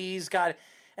 obviously he's got,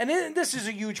 and this is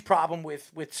a huge problem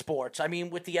with sports. I mean,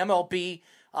 with the MLB,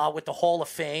 with the Hall of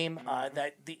Fame,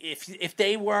 if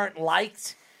they weren't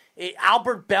liked,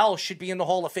 Albert Bell should be in the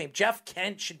Hall of Fame. Jeff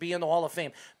Kent should be in the Hall of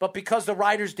Fame. But because the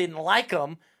writers didn't like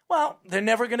him, well, they're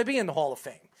never going to be in the Hall of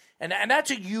Fame. And that's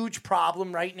a huge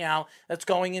problem right now that's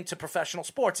going into professional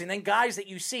sports. And then guys that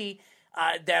you see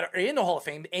that are in the Hall of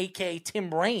Fame, a.k.a.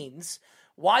 Tim Raines,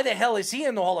 why the hell is he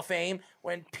in the Hall of Fame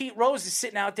when Pete Rose is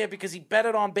sitting out there because he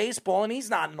betted on baseball and he's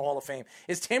not in the Hall of Fame?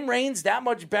 Is Tim Raines that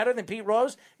much better than Pete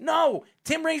Rose? No,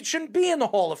 Tim Raines shouldn't be in the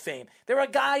Hall of Fame. There are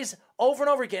guys over and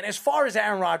over again. As far as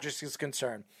Aaron Rodgers is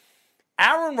concerned,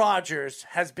 Aaron Rodgers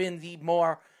has been the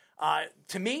more,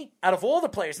 to me, out of all the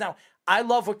players. Now, I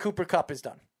love what Cooper Kupp has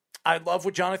done. I love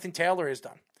what Jonathan Taylor has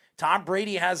done. Tom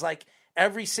Brady has like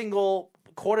every single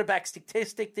quarterback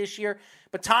statistic this year,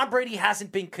 but Tom Brady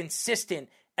hasn't been consistent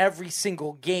every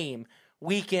single game,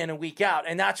 week in and week out,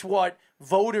 and that's what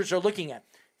voters are looking at.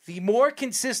 The more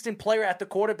consistent player at the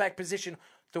quarterback position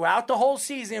throughout the whole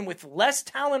season with less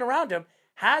talent around him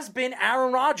has been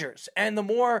Aaron Rodgers. And the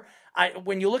more,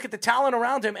 when you look at the talent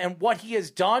around him and what he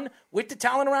has done with the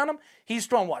talent around him, he's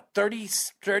thrown,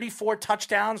 34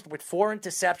 touchdowns with 4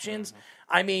 interceptions. Mm-hmm.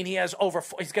 I mean, he's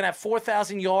going to have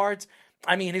 4,000 yards.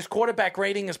 I mean, his quarterback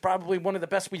rating is probably one of the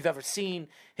best we've ever seen.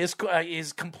 His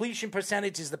completion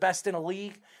percentage is the best in the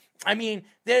league. I mean,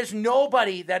 there's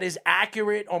nobody that is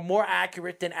accurate or more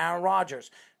accurate than Aaron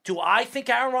Rodgers. Do I think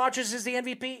Aaron Rodgers is the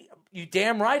MVP? You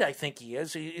damn right I think he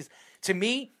is. To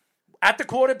me, at the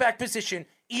quarterback position,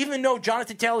 even though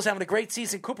Jonathan Taylor's having a great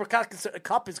season, Cooper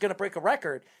Kupp is going to break a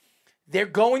record, they're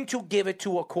going to give it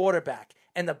to a quarterback.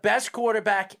 And the best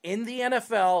quarterback in the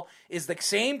NFL is the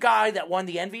same guy that won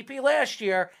the MVP last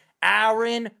year,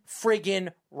 Aaron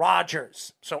friggin'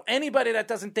 Rodgers. So anybody that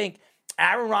doesn't think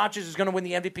Aaron Rodgers is going to win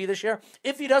the MVP this year,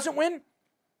 if he doesn't win,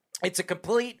 it's a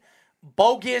complete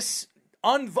bogus,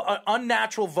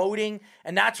 unnatural voting.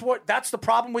 And that's the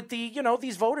problem with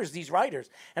these voters, these writers.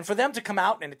 And for them to come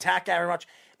out and attack Aaron Rodgers,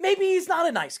 maybe he's not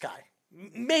a nice guy.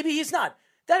 Maybe he's not.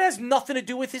 That has nothing to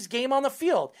do with his game on the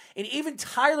field. And even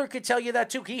Tyler could tell you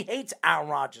that too. He hates Aaron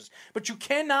Rodgers. But you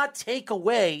cannot take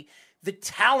away the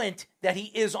talent that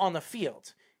he is on the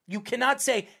field. You cannot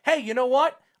say, hey, you know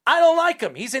what? I don't like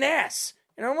him. He's an ass.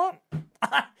 You know what?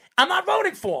 I'm not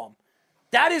voting for him.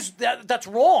 That's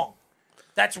wrong.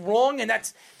 That's wrong, and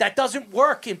that doesn't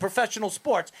work in professional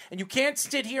sports. And you can't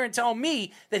sit here and tell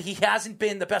me that he hasn't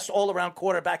been the best all-around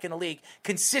quarterback in the league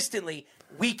consistently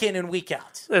week in and week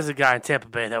out. There's a guy in Tampa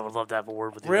Bay that would love to have a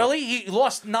word with you. Really? He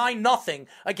lost 9-0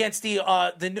 against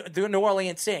the New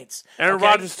Orleans Saints. Aaron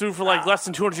Rodgers threw for less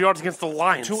than 200 yards against the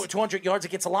Lions. 200 yards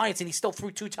against the Lions, and he still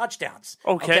threw 2 touchdowns.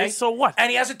 Okay, so what? And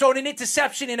he hasn't thrown an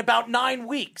interception in about 9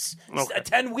 weeks,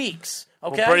 10 weeks.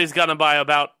 Okay, well, Brady's gotten by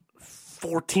about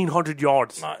 1,400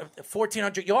 yards.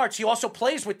 1,400 yards. He also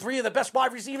plays with 3 of the best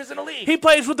wide receivers in the league. He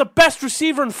plays with the best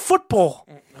receiver in football.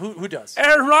 Who does?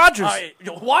 Aaron Rodgers.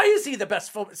 Why is he the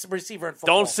best receiver in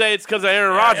football? Don't say it's because of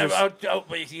Aaron Rodgers.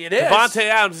 It is. Devontae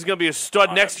Adams is going to be a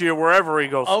stud next year wherever he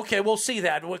goes. Okay, we'll see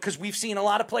that because we've seen a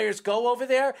lot of players go over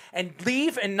there and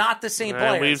leave and not the same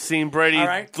players. We've seen Brady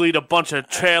lead a bunch of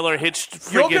trailer-hitched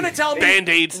freaking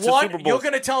Band-Aids to Super Bowls. You're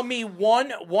going to tell me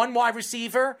one wide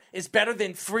receiver is better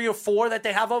than 3 or 4 that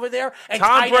they have over there? And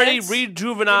Tom Brady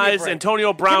rejuvenized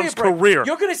Antonio Brown's career.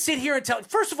 You're going to sit here and tell...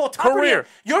 First of all, Tom Brady...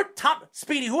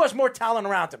 Speedy, who has more talent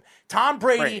around him? Tom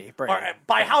Brady.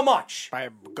 By how much? By a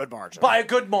good margin. By a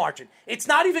good margin. It's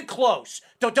not even close.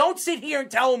 Don't sit here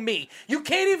and tell me. You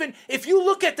can't even... If you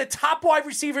look at the top wide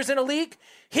receivers in the league,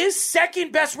 his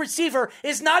second best receiver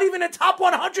is not even a top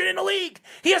 100 in the league.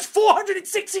 He has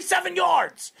 467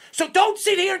 yards. So don't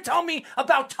sit here and tell me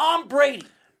about Tom Brady.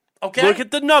 Okay? Look at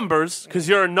the numbers, because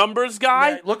you're a numbers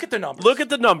guy. Yeah, look at the numbers. Look at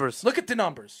the numbers. Look at the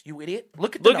numbers, you idiot.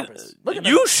 Look at the numbers.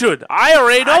 You should. I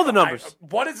already know the numbers.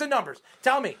 What is the numbers?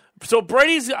 Tell me. So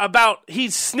Brady's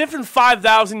he's sniffing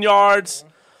 5,000 yards,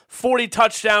 40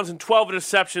 touchdowns, and 12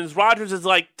 interceptions. Rodgers is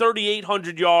like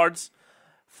 3,800 yards,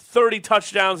 30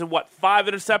 touchdowns, and 5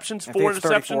 interceptions, 4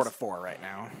 interceptions? 34-4 right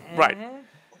now. Right. Mm-hmm.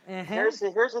 Here's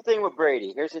the thing with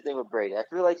Brady. I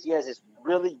feel like he has this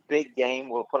really big game.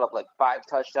 We'll put up 5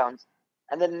 touchdowns,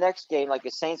 and then the next game, like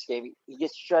a Saints game, he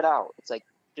gets shut out. It's like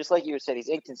just like you said, he's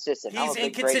inconsistent. He's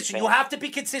inconsistent. You have to be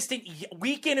consistent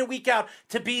week in and week out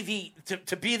to be the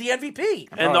MVP.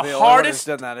 And the hardest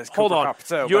done that is hold on. Cup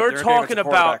too, you're talking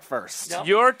about first. Yep.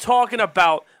 You're talking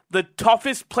about the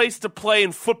toughest place to play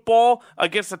in football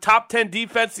against the top 10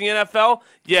 defense in the NFL.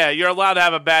 Yeah, you're allowed to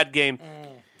have a bad game.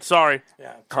 Sorry.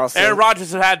 Yeah. Aaron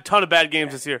Rodgers has had a ton of bad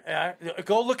games this year.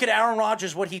 Go look at Aaron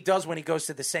Rodgers, what he does when he goes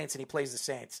to the Saints and he plays the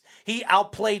Saints. He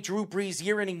outplayed Drew Brees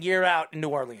year in and year out in New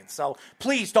Orleans. So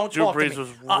please don't talk to me. Drew Brees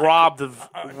was robbed of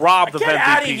MVPs. Get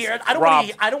out of here.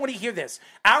 I don't want to hear this.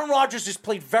 Aaron Rodgers has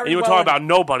played very well. You were talking about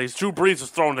nobodies. Drew Brees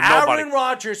was thrown to nobody. Aaron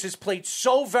Rodgers has played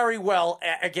so very well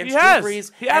against Drew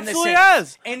Brees. He absolutely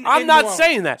has. I'm not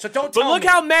saying that. So don't tell me. But look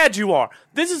how mad you are.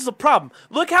 This is the problem.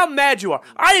 Look how mad you are.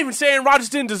 I didn't even say Aaron Rodgers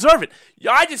didn't deserve it.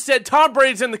 I just said Tom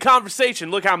Brady's in the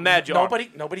conversation. Look how mad you are.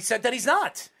 Nobody said that he's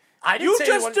not. I didn't you say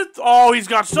just he's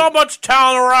got so much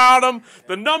talent around him.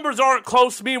 The numbers aren't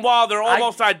close. Meanwhile, they're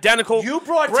almost identical. You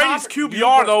brought Brady's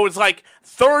QBR though is like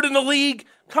 3rd in the league.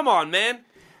 Come on, man.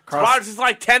 Rodgers is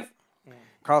like 10th.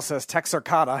 Carl says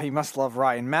Texarkana. He must love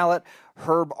Ryan Mallett.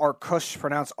 Herb Arkush,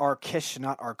 pronounced Arkish,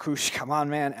 not Arkush. Come on,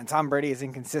 man. And Tom Brady is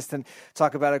inconsistent.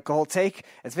 Talk about a goal take.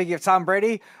 And speaking of Tom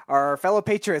Brady, our fellow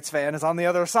Patriots fan is on the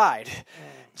other side.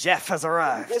 Jeff has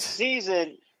arrived. This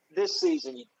season,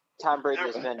 Tom Brady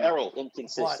has been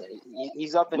inconsistent.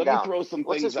 He's up and down. Let me throw some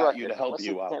things at you to help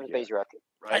you out.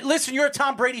 Right. Listen, you're a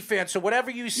Tom Brady fan, so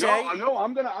whatever you say. No,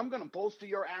 I'm gonna bolster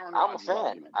your Aaron Rodgers. I'm a fan.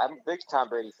 Argument. I'm a big Tom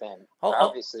Brady fan.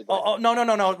 Obviously.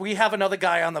 No. We have another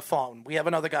guy on the phone.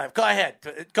 Go ahead,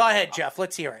 Jeff.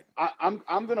 Let's hear it.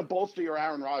 I'm gonna bolster your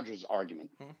Aaron Rodgers argument.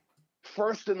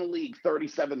 First in the league,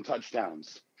 37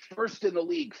 touchdowns. First in the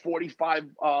league,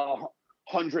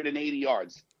 4,580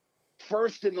 yards.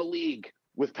 First in the league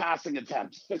with passing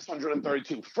attempts,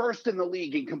 632. First in the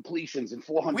league in completions in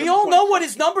 400. We all know what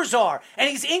his numbers are, and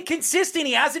he's inconsistent.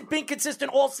 He hasn't been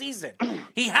consistent all season.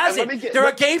 He hasn't. There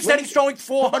are games that he's throwing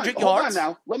 400 yards. Hold on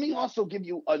now. Let me also give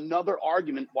you another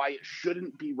argument why it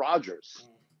shouldn't be Rodgers.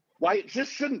 Why it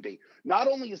just shouldn't be. Not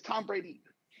only is Tom Brady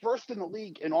first in the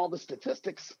league in all the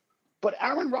statistics, but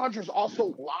Aaron Rodgers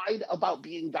also lied about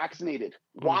being vaccinated.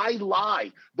 Why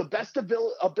lie? The best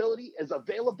ability is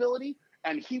availability.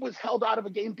 And he was held out of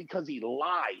a game because he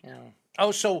lied. Yeah.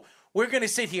 Oh, so we're going to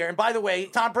sit here. And by the way,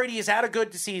 Tom Brady has had a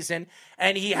good season,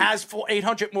 and he has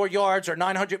 800 more yards or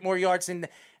 900 more yards than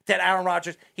Aaron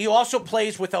Rodgers. He also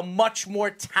plays with a much more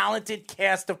talented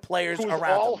cast of players around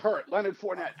him. all hurt. Leonard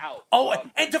Fournette out. Oh,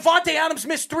 and Devontae Adams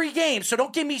missed 3 games, so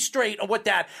don't get me straight on what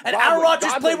that. And Aaron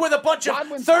Rodgers played with a bunch of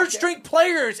third-string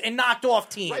players and knocked off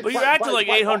teams. Right, but you're acting like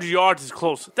 800 yards is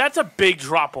close. That's a big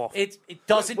drop-off. It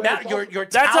doesn't matter. Your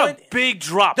That's talent, a big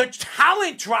drop. The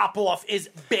talent drop-off is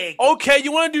big. Okay,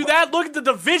 you want to do that? Look at the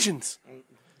divisions.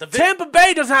 Tampa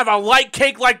Bay doesn't have a light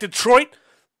cake like Detroit.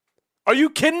 Are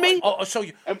you kidding me? So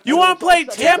you want to play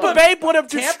Tampa Bay, but have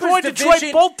destroyed Detroit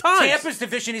both times? Tampa's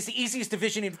division is the easiest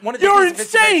division in one of the. You're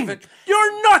insane.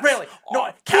 You're nuts. Really?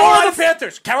 No. Carolina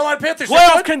Panthers.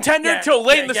 Playoff contender till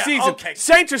late in the season. Okay.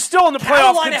 Saints are still in the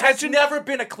playoff Carolina contention. has never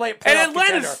been a playoff and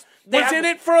Atlanta was in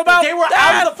it for about they were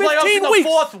out of the playoffs 15 in the weeks.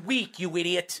 fourth week. You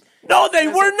idiot. No, they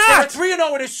were not. They were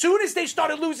 3-0, and as soon as they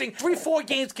started losing 3-4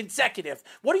 games consecutive,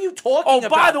 what are you talking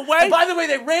about? By the way,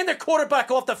 they ran their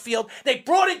quarterback off the field. They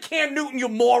brought in Cam Newton, you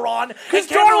moron. Because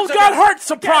Darnold got hurt.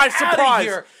 Surprise,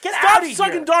 surprise. Stop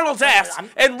sucking Darnold's ass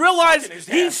and realize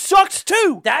he sucks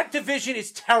too. That division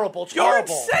is terrible. You're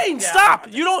insane. Yeah.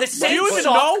 Stop. You don't. The Saints you even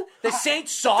suck. know? The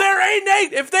Saints suck. They're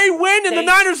 8-8. If they win and the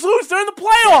Niners lose, they're in the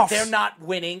playoffs. They're not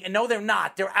winning, and no, they're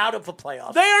not. They're out of the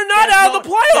playoffs. They are not out of the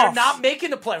playoffs. They're not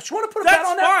making the playoffs. You want to put a bet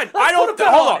on that? Fine. I don't.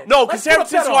 Hold on. No, because San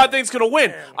Francisco, I think, is going to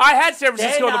win. I had San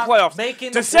Francisco in the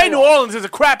playoffs. To say New Orleans is a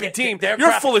crappy team,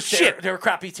 you're full of shit. They're a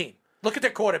crappy team. Look at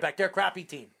their quarterback. They're a crappy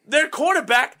team. Their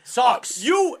quarterback sucks.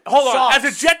 Hold on. As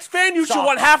a Jets fan, you should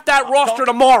want half that roster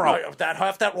tomorrow.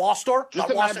 Half that roster?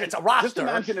 It's a roster. Just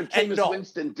imagine if Jameis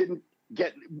Winston didn't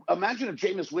get. Imagine if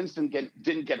Jameis Winston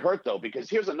didn't get hurt though, because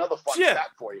here's another fun stat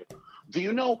for you. Do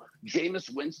you know Jameis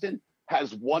Winston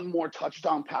has one more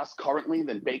touchdown pass currently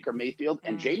than Baker Mayfield,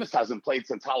 and Jameis hasn't played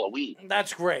since Halloween.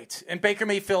 That's great. And Baker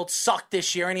Mayfield sucked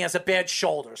this year, and he has a bad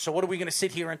shoulder. So what are we going to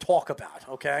sit here and talk about?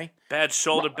 Okay. Bad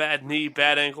shoulder, bad knee,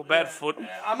 bad ankle, bad foot.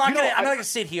 I'm not going to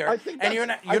sit here, and you're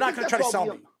not going to try to sell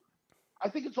me. I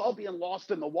think it's all being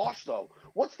lost in the wash, though.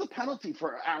 What's the penalty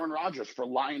for Aaron Rodgers for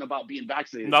lying about being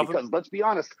vaccinated? Nothing. Because let's be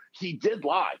honest, he did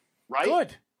lie, right?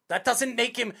 Good. That doesn't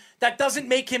make him not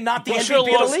the MVP of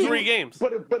the lost league. 3 games.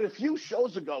 But a few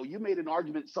shows ago, you made an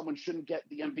argument someone shouldn't get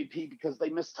the MVP because they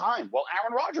missed time. Well,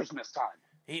 Aaron Rodgers missed time.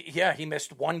 He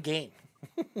missed one game.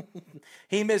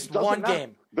 He missed one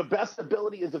game. The best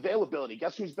ability is availability.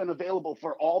 Guess who's been available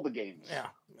for all the games? Yeah,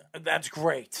 that's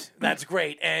great. That's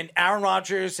great. And Aaron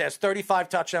Rodgers has 35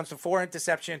 touchdowns and 4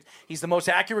 interceptions. He's the most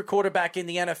accurate quarterback in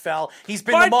the NFL. He's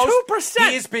been by the most 2%.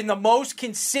 He has been the most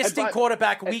consistent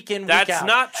quarterback week in, week out. That's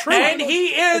not true. And he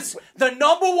is the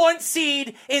number 1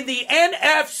 seed in the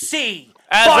NFC.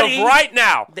 As of right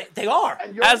now. They are.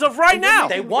 As of right now.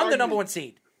 They won the number 1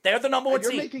 seed. They're the number 1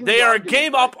 seed. They are a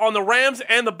game up on the Rams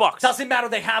and the Bucs. Doesn't matter.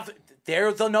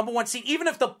 They're the number 1 seed. Even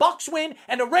if the Bucs win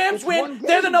and the Rams win,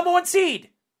 they're the number 1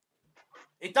 seed.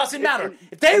 It doesn't matter.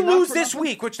 If they lose this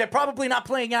week, which they're probably not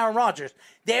playing Aaron Rodgers,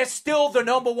 they're still the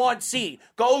number 1 seed.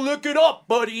 Go look it up,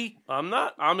 buddy. I'm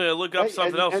not. I'm going to look up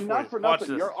something else and for not you. for Watch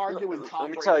nothing. this. You're arguing Tom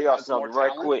Let me tell y'all Brady has something more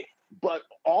right talent, quick. But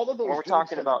all of those When we're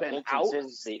talking about been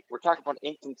inconsistency, we're talking about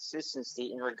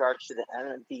inconsistency in regards to the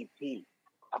MVP.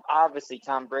 Obviously,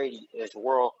 Tom Brady is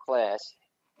world class,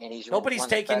 and he's nobody's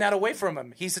taking that away from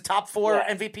him. He's a top 4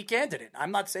 MVP candidate.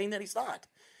 I'm not saying that he's not,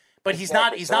 but he's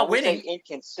not. He's not winning. When we say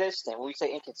inconsistent, we're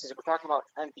talking about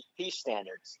MVP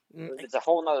standards. It's a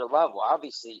whole nother level.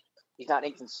 Obviously, he's not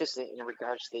inconsistent in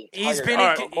regards to the entire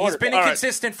He's been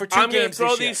inconsistent for 2 games. I'm going to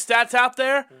throw these stats out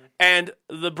there, and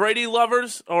the Brady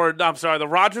lovers, the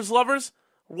Rodgers lovers,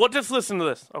 just listen to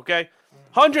this, okay?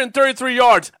 133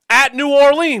 yards at New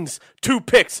Orleans, 2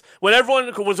 picks. When everyone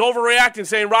was overreacting,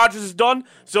 saying Rodgers is done,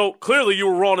 so clearly you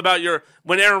were wrong about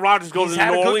when Aaron Rodgers goes to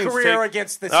New Orleans. He's had a good career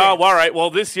against the Saints. Oh, all right.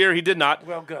 Well, this year he did not.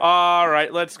 Well, good. All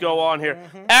right, let's go on here.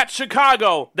 At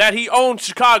Chicago, that he owned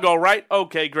Chicago, right?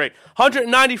 Okay, great.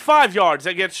 195 yards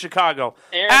against Chicago.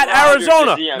 At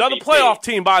Arizona, another playoff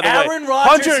team, by the way.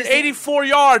 184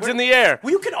 yards in the air.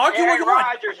 Well, you can argue what you want.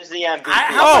 Aaron Rodgers is the MVP.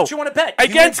 How much you want to bet?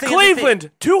 Against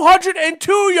Cleveland,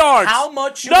 202 yards. How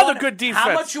much? Another good defense.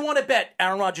 How much you want to bet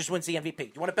Aaron Rodgers wins the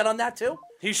MVP? You want to bet on that too?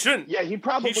 He shouldn't. Yeah, he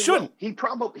probably shouldn't.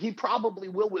 Will. He probably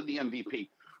will win the MVP.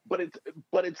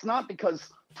 But it's not because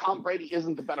Tom Brady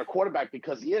isn't the better quarterback,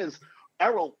 because he is.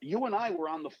 Errol, you and I were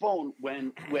on the phone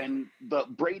when the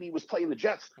Brady was playing the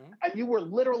Jets, and you were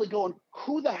literally going,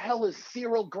 "Who the hell is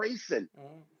Cyril Grayson?"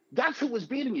 That's who was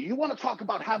beating you. You want to talk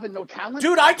about having no talent?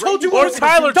 Dude, I told you. Or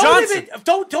Tyler Johnson.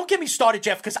 Don't get me started,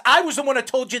 Jeff, because I was the one that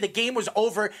told you the game was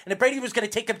over and that Brady was going to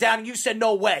take him down, and you said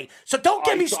no way. So don't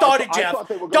get me started, Jeff.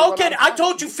 I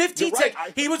told you 15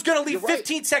 seconds. He was going to leave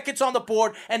 15 seconds on the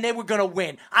board, and they were going to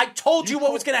win. I told you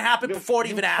what was going to happen before it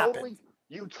even happened.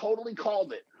 You totally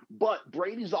called it. But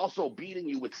Brady's also beating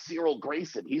you with Cyril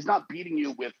Grayson. He's not beating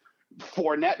you with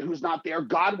Fournette, who's not there.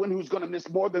 Godwin, who's going to miss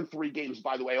more than 3 games,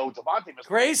 by the way. Oh, Devontae missed.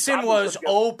 Grayson was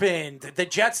open. The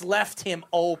Jets left him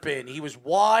open. He was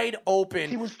wide open.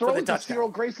 He was for throwing the to touchdown. Cyril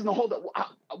Grayson the whole day.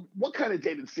 What kind of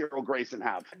day did Cyril Grayson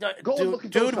have? Go Dude, and look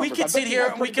at those we numbers. could I sit bet you here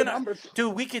have and we pretty good can, numbers.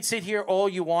 dude. We could sit here all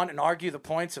you want and argue the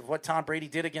points of what Tom Brady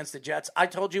did against the Jets. I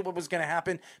told you what was going to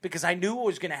happen because I knew what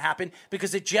was going to happen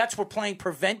because the Jets were playing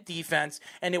prevent defense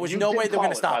and there was no way they were going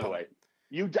to stop By the him. way,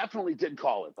 you definitely did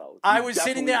call it though. I was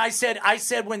sitting there. I said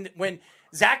when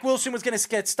Zach Wilson was going to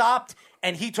get stopped,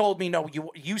 and he told me no.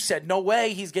 You said no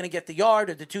way he's going to get the yard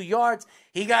or the 2 yards.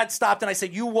 He got stopped, and I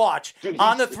said you watch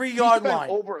on the 3-yard line.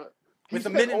 He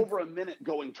spent over a minute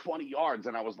going 20 yards,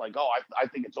 and I was like, I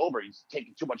think it's over. He's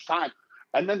taking too much time.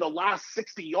 And then the last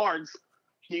 60 yards,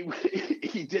 he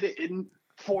did it in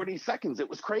 40 seconds. It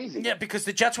was crazy. Yeah, because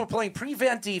the Jets were playing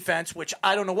prevent defense, which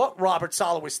I don't know what Robert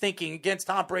Saleh was thinking against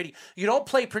Tom Brady. You don't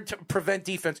play prevent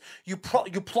defense. You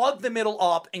plug the middle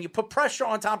up and you put pressure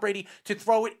on Tom Brady to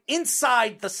throw it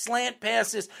inside the slant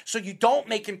passes so you don't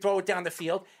make him throw it down the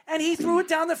field. And he threw it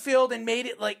down the field and made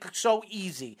it like so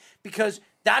easy because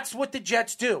that's what the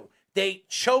Jets do. They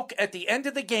choke at the end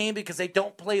of the game because they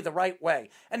don't play the right way.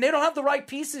 And they don't have the right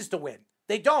pieces to win.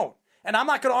 They don't. And I'm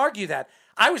not going to argue that.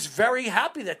 I was very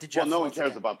happy that the Jets. Well, no one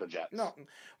cares about the Jets. No,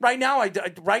 right now I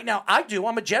do.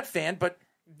 I'm a Jet fan, but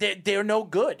they're no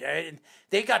good.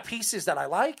 They got pieces that I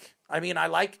like. I mean, I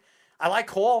like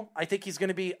Hall. I think he's going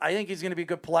to be a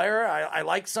good player. I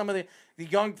like some of the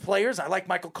young players. I like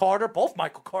Michael Carter. Both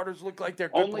Michael Carters look like they're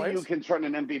good Only players. you can turn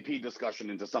an MVP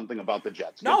discussion into something about the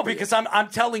Jets. No, because I'm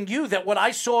telling you that what I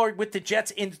saw with the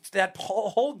Jets in that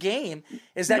whole game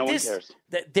is that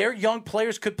that their young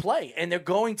players could play and they're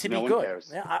going to be good.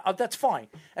 Cares. Yeah, that's fine.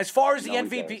 As far as the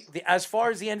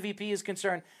MVP is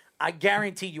concerned, I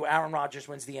guarantee you Aaron Rodgers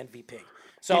wins the MVP.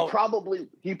 So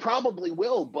he probably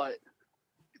will, but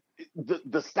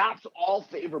the stats all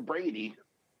favor Brady.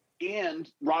 And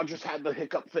Rodgers had the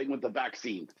hiccup thing with the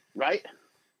vaccine, right?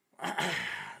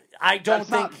 I don't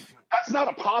think that's not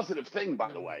a positive thing,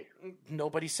 by the way.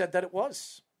 Nobody said that it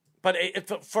was. But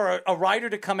for a writer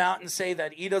to come out and say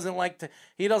that he doesn't like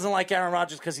Aaron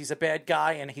Rodgers because he's a bad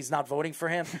guy and he's not voting for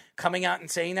him, coming out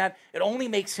and saying that, it only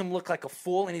makes him look like a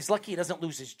fool. And he's lucky he doesn't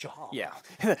lose his job. Yeah,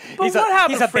 he's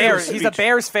a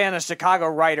Bears fan, a Chicago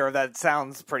writer. That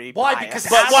sounds pretty. Why? Biased.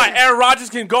 Because why? Aaron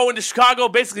Rodgers can go into Chicago,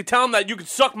 basically tell him that you can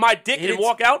suck my dick and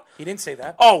walk out. He didn't say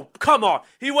that. Oh, come on!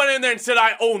 He went in there and said,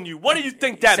 "I own you." What do you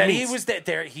think that means? He was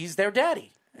there. He's their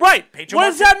daddy. Right. What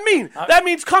does that mean? That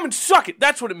means come and suck it.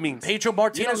 That's what it means. Pedro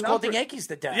Martinez called the Yankees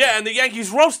the daddy. Yeah, and the Yankees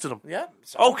roasted him. Yeah.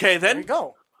 Okay, then. There you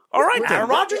go. All right, then. Aaron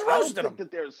Rodgers roasted him.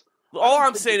 All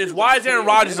I'm saying is, why is Aaron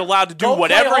Rodgers allowed to do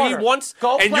whatever he wants,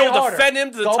 and you'll defend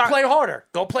him to the top? Go play harder.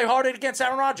 Go play harder against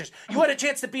Aaron Rodgers. You had a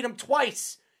chance to beat him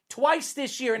twice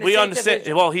this year in the We same understand.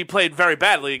 division. Well, he played very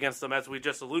badly against them, as we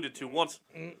just alluded to once.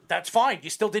 That's fine. You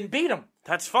still didn't beat him.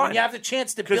 That's fine. When you have the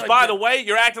chance to. Because, by the way,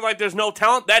 you're acting like there's no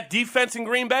talent. That defense in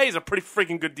Green Bay is a pretty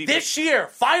freaking good defense. This year,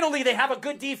 finally, they have a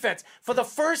good defense. For the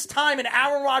first time in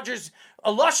Aaron Rodgers'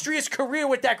 illustrious career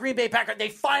with that Green Bay Packers, they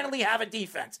finally have a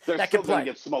defense They're that still can play. going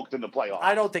to get smoked in the playoffs.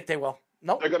 I don't think they will.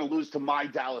 No, They're going to lose to my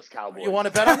Dallas Cowboys. You want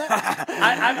to bet on that?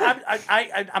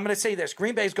 I'm going to say this: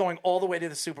 Green Bay's going all the way to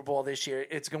the Super Bowl this year.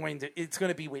 It's going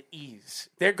to be with ease.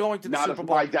 They're going to the Not Super if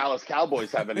Bowl. my Dallas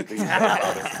Cowboys have anything to do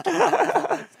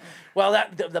about it. Well,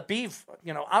 the beef.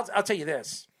 I'll tell you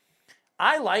this: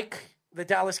 I like the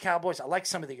Dallas Cowboys. I like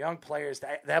some of the young players.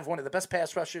 They have one of the best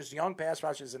pass rushers, young pass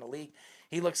rushers in the league.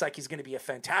 He looks like he's going to be a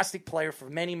fantastic player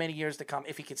for many, many years to come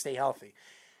if he can stay healthy.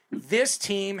 This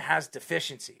team has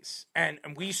deficiencies, and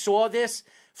we saw this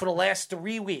for the last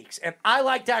 3 weeks. And I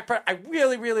like Dak Prescott. I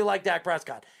really, really like Dak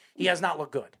Prescott. He has not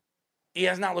looked good.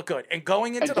 And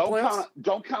going into the playoffs,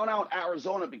 don't count out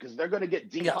Arizona because they're going to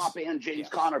get D-Hop and James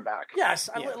Conner back. Yes,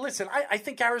 listen. I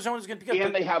think Arizona's going to be good.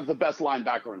 And they have the best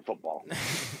linebacker in football.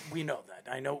 We know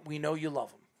that. We know you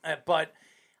love him, but.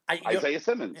 Isaiah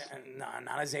Simmons. No,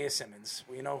 not Isaiah Simmons.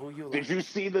 We know who you love. Did you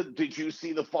see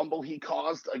the fumble he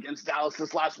caused against Dallas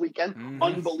this last weekend? Mm-hmm.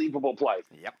 Unbelievable play.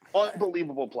 Yep.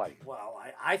 Unbelievable play. Well,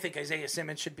 I think Isaiah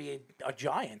Simmons should be a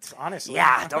Giant, honestly.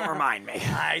 Yeah, don't remind me.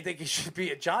 I think he should be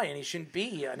a Giant. He shouldn't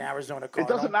be an Arizona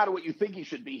Cardinal. It doesn't matter what you think he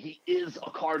should be. He is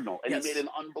a Cardinal, and he made an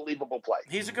unbelievable play.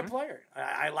 He's a good player.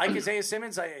 I like Isaiah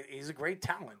Simmons. He's a great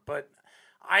talent, but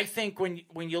I think when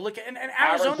you look at and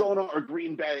Arizona or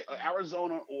Green Bay,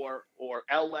 Arizona or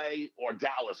LA or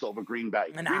Dallas over Green Bay.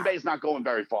 Green Bay's not going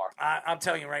very far. I'm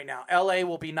telling you right now, LA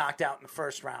will be knocked out in the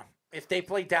first round. If they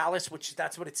play Dallas, which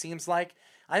that's what it seems like,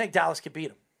 I think Dallas could beat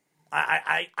them.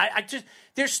 I just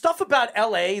there's stuff about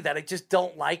LA that I just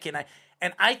don't like, and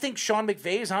And I think Sean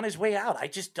McVay is on his way out. I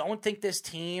just don't think this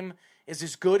team is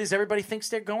as good as everybody thinks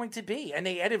they're going to be. And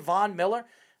they added Von Miller.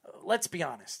 Let's be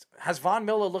honest. Has Von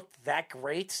Miller looked that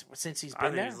great since he's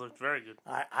been there? I think he's looked very good.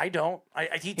 I don't.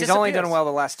 He's only done well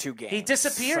the last 2 games. He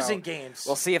disappears in games.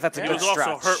 We'll see if that's a good stretch.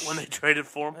 He was also hurt when they traded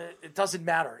for him. It doesn't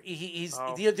matter.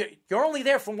 You're only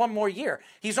there for 1 more year.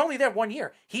 He's only there 1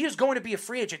 year. He is going to be a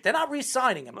free agent. They're not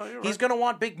re-signing him. No, he's going to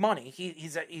want big money.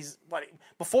 He's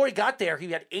before he got there,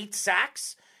 he had 8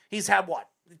 sacks. He's had what?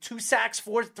 2 sacks,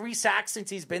 3 sacks since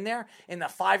he's been there in the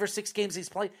 5 or 6 games he's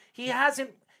played. He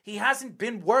hasn't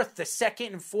been worth the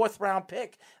 2nd and 4th round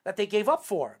pick that they gave up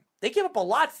for him. They gave up a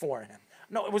lot for him.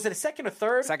 No, was it a 2nd or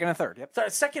 3rd? 2nd and 3rd, yep.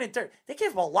 2nd and 3rd. They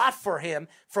gave up a lot for him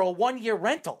for a 1-year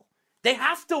rental. They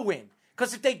have to win.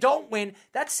 Because if they don't win,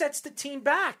 that sets the team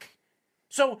back.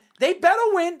 So they better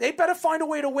win. They better find a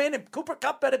way to win. And Cooper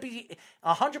Kupp better be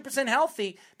 100%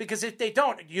 healthy, because if they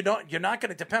don't, you're not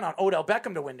going to depend on Odell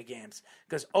Beckham to win the games.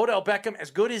 Because Odell Beckham,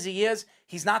 as good as he is,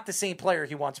 he's not the same player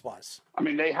he once was. I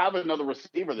mean, they have another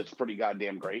receiver that's pretty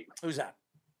goddamn great. Who's that?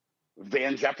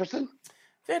 Van Jefferson.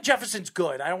 Van Jefferson's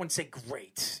good. I don't want to say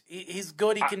great. He's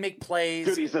good. He can make plays.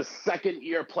 Dude, he's a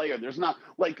 2nd-year player. There's not,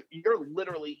 you're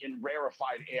literally in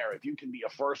rarefied air if you can be a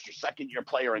 1st or 2nd-year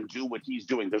player and do what he's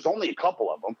doing. There's only a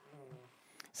couple of them.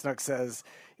 Snook says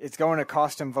it's going to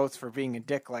cost him votes for being a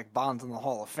dick like Bonds in the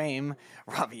Hall of Fame.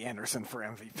 Robbie Anderson for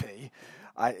MVP.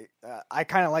 I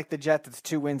kind of like the Jets. It's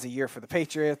 2 wins a year for the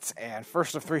Patriots, and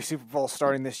first of 3 Super Bowls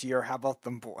starting this year. How about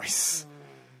them boys?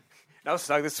 No,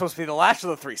 Snug, this is supposed to be the last of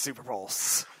the 3 Super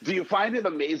Bowls. Do you find it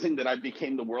amazing that I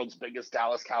became the world's biggest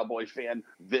Dallas Cowboys fan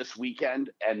this weekend,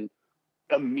 and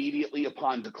immediately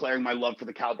upon declaring my love for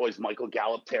the Cowboys, Michael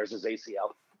Gallup tears his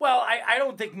ACL? Well, I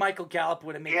don't think Michael Gallup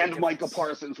would have made a difference. And Michael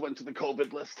Parsons went to the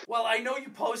COVID list. Well, I know you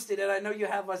posted it. I know you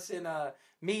have us in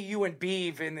me, you, and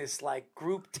Beeve in this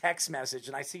group text message,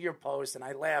 and I see your post, and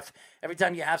I laugh every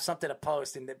time you have something to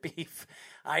post. And the Beeve,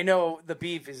 I know the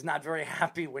Beeve is not very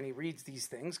happy when he reads these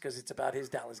things because it's about his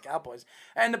Dallas Cowboys.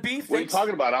 And the Beeve What are you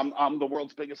talking about? I'm the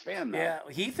world's biggest fan now. Yeah,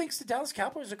 he thinks the Dallas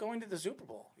Cowboys are going to the Super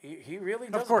Bowl. He really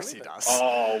does. Of course he does.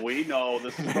 Oh, we know.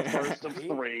 This is the first of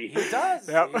 3. He does.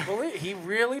 Yep. He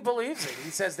really believes it.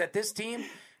 He says that this team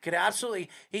could absolutely.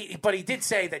 But he did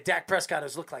say that Dak Prescott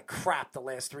has looked like crap the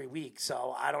last 3 weeks.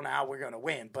 So I don't know how we're going to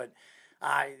win. But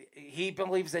he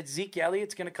believes that Zeke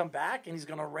Elliott's going to come back and he's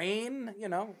going to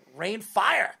rain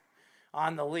fire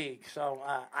on the league. So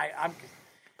I'm.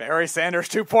 Barry Sanders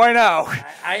 2.0.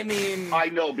 I mean, I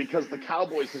know, because the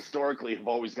Cowboys historically have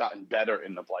always gotten better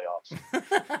in the playoffs.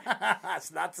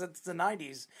 It's not since the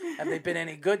 90s have they been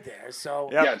any good there. So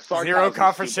yep. 0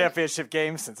 conference championship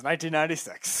games since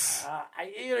 1996.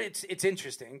 It's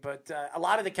interesting, but a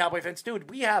lot of the Cowboy fans, dude,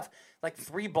 we have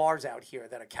 3 bars out here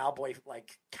that are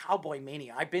Cowboy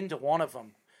mania. I've been to one of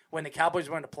them when the Cowboys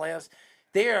were in the playoffs.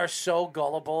 They are so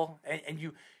gullible, and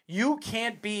you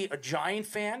can't be a Giant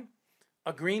fan,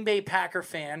 a Green Bay Packer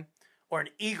fan, or an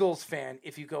Eagles fan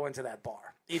if you go into that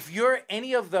bar. If you're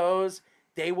any of those,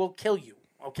 they will kill you,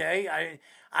 okay?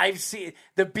 I've seen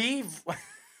the Beeve.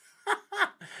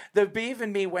 The Beeve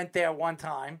and me went there one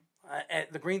time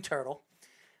at the Green Turtle,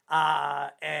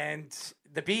 and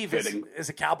the Beeve is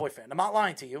a Cowboy fan. I'm not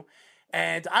lying to you.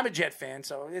 And I'm a Jet fan,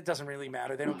 so it doesn't really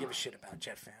matter. They don't give a shit about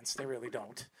Jet fans. They really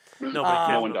don't. No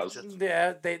one does.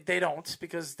 Yeah, they don't,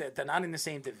 because they're not in the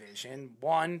same division.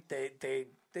 One, they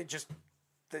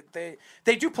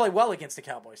do play well against the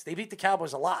Cowboys. They beat the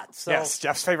Cowboys a lot. So, yes,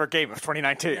 Jeff's favorite game of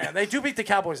 2019. Yeah, they do beat the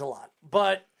Cowboys a lot,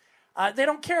 but they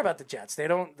don't care about the Jets.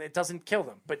 It doesn't kill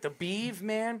them. But the Beeve,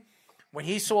 man, when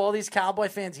he saw all these Cowboy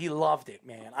fans, he loved it,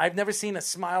 man. I've never seen a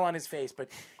smile on his face, but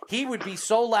he would be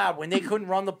so loud when they couldn't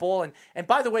run the ball. And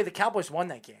by the way, the Cowboys won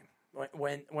that game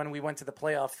when we went to the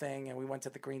playoff thing and we went to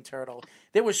the Green Turtle.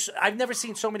 I've never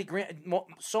seen so many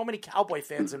Cowboy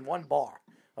fans in one bar.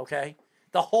 Okay,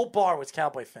 the whole bar was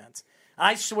Cowboy fans.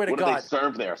 I swear to God. What do they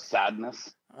serve there?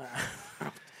 Sadness.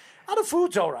 The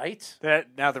food's all right.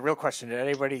 Now the real question: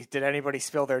 Did anybody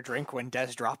spill their drink when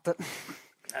Dez dropped it?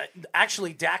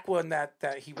 Actually, Dak won that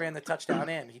he ran the touchdown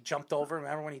in. He jumped over.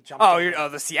 Remember when he jumped?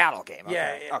 The Seattle game.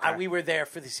 Okay. Yeah, okay. We were there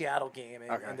for the Seattle game,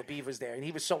 and the Beeve was there, and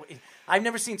he was so. I've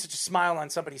never seen such a smile on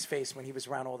somebody's face when he was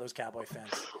around all those Cowboy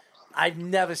fans. I've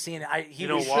never seen it. He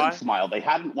should smile. They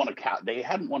hadn't won a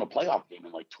playoff game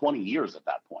in 20 years at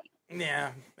that point.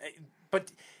 Yeah,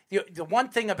 but the one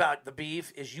thing about the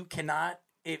Beeve is you cannot,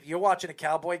 if you're watching a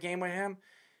Cowboy game with him.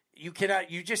 You cannot.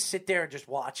 You just sit there and just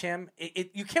watch him.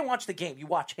 You can't watch the game. You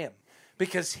watch him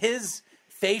because his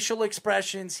facial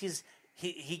expressions.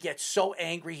 He gets so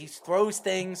angry. He throws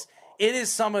things. It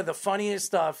is some of the funniest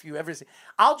stuff you ever see.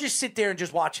 I'll just sit there and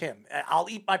just watch him. I'll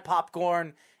eat my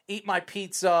popcorn, eat my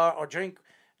pizza, or drink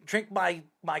my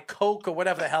Coke or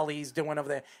whatever the hell he's doing over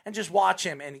there, and just watch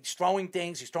him. And he's throwing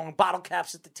things. He's throwing bottle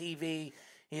caps at the TV.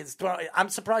 I'm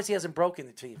surprised he hasn't broken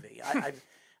the TV.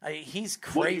 He's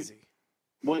crazy.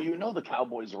 Well, you know the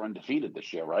Cowboys are undefeated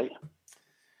this year, right?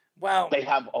 Well, they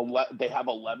have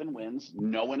 11 wins.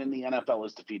 No one in the NFL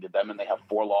has defeated them, and they have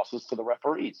 4 losses to the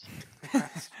referees.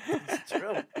 It's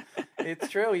true. It's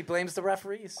true. He blames the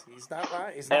referees. He's not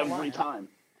right. He's not Every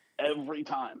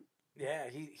time. Yeah,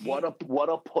 what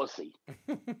a pussy.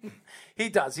 He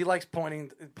does. He likes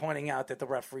pointing out that the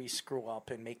referees screw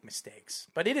up and make mistakes.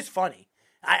 But it is funny.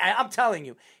 I'm telling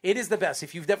you, it is the best.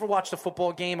 If you've never watched a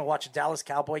football game or watched a Dallas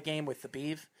Cowboy game with the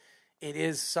Beeve,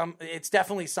 it's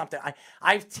definitely something.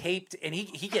 I've taped, and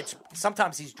he gets,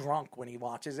 sometimes he's drunk when he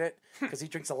watches it because he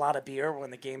drinks a lot of beer when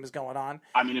the game is going on.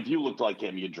 I mean, if you looked like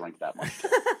him, you'd drink that much.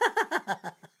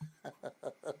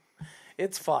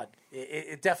 It's fun.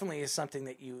 It definitely is something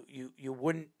that you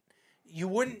wouldn't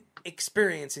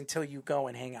experience until you go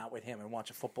and hang out with him and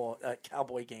watch a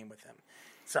Cowboy game with him.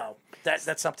 So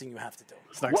that's something you have to do.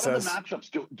 What are the matchups?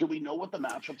 Do we know what the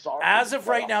matchups are? As of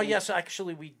right now, yes,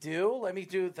 actually we do. Let me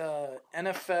do the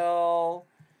NFL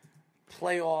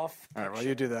playoff. All right, well,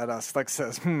 you do that. Slick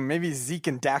says, maybe Zeke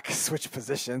and Dak switch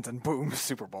positions and boom,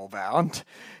 Super Bowl bound.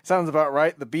 Sounds about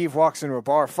right. The Beeve walks into a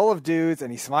bar full of dudes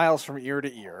and he smiles from ear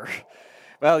to ear.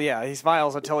 Well, yeah, he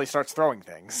smiles until he starts throwing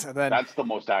things. And then that's the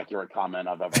most accurate comment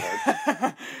I've ever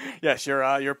heard. Yes,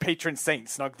 your patron saint,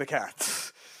 Snug the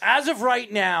Cat. As of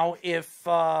right now, if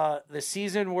the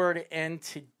season were to end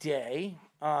today,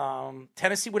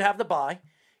 Tennessee would have the bye.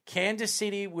 Kansas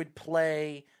City would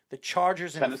play the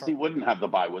Chargers. Tennessee wouldn't have the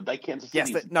bye, would they? Kansas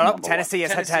City. Yes, Tennessee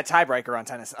has had tiebreaker on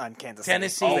Kansas City.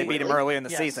 Tennessee, they beat him early in the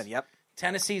season. Yep.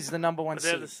 Tennessee's the number 1 But seed.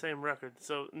 they have the same record,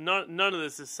 so none of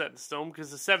this is set in stone because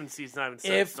the 7th seed's not even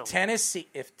set in stone.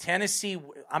 If Tennessee,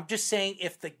 I'm just saying,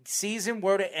 if the season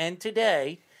were to end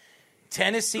today,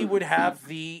 Tennessee would have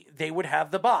the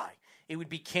bye. It would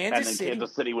be Kansas City. And then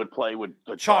Kansas City would play with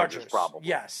the Chargers probably.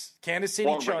 Yes, Kansas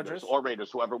City Chargers. Or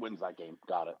Raiders, whoever wins that game.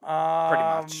 Got it. Pretty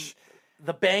much.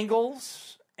 The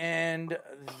Bengals and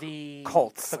the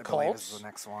Colts. I believe is the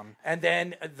next one. And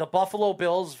then the Buffalo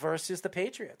Bills versus the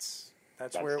Patriots.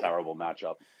 That's where a terrible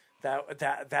matchup.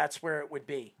 That's where it would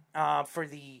be. For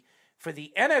the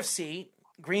NFC,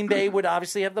 Green Bay would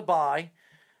obviously have the bye.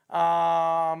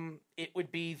 It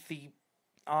would be the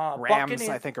Rams,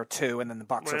 I think, are 2, and then the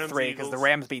Bucs are 3 because the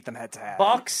Rams beat them head to head.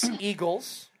 Bucs,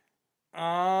 Eagles.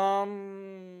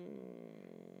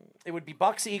 It would be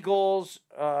Bucs, Eagles,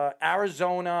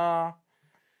 Arizona,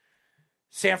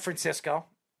 San Francisco,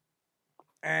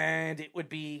 and it would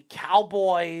be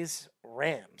Cowboys,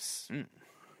 Rams.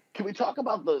 Can we talk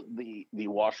about the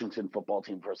Washington football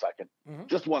team for a second? Mm-hmm.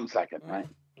 Just 1 second, right?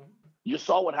 Mm-hmm. You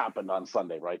saw what happened on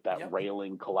Sunday, right? That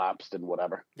railing collapsed and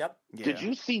whatever. Yep. Yeah. Did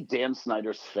you see Dan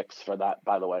Snyder's fix for that,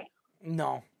 by the way?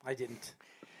 No, I didn't.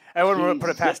 I wouldn't put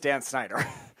it past Dan Snyder.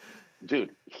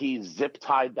 Dude, he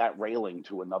zip-tied that railing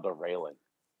to another railing.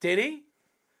 Did he?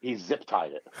 He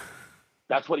zip-tied it.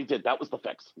 That's what he did. That was the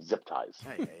fix. Zip ties.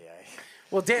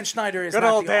 Well, Dan Snyder is good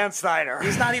old Dan Snyder.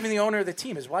 He's not even the owner of the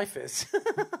team. His wife is.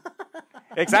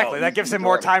 Exactly. That gives him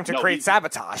more time to create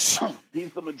sabotage.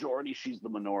 He's the majority. She's the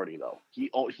minority, though.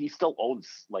 He still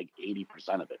owns like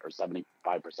 80% of it or 75%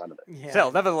 of it. Yeah.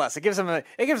 Still, nevertheless, it gives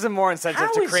him more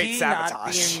incentive to create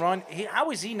sabotage.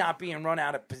 How is he not being run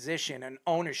out of position and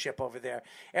ownership over there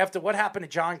after what happened to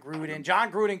John Gruden?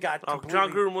 John Gruden got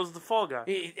John Gruden was the fall guy.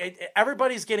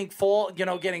 Everybody's getting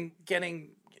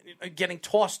getting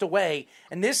tossed away,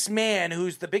 and this man,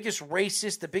 who's the biggest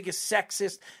racist, the biggest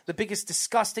sexist, the biggest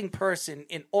disgusting person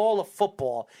in all of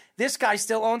football, this guy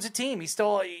still owns a team. He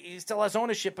still has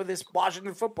ownership of this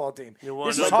Washington football team.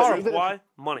 This is horrible. Why?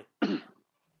 Money.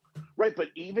 Right, but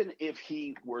even if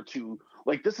he were to,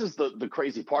 like, this is the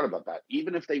crazy part about that.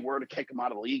 Even if they were to kick him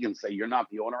out of the league and say, you're not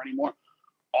the owner anymore,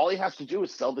 all he has to do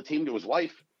is sell the team to his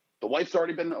wife. The wife's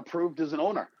already been approved as an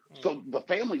owner. So the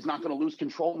family's not going to lose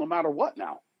control no matter what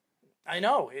now. I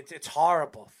know it's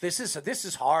horrible. This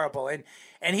is horrible,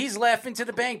 and he's laughing to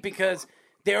the bank because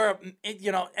there are,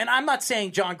 and I'm not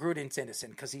saying John Gruden's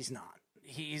innocent because he's not.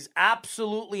 He's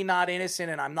absolutely not innocent,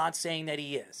 and I'm not saying that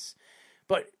he is.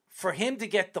 But for him to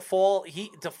get to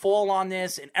fall on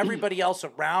this, and everybody else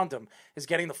around him is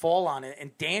getting the fall on it,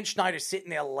 and Dan Snyder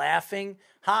sitting there laughing,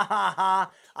 ha ha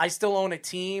ha! I still own a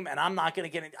team, and I'm not going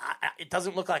to get. It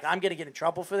doesn't look like I'm going to get in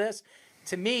trouble for this.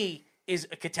 To me, is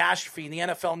a catastrophe, and the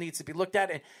NFL needs to be looked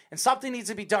at, and something needs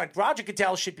to be done. Roger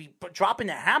Goodell should be dropping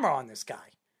the hammer on this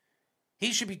guy.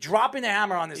 He should be dropping the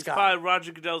hammer on this He's guy. probably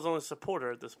Roger Goodell's only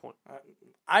supporter at this point.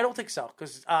 I don't think so,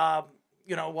 because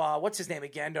what's his name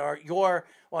again? Not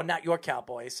your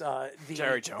Cowboys.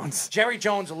 Jerry Jones. Jerry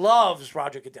Jones loves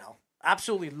Roger Goodell.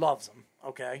 Absolutely loves him.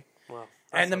 Okay. Well,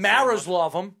 and the Maras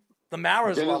love him. The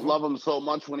Maras didn't love him so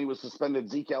much when he was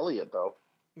suspended Zeke Elliott, though.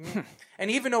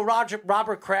 And even though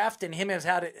Robert Kraft and him has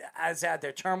had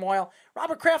their turmoil,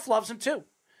 Robert Kraft loves him too.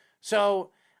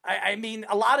 So I mean,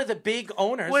 a lot of the big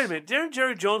owners. Wait a minute, didn't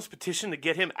Jerry Jones petition to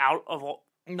get him out of all?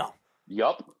 No.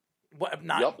 Yup. What?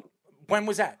 Not. Yep. When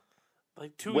was that?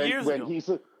 Like 2 years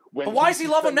ago. But why does he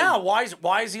love him now? Why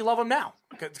does he love him now?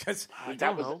 Because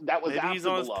that was Maybe after he's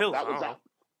on the his love. pills.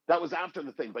 That was after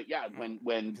the thing. But yeah, when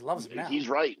he loves him now. He's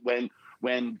right.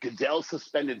 When Goodell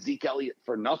suspended Zeke Elliott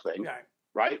for nothing,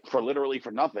 right? Literally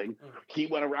for nothing, he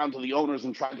went around to the owners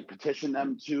and tried to petition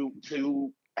them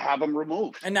to have him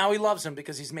removed. And now he loves him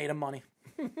because he's made him money.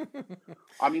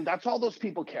 I mean, that's all those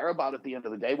people care about at the end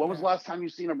of the day. When was the last time you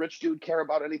seen a rich dude care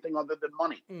about anything other than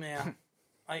money? Yeah,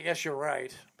 I guess you're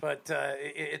right. But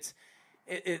it's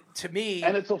to me,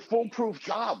 and it's a foolproof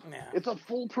job. Yeah. It's a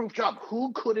foolproof job.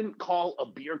 Who couldn't call a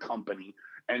beer company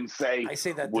and say, I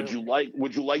say that would you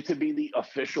like to be the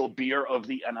official beer of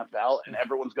the NFL? And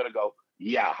everyone's going to go,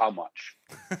 yeah, how much?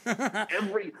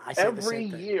 every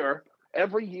year,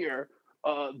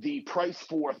 the price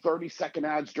for 30-second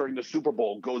ads during the Super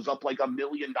Bowl goes up like $1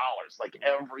 million, like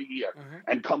every year.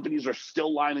 And companies are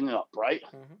still lining up, right?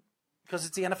 Because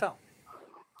it's the NFL.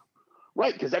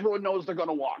 Right, because everyone knows they're going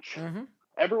to watch.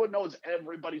 Everyone knows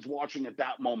everybody's watching at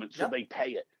that moment, so they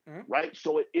pay it, right?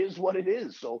 So it is what it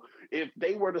is. So if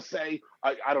they were to say,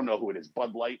 I don't know who it is,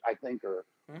 Bud Light, I think, or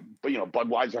but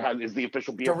Budweiser is the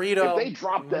official beer. Dorito. If they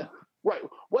dropped them, right,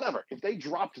 whatever. If they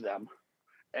dropped them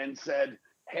and said,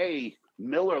 hey,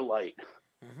 Miller Lite,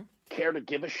 care to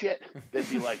give a shit? They'd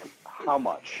be like, how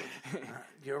much?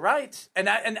 You're right, and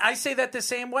I say that the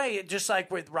same way, just like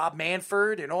with Rob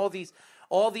Manfred and all these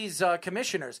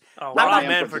commissioners. Oh, Rob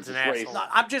Manfred's an asshole. No,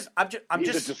 I'm just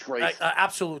a disgrace.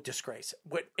 Absolute disgrace.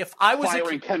 If I was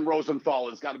firing Ken Rosenthal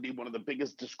has got to be one of the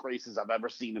biggest disgraces I've ever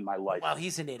seen in my life. Well,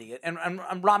 he's an idiot, and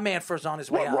Rob Manfred's on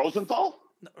his way out. Rosenthal?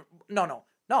 No.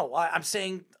 I'm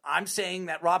saying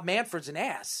that Rob Manfred's an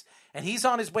ass, and he's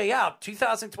on his way out.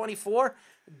 2024,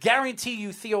 guarantee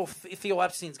you, Theo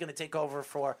Epstein's going to take over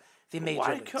for the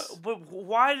major leagues. But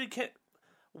why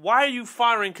are you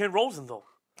firing Ken Rosenthal?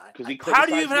 How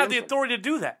do you even have the authority to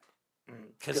do that?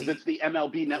 Because it's the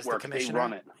MLB network. They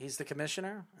run it. He's the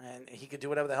commissioner, and he could do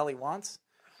whatever the hell he wants.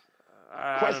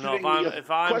 I don't know. If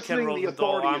I'm Ken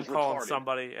Rosenthal, I'm calling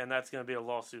somebody, and that's going to be a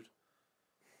lawsuit.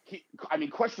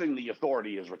 Questioning the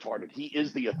authority is retarded. He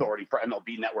is the authority for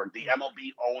MLB Network. The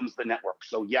MLB owns the network.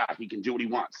 So, yeah, he can do what he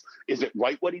wants. Is it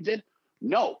right what he did?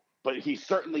 No. But he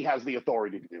certainly has the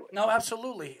authority to do it. No,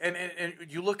 absolutely. And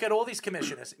you look at all these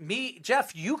commissioners.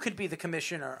 Jeff, you could be the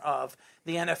commissioner of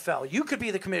the NFL. You could be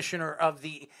the commissioner of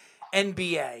the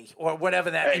NBA or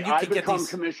whatever that. Hey, and you I could become get these...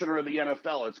 commissioner of the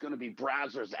NFL. It's going to be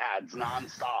Brazzers ads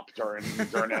nonstop during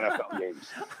NFL games.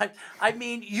 I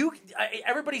mean,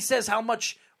 everybody says how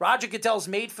much Roger Goodell's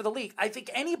made for the league. I think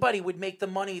anybody would make the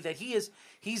money that he's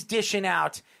dishing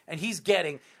out and he's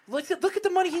getting. Look at the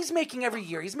money he's making every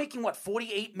year. He's making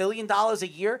 $48 million a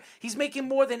year. He's making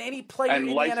more than any player in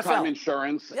the NFL. And lifetime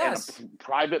insurance, yes. And a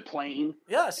private plane,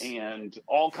 yes, and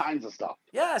all kinds of stuff.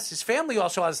 Yes, his family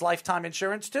also has lifetime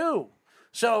insurance too.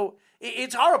 So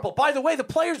it's horrible. By the way, the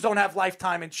players don't have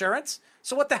lifetime insurance.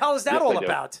 So what the hell is that all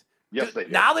about? Yes, they do.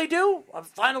 Now they do.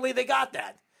 Finally, they got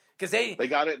that because they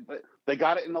got it. They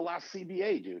got it in the last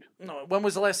CBA, dude. No, when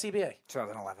was the last CBA?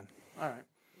 2011. All right.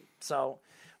 So,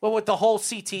 well, with the whole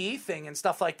CTE thing and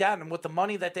stuff like that, and with the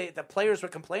money that the players were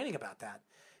complaining about that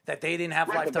they didn't have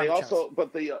lifetime insurance.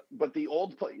 But the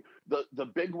old play, the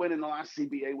big win in the last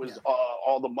CBA was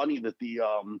all the money that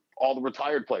all the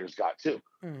retired players got too,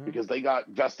 because they got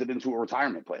vested into a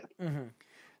retirement plan.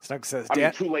 Snug says,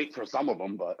 too late for some of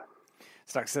them, but.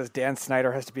 Snug says Dan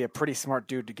Snyder has to be a pretty smart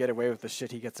dude to get away with the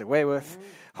shit he gets away with.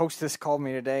 Hostess called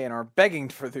me today and are begging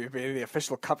for the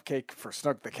official cupcake for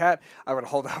Snug the cat. I would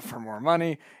hold out for more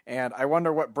money, and I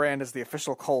wonder what brand is the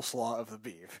official coleslaw of the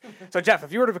Beeve. So Jeff,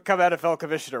 if you were to become NFL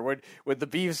commissioner, would the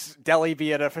Beeve's Deli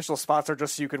be an official sponsor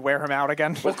just so you could wear him out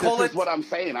again? But this is what I'm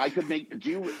saying. I could make.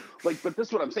 But this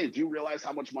is what I'm saying. Do you realize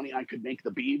how much money I could make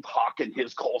the Beeve hawking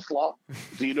his coleslaw?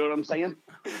 Do you know what I'm saying?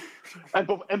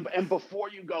 And before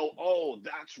you go, oh, oh,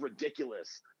 that's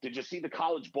ridiculous. Did you see the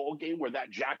college bowl game where that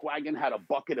jackwagon had a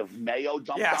bucket of mayo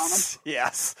dumped on him?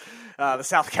 Yes. The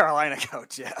South Carolina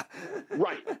coach, yeah.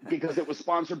 Right, because it was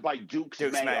sponsored by Duke's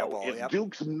Mayo. Bowl, if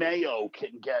Duke's Mayo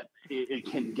can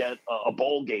get a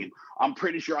bowl game, I'm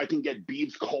pretty sure I can get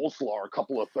Beebs coleslaw or a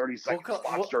couple of 30-second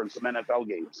spots during some NFL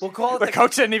games. We'll call it the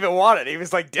coach didn't even want it. He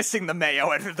was like dissing the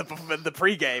Mayo at the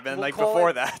pregame and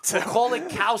before that. We'll call it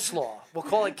cowslaw. We'll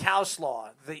call it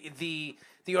cowslaw.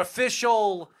 The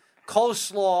official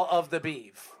coleslaw of the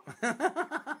beef.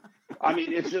 I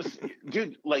mean, it's just,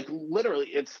 dude, like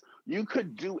literally, you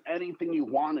could do anything you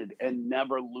wanted and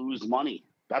never lose money.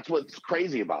 That's what's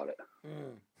crazy about it.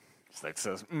 Snug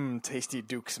says, tasty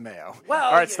Duke's Mayo. Well,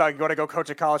 all right, Snug, you want to go coach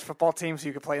a college football team so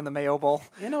you can play in the Mayo Bowl?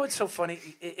 You know, it's so funny.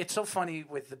 It's so funny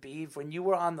with the beef. When you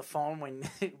were on the phone,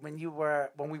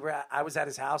 I was at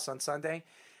his house on Sunday.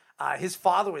 His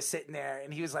father was sitting there,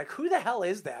 and he was like, "Who the hell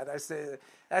is that?" I said,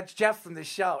 "That's Jeff from the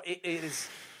show." It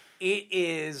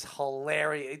is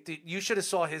hilarious. You should have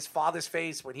saw his father's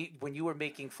face when you were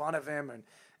making fun of him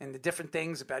and the different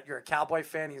things about you're a Cowboy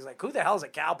fan. He's like, "Who the hell is a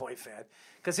Cowboy fan?"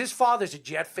 Because his father's a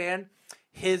Jet fan.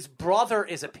 His brother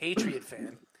is a Patriot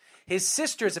fan. His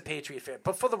sister's a Patriot fan,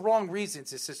 but for the wrong reasons.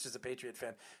 His sister's a Patriot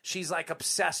fan. She's like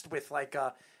obsessed with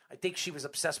I think she was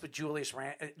obsessed with Julian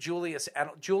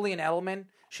Edelman.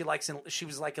 She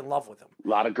was like in love with him. A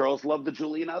lot of girls love the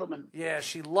Julian Edelman. Yeah,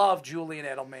 she loved Julian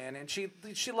Edelman, and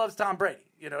she loves Tom Brady.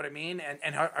 You know what I mean?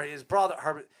 And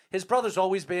his brother's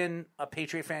always been a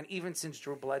Patriot fan, even since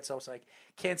Drew Bledsoe. So I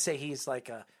can't say he's like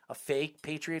a fake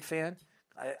Patriot fan.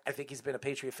 I think he's been a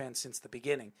Patriot fan since the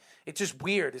beginning. It's just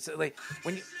weird. It's like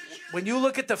when you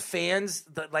look at the fans,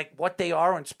 like what they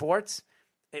are in sports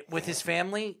with his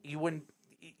family, you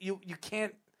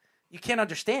can't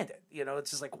understand it. You know, it's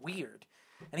just like weird.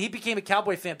 And he became a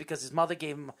Cowboy fan because his mother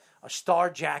gave him a star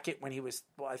jacket when he was,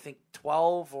 I think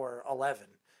 12 or 11,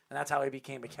 and that's how he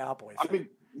became a Cowboy fan. I mean,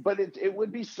 but it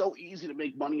would be so easy to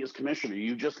make money as commissioner.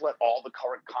 You just let all the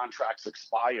current contracts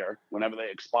expire whenever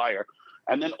they expire,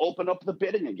 and then open up the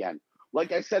bidding again.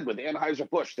 Like I said, with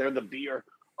Anheuser-Busch, they're the beer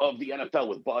of the NFL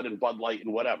with Bud and Bud Light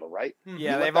and whatever, right?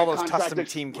 Yeah, they have all those custom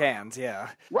team cans, yeah.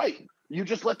 Right. You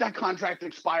just let that contract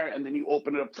expire, and then you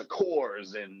open it up to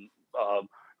Coors and,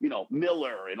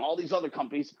 Miller and all these other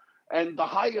companies, and the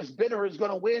highest bidder is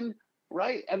going to win,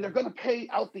 right? And they're going to pay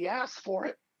out the ass for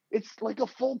it. It's like a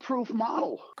foolproof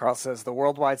model. Carl says, the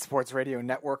Worldwide Sports Radio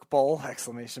Network Bowl, !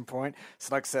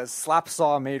 Snug says, slap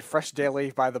saw made fresh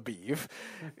daily by the Beeve.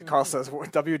 Carl says,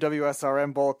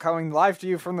 WWSRM Bowl coming live to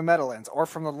you from the Meadowlands or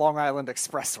from the Long Island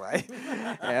Expressway.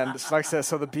 And Snug says,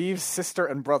 so the Beeve's sister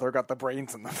and brother got the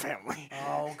brains in the family.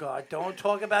 Oh, God. Don't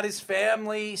talk about his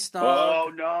family, Snug.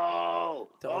 Oh, no.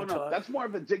 Don't no. That's more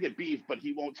of a dig at Beef, but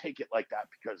he won't take it like that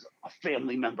because a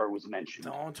family member was mentioned.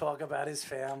 Don't talk about his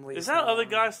family. Is that other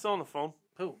guy still on the phone?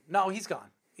 Who? No, he's gone.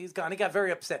 He's gone. He got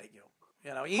very upset at you.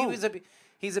 You know, he's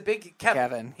a big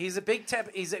Kevin. He's a big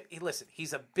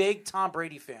he's a big Tom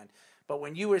Brady fan. But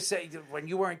when you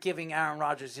weren't giving Aaron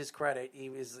Rodgers his credit,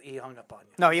 he hung up on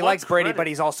you. No, he likes Brady, but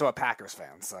he's also a Packers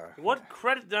fan. So what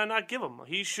credit did I not give him?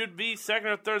 He should be second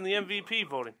or third in the MVP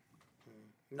voting.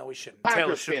 No, he shouldn't.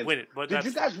 Taylor should win it. But did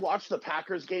you guys watch the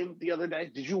Packers game the other day?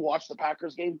 Did you watch the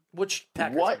Packers game? Which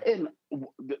Packers?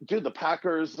 Dude, the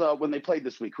Packers when they played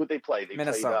this week, who'd they play? They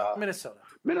Minnesota. played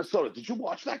Minnesota. Did you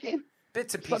watch that game?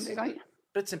 Bits and pieces. Sunday night.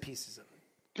 Bits and pieces of it.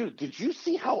 Dude, did you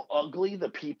see how ugly the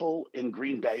people in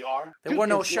Green Bay are? There were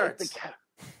no shirts.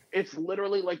 It's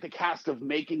literally like the cast of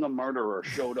Making a Murderer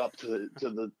showed up to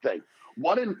the thing.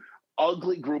 What an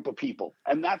ugly group of people.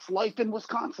 And that's life in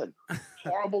Wisconsin.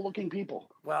 Horrible looking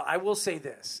people. Well, I will say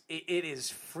this. It is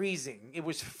freezing. It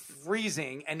was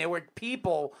freezing, and there were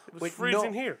people with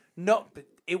freezing here. No, but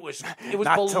it was not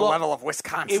below to the level of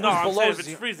Wisconsin. It was below if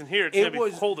it's freezing here, it's going to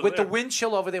be colder with there. the wind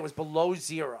chill over there was below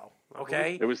zero.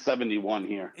 Okay, it was 71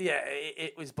 here. Yeah,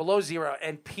 it was below zero,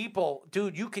 and people,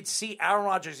 dude, you could see Aaron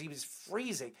Rodgers. He was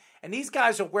freezing, and these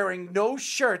guys are wearing no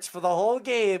shirts for the whole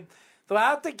game.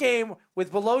 Throughout the game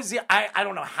with below zero, I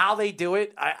don't know how they do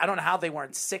it. I don't know how they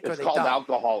weren't sick or they died. It's called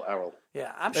alcohol, Errol.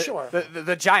 Yeah, I'm sure.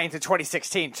 The Giants in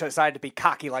 2016 decided to be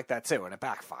cocky like that too, and it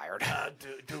backfired.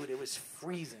 Dude, it was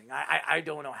freezing. I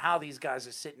don't know how these guys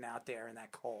are sitting out there in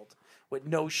that cold with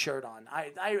no shirt on.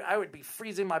 I would be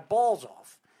freezing my balls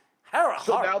off.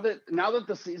 So now that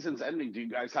the season's ending, do you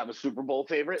guys have a Super Bowl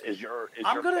favorite? Is your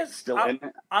pick still in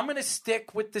it? I'm gonna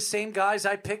stick with the same guys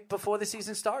I picked before the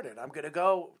season started. I'm gonna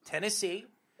go Tennessee,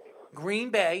 Green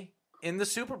Bay in the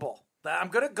Super Bowl. I'm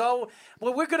gonna go.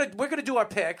 Well, we're gonna do our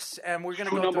picks, and we're gonna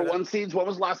Two go number through one seeds. When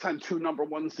was the last time 2 number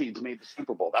 1 seeds made the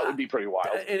Super Bowl? That would be pretty wild.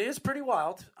 It is pretty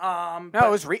wild. No,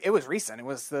 it was recent. It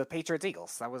was the Patriots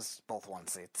Eagles. That was both 1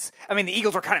 seeds. I mean, the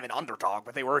Eagles were kind of an underdog,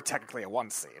 but they were technically a 1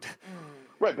 seed.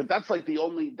 Right, but that's like the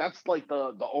only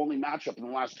matchup in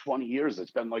the last 20 years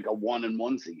that's been like a 1 and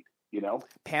 1 seed. You know,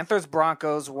 Panthers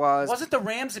Broncos was it the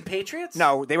Rams and Patriots?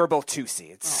 No, they were both 2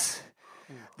 seeds.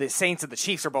 The Saints and the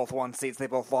Chiefs are both 1 seeds. They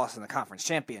both lost in the conference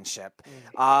championship.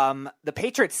 The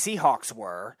Patriots Seahawks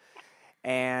were,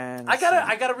 and I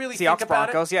gotta really Seahawks think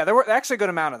about Broncos. it. Yeah, there were actually a good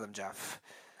amount of them, Jeff.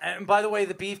 And by the way,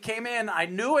 the beef came in. I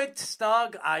knew it,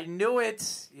 Stug. I knew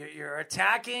it. You're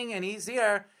attacking, and he's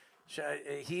here.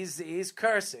 He's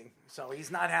cursing, so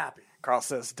he's not happy. Carl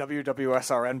says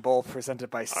WWSRN Bowl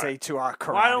presented by Say to Our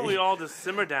Karate. Why don't we all just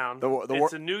simmer down?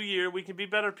 It's a a new year. We can be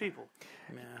better people.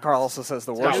 Carl also says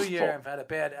the It's worst. a new year. I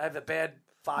have a bad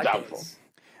 5 days.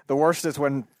 The worst is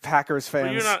when Packers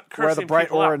fans you're not wear the cursing bright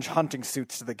people out. orange hunting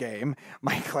suits to the game.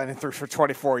 Mike Lennon threw for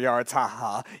 24 yards. Ha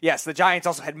ha. Yes, the Giants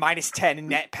also had -10 in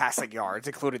net passing yards,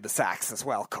 including the sacks as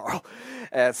well, Carl.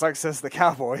 And Slug says the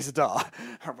Cowboys, are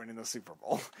winning the Super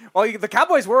Bowl. Well, the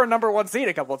Cowboys were a number 1 seed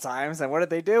a couple of times, and what did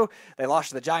they do? They lost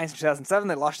to the Giants in 2007.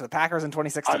 They lost to the Packers in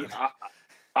 2016.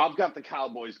 I've got the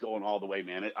Cowboys going all the way,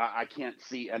 man. I can't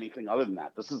see anything other than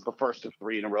that. This is the first of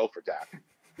 3 in a row for Dak.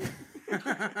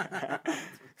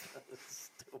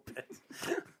 Stupid.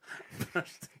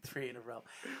 First 3 in a row.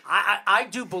 I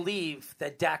do believe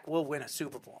that Dak will win a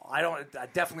Super Bowl. I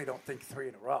definitely don't think 3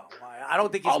 in a row. I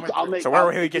don't think he's So where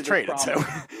will he get traded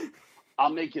to? I'll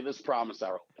make you this promise,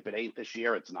 Errol. If it ain't this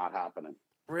year, it's not happening.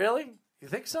 Really? You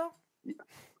think so?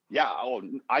 Yeah. Oh,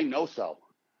 I know so.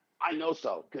 I know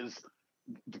so because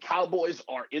the Cowboys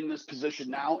are in this position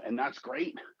now, and that's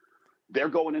great. They're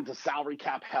going into salary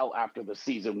cap hell after the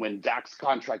season when Dak's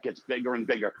contract gets bigger and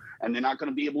bigger, and they're not going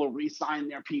to be able to re-sign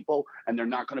their people, and they're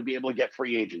not going to be able to get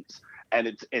free agents.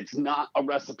 And it's not a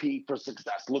recipe for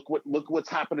success. Look what's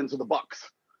happening to the Bucs.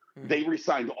 They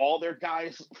re-signed all their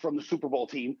guys from the Super Bowl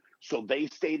team, so they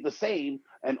stayed the same,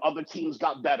 and other teams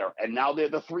got better. And now they're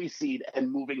the 3 seed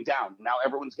and moving down. Now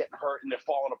everyone's getting hurt and they're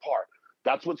falling apart.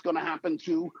 That's what's going to happen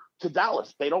to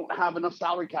Dallas. They don't have enough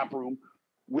salary cap room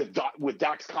with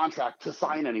Dak's contract to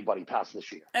sign anybody past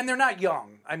this year. And they're not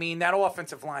young. I mean, that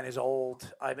offensive line is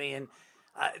old. I mean,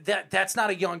 that's not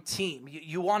a young team.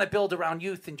 You want to build around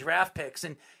youth and draft picks.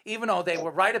 And even though they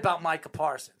were right about Micah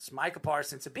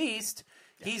Parsons a beast.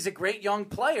 He's a great young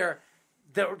player.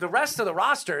 The rest of the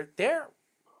roster, they're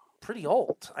pretty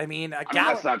old. I mean, Gallup,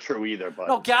 that's not true either. But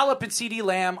no, Gallup and CeeDee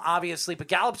Lamb, obviously, but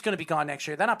Gallup's going to be gone next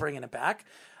year. They're not bringing him back.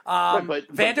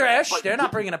 Van Der Esch, they're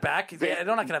not bringing him back. They're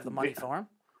not going to have the money for him.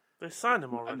 They signed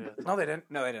him already. No, they didn't.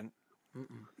 No, they didn't.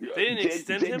 They didn't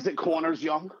extend him? Diggs at corner's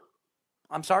young.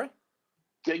 I'm sorry?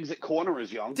 Diggs at corner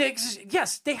is young. Diggs,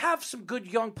 yes, they have some good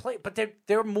young play, but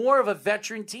they're more of a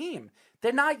veteran team.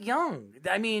 They're not young.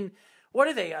 I mean, what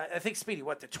are they? I think, Speedy,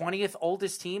 the 20th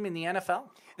oldest team in the NFL?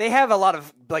 They have a lot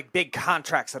of big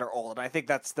contracts that are old. I think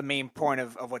that's the main point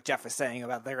of what Jeff is saying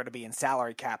about they're going to be in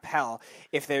salary cap hell.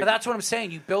 But that's what I'm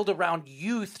saying. You build around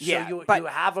youth, so you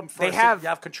have them first. You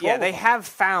have control. Yeah, of they them.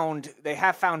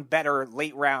 have found better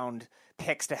late round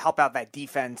picks to help out that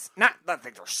defense. Not that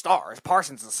they're stars.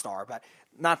 Parsons is a star, but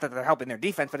not that they're helping their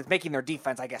defense, but it's making their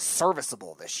defense, I guess,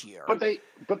 serviceable this year. But they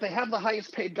have the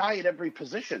highest paid guy at every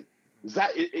position.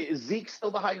 Is Zeke still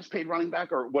the highest paid running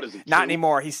back, or what is he? Not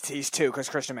anymore. He's 2 because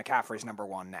Christian McCaffrey's number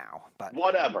 1 now. But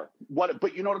whatever.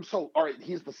 But you know what I'm saying? All right,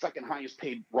 he's the second highest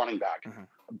paid running back. Mm-hmm.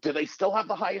 Do they still have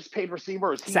the highest paid receiver?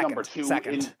 Or is he number 2?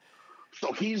 Second.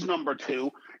 So he's number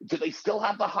 2. Do they still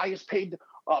have the highest paid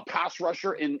pass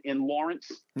rusher in Lawrence?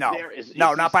 No,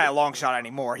 not by a long shot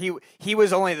anymore. He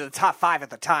was only the top 5 at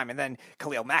the time, and then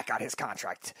Khalil Mack got his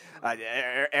contract.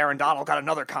 Aaron Donald got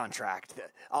another contract.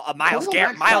 Myles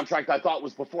Garrett contract I thought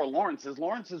was before Lawrence's.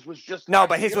 Lawrence's was just no,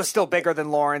 but his was still bigger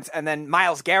than Lawrence. And then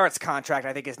Myles Garrett's contract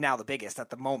I think is now the biggest at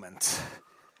the moment.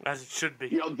 As it should be.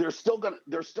 You know, they're still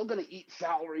gonna eat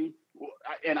salary,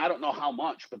 and I don't know how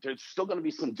much, but there's still gonna be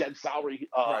some dead salary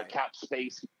cap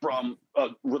space from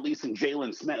releasing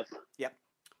Jalen Smith. Yep.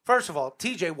 First of all,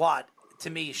 T.J. Watt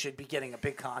to me should be getting a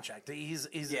big contract. He's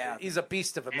a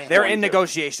beast of a man. They're in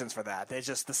negotiations for that. It's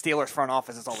just the Steelers front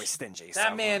office is always stingy.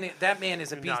 That man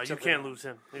is a beast. No, you can't lose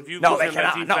him. If you no, lose they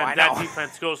him, cannot. that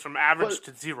defense goes from average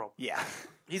to 0. Yeah.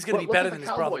 He's going to be better than his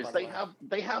Cowboys. brother.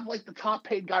 They have like the top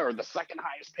paid guy or the second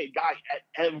highest paid guy at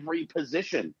every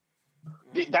position.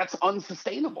 That's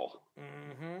unsustainable.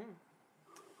 Mm-hmm.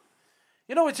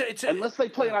 You know, it's unless they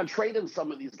plan on trading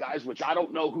some of these guys, which I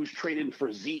don't know who's trading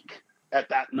for Zeke at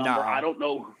that number. No. I don't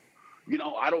know.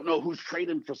 I don't know who's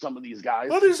trading for some of these guys.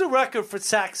 What is the record for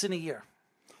sacks in a year?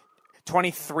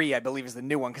 23, I believe, is the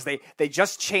new one because they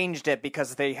just changed it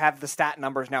because they have the stat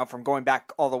numbers now from going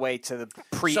back all the way to the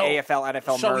pre-AFL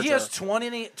NFL merger. So he has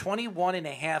 21 and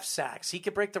a half sacks. He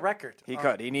could break the record. He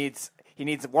could. He needs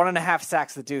 1.5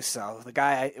 sacks to do so. The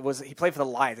guy he played for the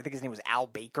Lions. I think his name was Al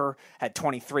Baker. Had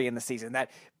 23 in the season.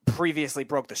 That previously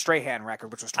broke the Strahan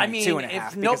record, which was 22 and a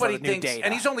half. If nobody thinks, data.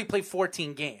 and he's only played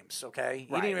 14 games. Okay,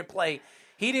 he Right. didn't even play.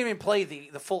 He didn't even play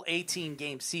the full 18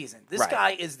 game season. This Right.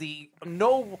 guy is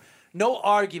no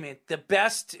argument, the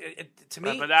best, to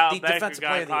me, But Al the Baker defensive guy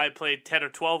player of the probably year. played 10 or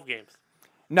 12 games.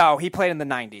 No, he played in the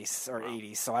 90s or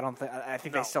 80s, so I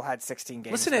think they still had 16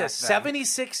 games. Listen to back this, then.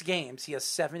 76 games, he has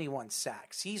 71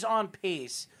 sacks. He's on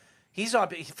pace.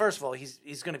 First of all,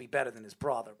 he's going to be better than his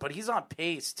brother, but he's on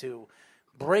pace to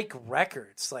break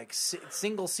records, like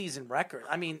single season record.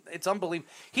 I mean, it's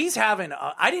unbelievable. He's having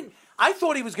I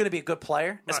thought he was going to be a good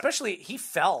player, especially he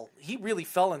really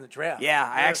fell in the draft. Yeah,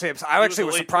 I actually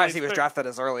was surprised he was drafted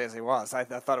as early as he was. I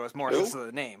thought it was more just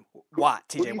the name. Watt,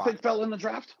 Who do TJ you Watt. think fell in the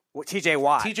draft? TJ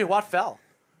Watt. TJ Watt fell.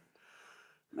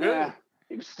 Yeah.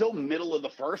 He was still middle of the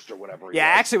first or whatever. Yeah,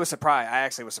 I actually was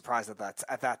surprised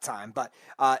at that time. But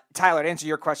Tyler, to answer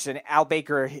your question, Al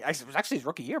Baker, it was actually his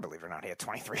rookie year, believe it or not. He had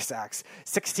 23 sacks,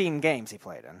 16 games he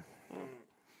played in.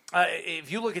 If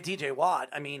you look at TJ Watt,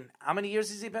 I mean, how many years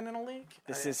has he been in the league?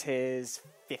 This is his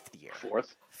fifth year.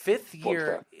 Fourth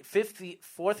year. Fifth year.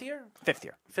 Fifth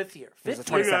year. Fifth year. It was a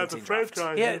 2017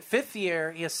 draft. Yeah, fifth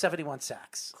year, he has 71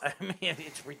 sacks. I mean,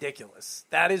 it's ridiculous.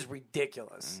 That is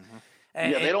ridiculous. Mm-hmm.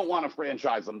 And they don't want to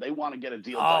franchise him. They want to get a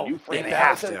deal Oh, done. They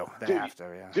have to. They have to,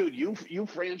 yeah. Dude, you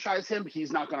franchise him,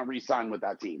 he's not going to re-sign with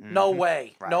that team. No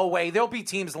way. Right. No way. There'll be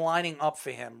teams lining up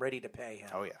for him, ready to pay him.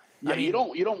 Oh, yeah. Yeah, I mean, you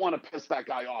don't want to piss that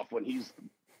guy off when he's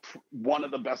one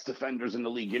of the best defenders in the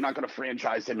league. You're not going to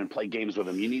franchise him and play games with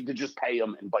him. You need to just pay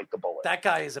him and bite the bullet. That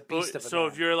guy is a beast of a So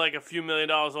man. if you're like a few $1 million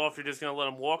off, you're just going to let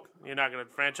him walk? You're not going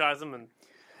to franchise him?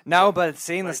 No, but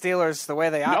seeing the Steelers the way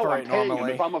they I'm operate paying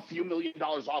normally. him. If I'm a few $1 million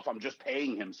off, I'm just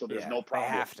paying him, so there's no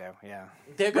problem. They have to, yeah.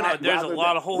 They're gonna. There's a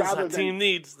lot of holes that team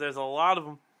needs. There's a lot of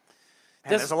them.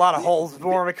 And there's a lot of holes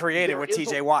more created with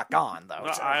TJ Watt gone, though.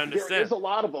 No, I understand. There is a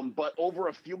lot of them, but over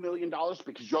a few $1 million,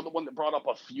 because you're the one that brought up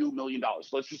a few $1 million.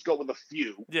 Let's just go with a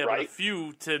few. Yeah, right? but a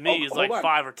few to me is like hold on.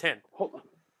 5 or 10. Hold on.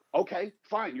 Okay,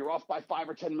 fine. You're off by $5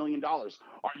 or $10 million. Are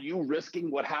you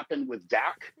risking what happened with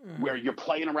Dak, where you're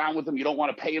playing around with him, you don't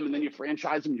want to pay him, and then you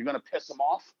franchise him, you're going to piss him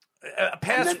off?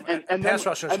 Pass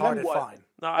rusher is hard to find.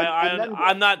 No,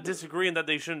 I'm not disagreeing that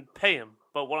they shouldn't pay him.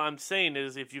 But what I'm saying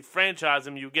is if you franchise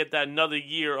him, you get that another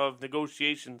year of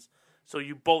negotiations so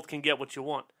you both can get what you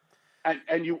want.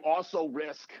 And you also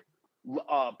risk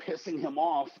pissing him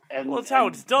off. Well, that's how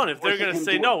it's done. If they're going to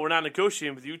say, no, we're not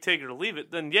negotiating with you, take it or leave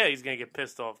it, then yeah, he's going to get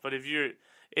pissed off. But if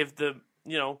the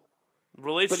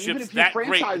relationship's that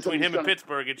great between him and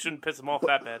Pittsburgh, it shouldn't piss him off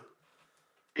that bad.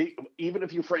 Even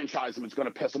if you franchise him, it's going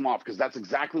to piss him off because that's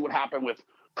exactly what happened with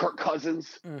Kirk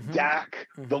Cousins, Dak.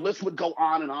 The list would go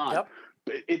on and on. Yep.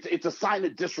 It's a sign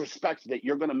of disrespect that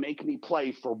you're going to make me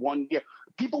play for 1 year.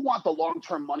 People want the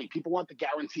long-term money. People want the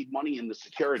guaranteed money and the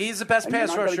security. He's the best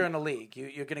pass rusher in the league.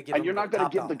 You're going to give him. And you're not going to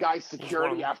give the top guy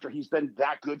security after he's been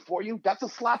that good for you. That's a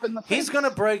slap in the face. He's going to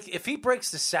break. If he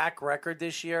breaks the sack record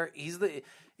this year, he's the.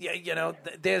 Yeah,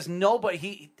 there's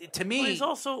nobody. To me, Well, he's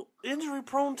also injury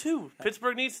prone too.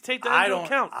 Pittsburgh needs to take that into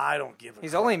account. I don't give a.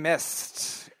 He's only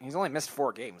missed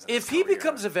 4 games. If he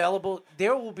becomes available,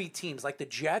 there will be teams like the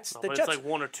Jets. but it's like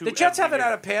 1 or 2 The Jets every haven't year.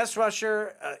 had a pass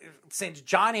rusher since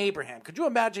John Abraham. Could you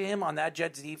imagine him on that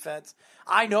Jets defense?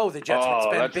 I know the Jets would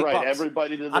spend that's big right. bucks.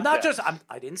 Everybody to the I'm not Jets.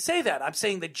 I didn't say that. I'm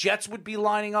saying the Jets would be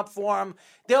lining up for him.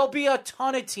 There'll be a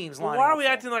ton of teams Well, lining why up are we for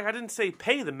him. acting like I didn't say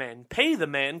pay the man? Pay the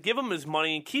man, give him his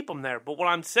money, and keep him there. But what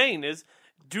I'm saying is,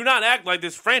 do not act like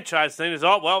this franchise thing is, they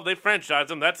franchised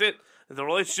him, that's it. The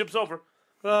relationship's over.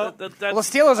 Well, the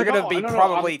Steelers are going to be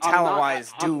probably I'm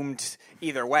talent-wise doomed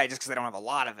either way, just because they don't have a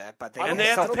lot of it. But they And they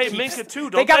have to pay Minka too,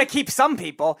 don't They got to they? keep some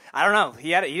people. I don't know. He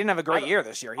didn't have a great year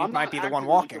this year. He I'm might not be the one acting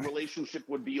walking. Like the relationship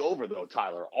would be over, though,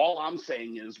 Tyler. All I'm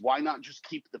saying is, why not just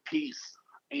keep the peace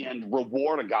and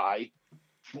reward a guy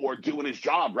for doing his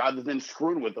job rather than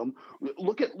screwing with them?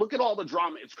 Look at all the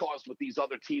drama it's caused with these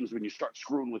other teams when you start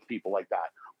screwing with people like that.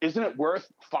 Isn't it worth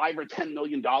 $5 or $10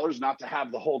 million not to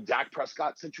have the whole Dak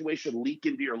Prescott situation leak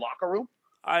into your locker room?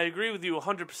 I agree with you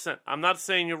 100%. I'm not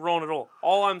saying you're wrong at all.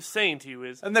 All I'm saying to you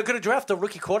is... And they're going to draft a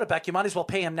rookie quarterback. You might as well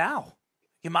pay him now.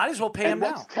 And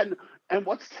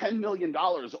what's $10 million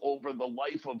over the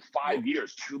life of 5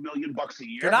 years? $2 million a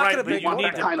year. You're not Right, going to but pay you need,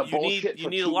 that kind of bullshit you for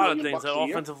need a $2 lot of million things. bucks That a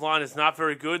year? offensive line is not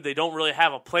very good. They don't really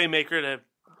have a playmaker to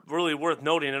really worth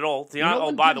noting at all. No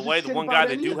one by the gives a way, the shit one about guy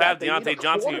they any do of that. have, They need a Deontay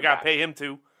Johnson, you got to quarterback. pay him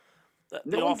too. No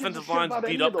The one gives a offensive shit line's about beat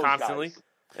any up of those constantly. guys.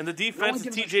 And the No defense one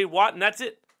is gives a TJ Watt, and that's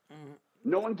it.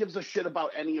 No one gives a shit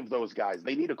about any of those guys.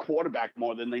 They need a quarterback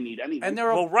more than they need anything. And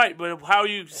they're Well, right, but how are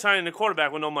you signing a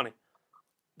quarterback with no money?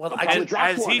 well. They'll I probably did,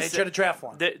 draft one. they said- should have draft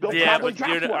one. They'll Yeah, probably but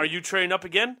draft one. are you trading up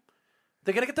again?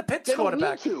 They're gonna get the Pitts They don't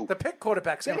quarterback. need to. The Pitt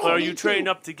quarterback's They gonna. don't Or are need you to. trading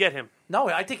up to get him? No,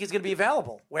 I think he's gonna be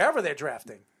available wherever they're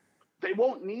drafting. They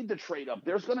won't need to trade up.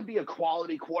 There's going to be a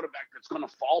quality quarterback that's going to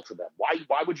fall to them.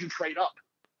 Why would you trade up?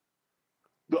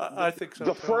 I think so,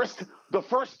 The too.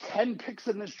 first 10 picks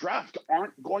in this draft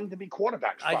aren't going to be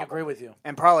quarterbacks. I probably. agree with you.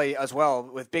 And probably as well,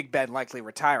 with Big Ben likely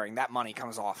retiring, that money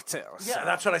comes off too. So. Yeah,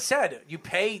 that's what I said. You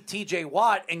pay T.J.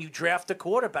 Watt and you draft a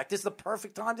quarterback. This is the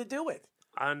perfect time to do it.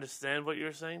 I understand what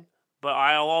you're saying, but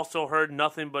I also heard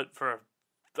nothing but for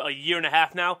a year and a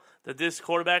half now that this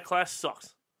quarterback class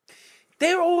sucks.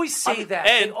 They always say that.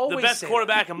 And They always the best say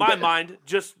quarterback that. in my mind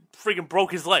just freaking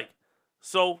broke his leg.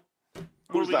 So what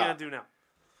Who's are we going that? to do now?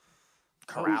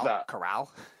 Who's that? Corral.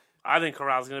 I think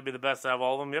Corral's going to be the best out of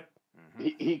all of them. Yep.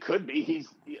 He could be.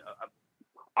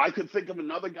 I could think of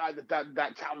another guy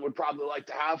that town would probably like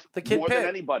to have The kid more Pitt. than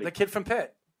anybody. The kid from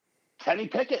Pitt. Kenny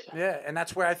Pickett, Yeah, and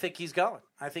that's where I think he's going.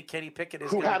 I think Kenny Pickett is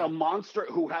who gonna- had a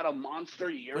monster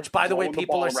year. Which, by the way, throwing the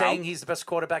people ball are around. saying he's the best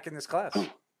quarterback in this class.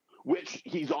 Which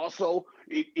he's also,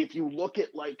 if you look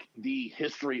at like the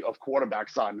history of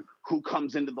quarterbacks on who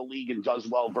comes into the league and does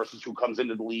well versus who comes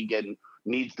into the league and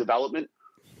needs development,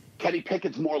 Kenny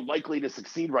Pickett's more likely to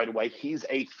succeed right away. He's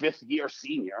a fifth-year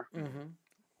senior,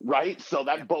 right? So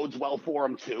that bodes well for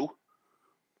him too,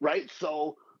 right?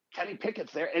 So Kenny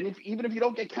Pickett's there, and even if you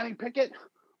don't get Kenny Pickett,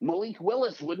 Malik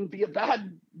Willis wouldn't be a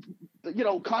bad,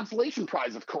 consolation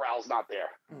prize if Corral's not there.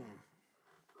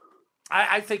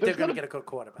 I think they're There's going to gonna- get a good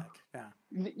quarterback. Yeah.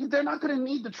 They're not going to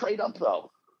need to trade up though.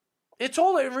 It's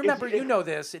all. Remember, If- you know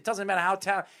this. It doesn't matter how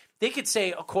talented. They could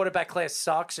say a quarterback class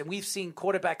sucks, and we've seen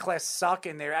quarterback class suck,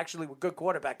 and they're actually good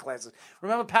quarterback classes.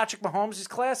 Remember Patrick Mahomes'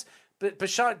 class?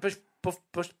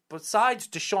 Besides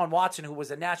Deshaun Watson, who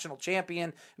was a national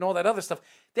champion and all that other stuff,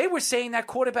 they were saying that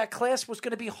quarterback class was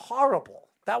going to be horrible.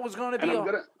 That was going to be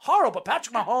horrible.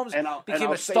 Patrick Mahomes became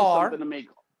I'll a say star. something to make,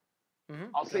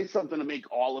 I'll say something to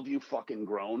make all of you fucking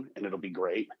groan, and it'll be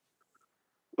great.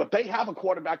 But they have a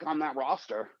quarterback on that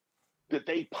roster that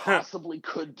they possibly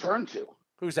could turn to.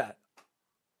 Who's that?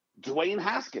 Dwayne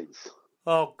Haskins.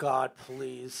 Oh, God,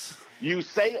 please. You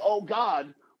say, oh,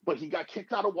 God, but he got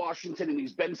kicked out of Washington, and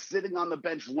he's been sitting on the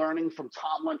bench learning from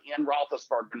Tomlin and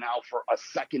Roethlisberger now for a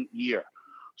second year.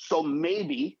 So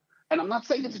maybe, and I'm not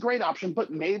saying it's a great option,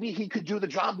 but maybe he could do the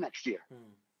job next year.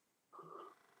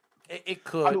 It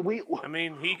could. I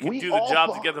mean, he could we do the all job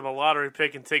to thought- get them a lottery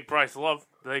pick and take Bryce Love.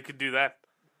 They could do that.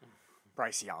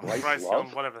 Bryce Young. Bryce Love?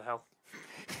 Young, whatever the hell.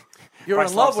 You're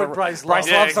Bryce in love Love's with the- Bryce Love. Bryce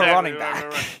Yeah, Love's the exactly. running Right, back.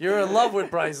 right, right. You're in love with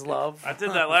Bryce Love. I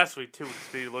did that last week, too.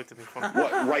 Speedy looked at me funny.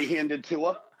 What, right-handed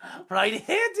Tua?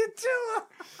 Right-handed Tua.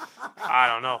 I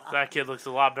don't know. That kid looks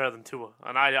a lot better than Tua.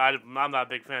 And I'm not a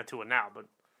big fan of Tua now, but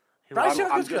he Bryce looks-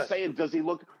 Young I'm is just good. saying, does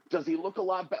he look a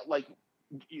lot better? Like,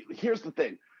 here's the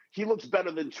thing. He looks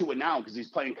better than Tua now because he's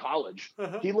playing college.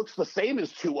 He looks the same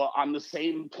as Tua on the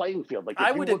same playing field. Like, if I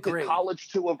you would look agree. at college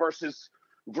Tua versus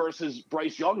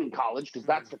Bryce Young in college, because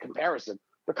that's the comparison,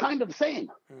 they're kind of the same.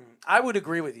 I would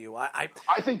agree with you. I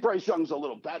think Bryce Young's a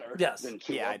little better Yes. than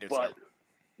Tua. Yeah, I do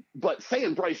but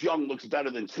saying Bryce Young looks better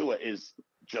than Tua is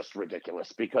just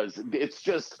ridiculous because it's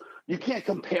just you can't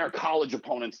compare college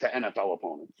opponents to NFL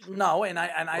opponents. no, and I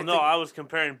Well, think, no, I was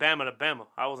comparing Bama to Bama.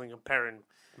 I wasn't comparing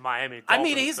Miami. I mean,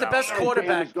 Dolphins he's the to best Alabama.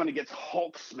 quarterback. Bama's going to get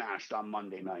Hulk smashed on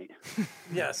Monday night.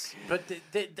 Yes, but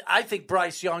I think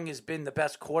Bryce Young has been the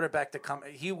best quarterback to come.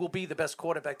 He will be the best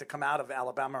quarterback to come out of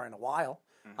Alabama in a while.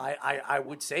 I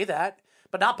would say that,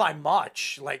 but not by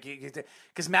much. Like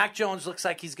because Mac Jones looks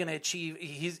like he's going to achieve.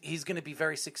 He's going to be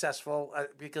very successful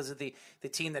because of the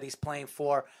team that he's playing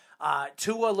for.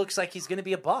 Tua looks like he's going to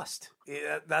be a bust.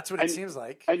 That's what it seems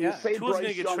like. And yeah. you say Tua's going to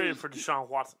Bryce get Young traded is- for Deshaun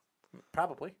Watson.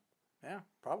 Probably, yeah,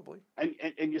 probably.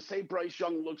 and you say Bryce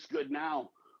Young looks good now,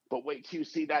 but wait till you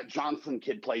see that Johnson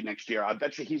kid play next year. I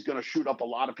bet you he's going to shoot up a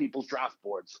lot of people's draft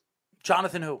boards.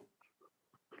 Jonathan who?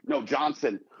 No,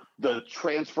 Johnson, the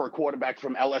transfer quarterback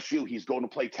from LSU. He's going to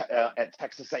play at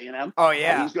Texas A&M. Oh,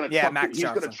 yeah. And he's going to Yeah, chuck, Max he's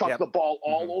going to Johnson. chuck Yep. the ball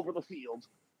all over the field,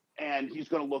 and he's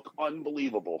going to look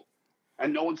unbelievable.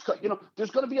 And no one's,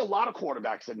 there's going to be a lot of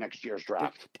quarterbacks in next year's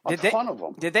draft. A ton of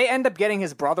them. Did they end up getting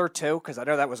his brother too? Because I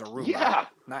know that was a rumor. Yeah.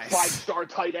 Nice. 5-star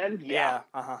tight end. Yeah.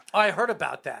 Uh-huh. Oh, I heard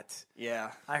about that.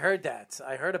 Yeah. I heard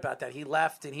about that. He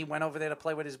left and he went over there to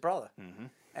play with his brother.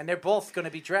 And they're both going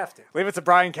to be drafted. Leave it to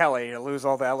Brian Kelly to lose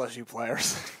all the LSU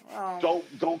players.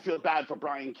 Don't feel bad for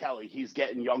Brian Kelly. He's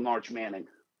getting young Arch Manning.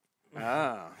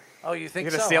 Oh, you think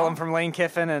You're so? going to steal him from Lane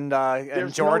Kiffin and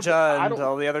Georgia and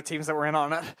all the other teams that were in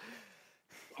on it?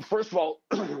 First of all,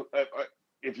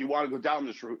 if you want to go down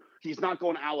this route, he's not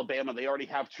going to Alabama. They already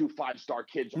have 2 5-star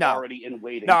kids already in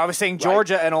waiting. No, I was saying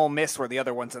Georgia and Ole Miss were the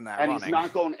other ones in that running.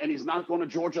 He's not going to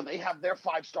Georgia. They have their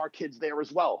 5-star kids there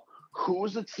as well.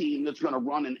 Who's a team that's going to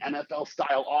run an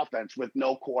NFL-style offense with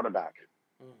no quarterback?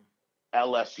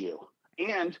 LSU.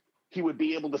 And he would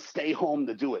be able to stay home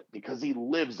to do it because he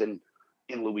lives in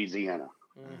Louisiana.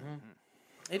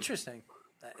 Interesting.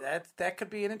 That could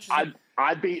be an interesting.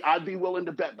 I'd be willing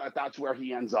to bet that that's where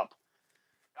he ends up.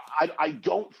 I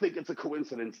don't think it's a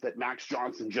coincidence that Max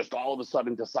Johnson just all of a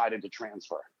sudden decided to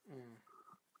transfer.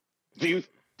 Do you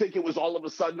think it was all of a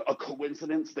sudden a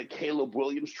coincidence that Caleb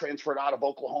Williams transferred out of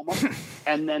Oklahoma,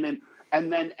 and then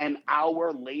an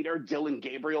hour later, Dylan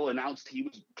Gabriel announced he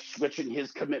was switching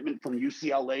his commitment from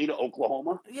UCLA to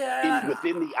Oklahoma? Yeah,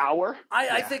 within the hour.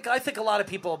 I think a lot of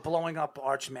people are blowing up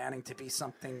Arch Manning to be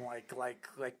something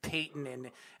like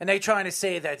Peyton, and they're trying to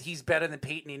say that he's better than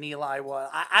Peyton and Eli. Well,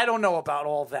 I don't know about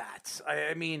all that.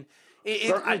 I mean,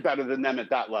 certainly better than them at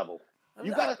that level.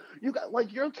 You got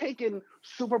like you're taking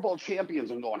Super Bowl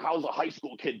champions and going, how's a high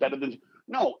school kid better than?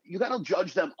 No, you got to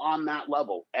judge them on that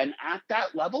level, and at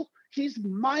that level, he's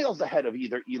miles ahead of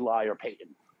either Eli or Peyton.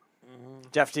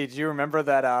 Jeff, did you remember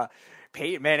that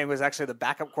Peyton Manning was actually the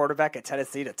backup quarterback at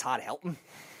Tennessee to Todd Helton?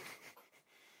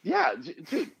 Yeah,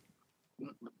 dude,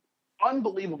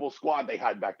 unbelievable squad they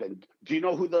had back then. Do you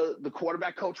know who the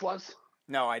quarterback coach was?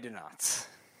 No, I do not.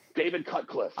 David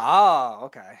Cutcliffe. Oh,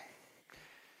 okay.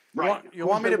 Right. You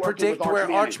want me to predict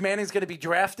where Arch Manning's going to be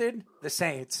drafted? The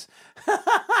Saints.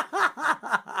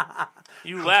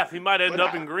 You laugh. He might end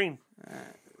up in green.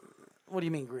 What do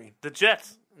you mean green? The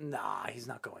Jets. Nah, he's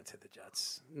not going to the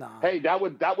Jets. Nah. Hey, that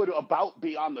would about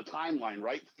be on the timeline,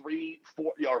 right?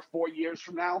 4 years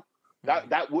from now.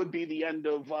 That would be the end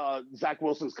of Zach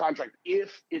Wilson's contract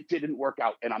if it didn't work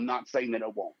out, and I'm not saying that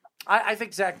it won't. I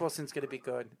think Zach Wilson's going to be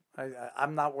good.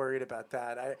 I'm not worried about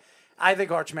that. I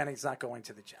think Arch Manning's not going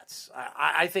to the Jets.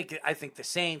 I think the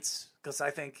Saints, because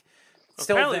I think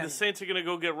apparently the Saints are going to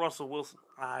go get Russell Wilson.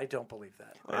 I don't believe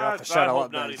that. Let's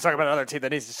talk about another team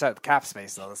that needs to shed cap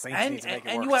space, though. The Saints need to make it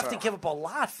work. And you have to give up a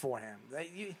lot for him.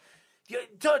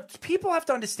 People have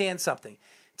to understand something.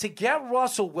 To get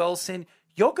Russell Wilson,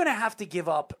 you're going to have to give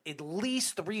up at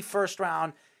least 3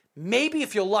 first-round, maybe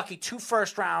if you're lucky, 2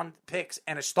 first-round picks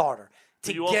and a starter.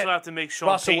 You also have to make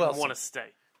Sean Payton want to stay.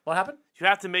 What happened? You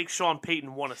have to make Sean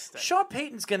Payton want to stay. Sean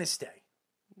Payton's going to stay.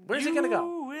 Where's he going to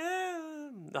go?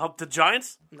 The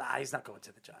Giants? Nah, he's not going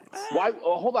to the Giants. Why?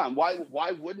 Hold on.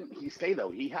 Why wouldn't he stay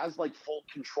though? He has like full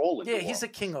control. He's a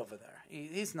king over there.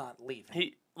 He's not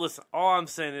leaving. Listen. All I'm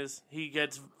saying is he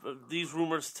gets these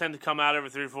rumors tend to come out every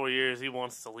 3 or 4 years. He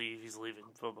wants to leave. He's leaving.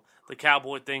 The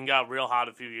Cowboy thing got real hot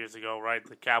a few years ago, right?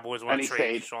 The Cowboys want to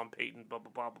trade Sean Payton. Blah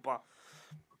blah blah blah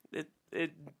blah.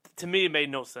 It to me it made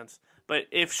no sense. But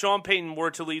if Sean Payton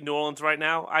were to leave New Orleans right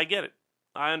now, I get it.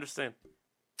 I understand.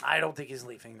 I don't think he's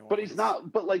leaving New Orleans. But he's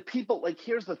not. But like people, like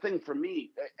here's the thing for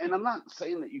me, and I'm not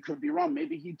saying that you could be wrong.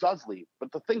 Maybe he does leave.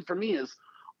 But the thing for me is,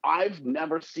 I've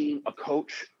never seen a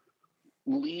coach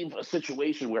leave a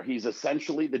situation where he's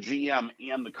essentially the GM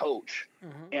and the coach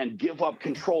and give up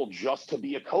control just to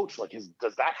be a coach. Like,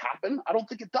 does that happen? I don't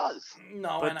think it does.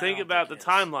 No, but think about the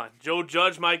timeline. Joe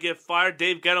Judge might get fired.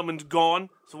 Dave Gettleman's gone.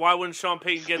 So why wouldn't Sean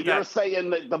Payton get that? You're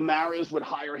saying that the Maras would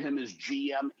hire him as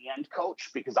GM and coach?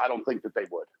 Because I don't think that they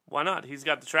would. Why not? He's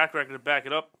got the track record to back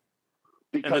it up.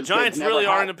 Because and the Giants really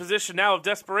are in a position now of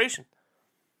desperation.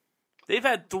 They've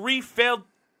had 3 failed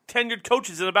tenured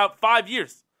coaches in about 5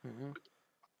 years. Mm-hmm.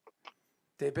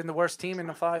 They've been the worst team in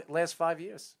the last 5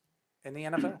 years in the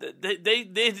NFL.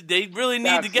 They really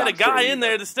need to get a guy in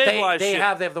there to stabilize They shit.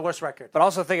 have the worst record. But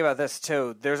also think about this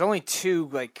too. There's only 2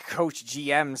 like coach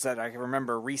GMs that I can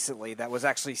remember recently that was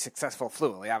actually successful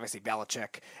fluently. Obviously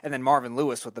Belichick, and then Marvin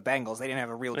Lewis with the Bengals. They didn't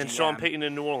have a real GM. And Sean Payton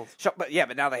in New Orleans. But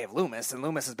now they have Loomis, and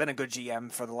Loomis has been a good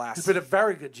GM for the last. He's been a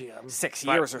very good GM. 6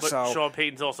 years or so. Sean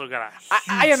Payton's also got a huge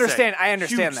I understand. say. I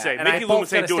understand Huge that. say. And Mickey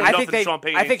Loomis ain't doing nothing. Sean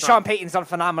Payton. I think Sean Payton's done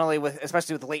phenomenally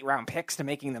especially with the late round picks, to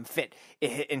making them fit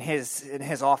in his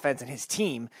his offense and his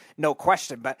team, no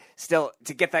question. But still,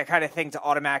 to get that kind of thing to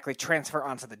automatically transfer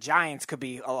onto the Giants could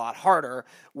be a lot harder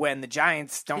when the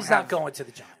Giants don't. He's not going to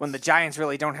the Giants. When the Giants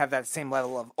really don't have that same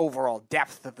level of overall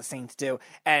depth that the Saints do,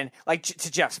 and like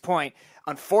to Jeff's point,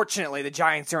 unfortunately, the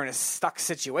Giants are in a stuck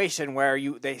situation where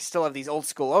they still have these old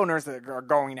school owners that are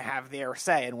going to have their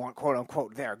say and want quote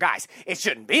unquote their guys. It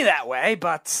shouldn't be that way,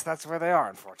 but that's where they are,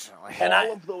 unfortunately. And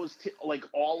all of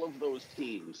those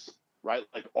teams, right?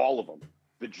 Like all of them.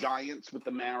 The Giants with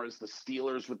the Maras, the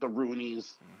Steelers with the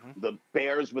Rooneys, the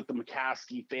Bears with the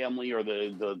McCaskey family or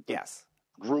the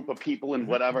group of people and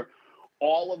whatever.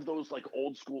 All of those like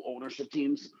old school ownership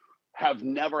teams have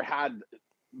never had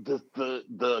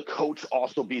the coach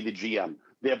also be the GM.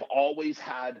 They have always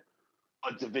had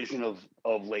a division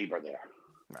of labor there.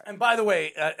 Right. And by the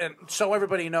way, and so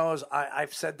everybody knows,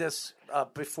 I've said this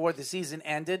before the season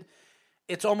ended.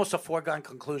 It's almost a foregone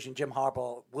conclusion. Jim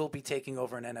Harbaugh will be taking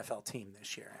over an NFL team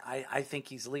this year. I think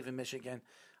he's leaving Michigan.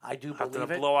 I do believe After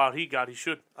the it. blowout he got, he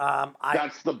should.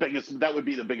 That's the biggest. That would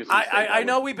be the biggest mistake. I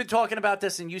know we've been talking about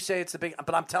this, and you say it's the big,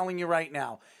 but I'm telling you right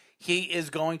now, he is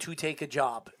going to take a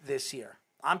job this year.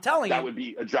 I'm telling you. That would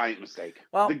be a giant mistake.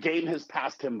 Well, the game has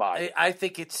passed him by. I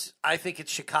think it's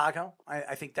Chicago.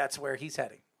 I think that's where he's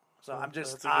heading. So I'm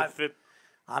just That's a good fit.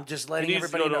 I'm just letting he needs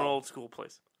everybody to go to know. an old school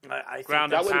place. I think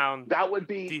Ground and pound. That would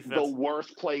be defense. the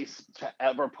worst place to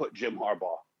ever put Jim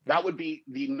Harbaugh. That would be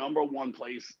the number one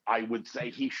place I would say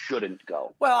he shouldn't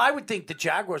go. Well, I would think the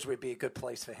Jaguars would be a good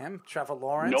place for him. Trevor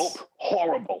Lawrence. Nope.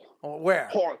 Horrible. Where?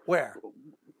 Where?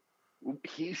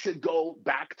 He should go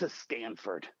back to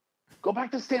Stanford. Go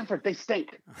back to Stanford. They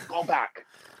stink. Go back.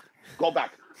 Go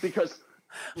back. Because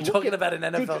talking about an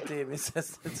NFL team. He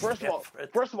says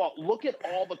first of all, look at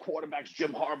all the quarterbacks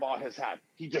Jim Harbaugh has had.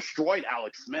 He destroyed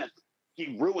Alex Smith.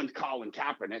 He ruined Colin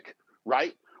Kaepernick,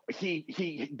 right?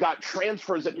 He got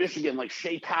transfers at Michigan, like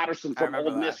Shea Patterson from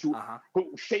Ole Miss, who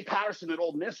Shea Patterson at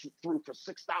Ole Miss threw for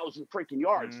 6,000 freaking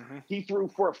yards. He threw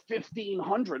for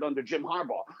 1,500 under Jim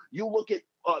Harbaugh. You look at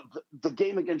the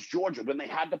game against Georgia, when they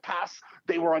had to pass,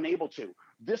 they were unable to.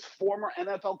 This former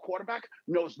NFL quarterback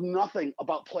knows nothing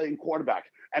about playing quarterback,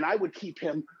 and I would keep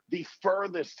him the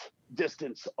furthest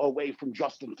distance away from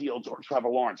Justin Fields or Trevor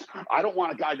Lawrence. I don't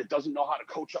want a guy that doesn't know how to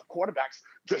coach up quarterbacks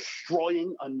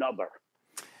destroying another.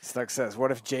 Stuck says,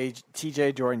 what if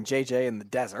TJ joined JJ in the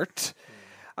desert?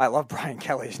 I love Brian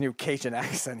Kelly's new Cajun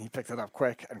accent. He picked it up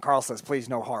quick. And Carl says, please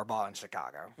no Harbaugh in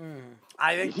Chicago.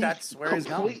 I think that's where he's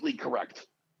going. Completely correct.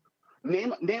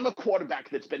 Name a quarterback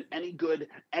that's been any good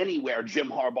anywhere Jim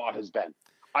Harbaugh has been.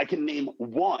 I can name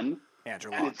one.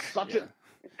 Andrew and Luck. It's such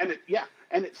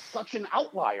it's such an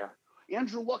outlier.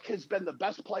 Andrew Luck has been the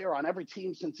best player on every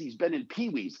team since he's been in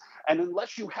Pee-wees. And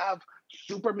unless you have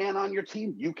Superman on your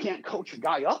team, you can't coach a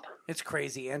guy up. It's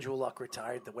crazy. Andrew Luck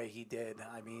retired the way he did.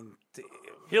 I mean,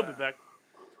 he'll be back.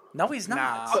 No, he's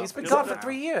not. He's been gone for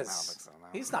 3 years.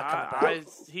 He's not coming back.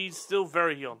 He's still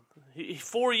very young.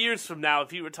 4 years from now,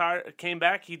 if he came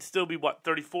back, he'd still be,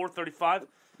 34, 35?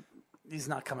 He's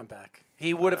not coming back.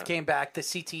 He would have came back. The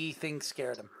CTE thing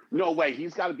scared him. No way.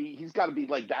 He's got to be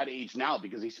like that age now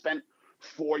because he spent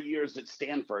 4 years at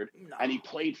Stanford and he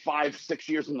played 5-6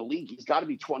 years in the league. He's got to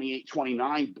be 28,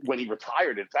 29 when he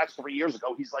retired. If that's 3 years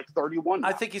ago, he's like 31 now.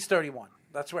 I think he's 31.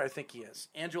 That's where I think he is.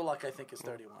 Andrew Luck, I think, is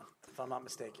 31, if I'm not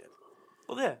mistaken.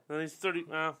 Well, yeah. Then he's 30.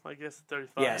 Well, I guess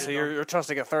 35. Yeah, so you're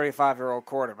trusting a 35-year-old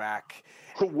quarterback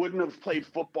who wouldn't have played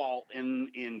football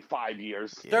in 5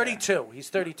 years. 32. He's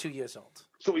 32 years old.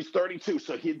 So he's 32.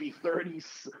 So he'd be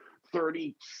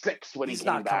 36 when he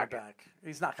came back.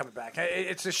 He's not coming back.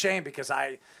 It's a shame because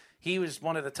he was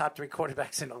one of the top 3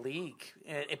 quarterbacks in the league,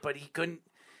 but he couldn't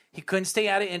stay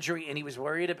out of injury, and he was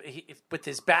worried with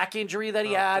his back injury that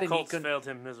he had. The Colts and he couldn't, failed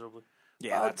him miserably.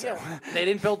 Yeah, they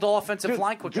didn't build the offensive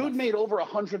line quick enough. Dude made over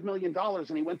 $100 million,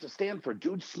 and he went to Stanford.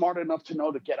 Dude's smart enough to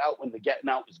know to get out when the getting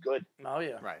out is good. Oh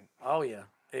yeah, right. Oh yeah,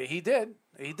 he did.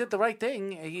 He did the right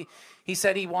thing. He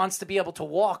said he wants to be able to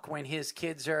walk when his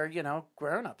kids are,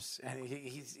 grown-ups, and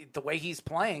he's the way he's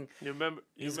playing. You remember?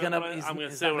 I'm going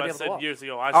to say what I said years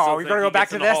ago. You're going to go back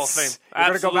to this? You're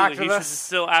going to go back to this? this? He should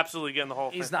still absolutely get in the Hall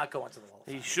of Fame. He's not going to the Hall of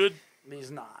Fame. He should. He's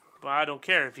not. But I don't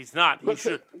care if he's not. He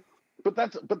should. But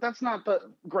that's not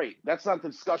great. That's not the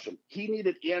discussion. He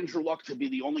needed Andrew Luck to be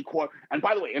the only quarterback. And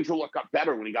by the way, Andrew Luck got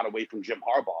better when he got away from Jim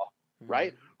Harbaugh,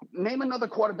 right? Name another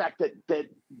quarterback that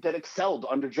excelled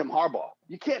under Jim Harbaugh.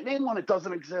 You can't name one that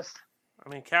doesn't exist. I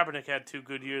mean, Kaepernick had 2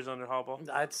 good years under Harbaugh.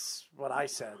 That's what I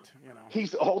said.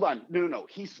 Hold on. No.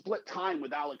 He split time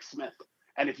with Alex Smith.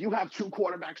 And if you have 2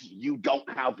 quarterbacks, you don't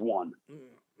have one.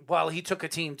 Well, he took a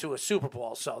team to a Super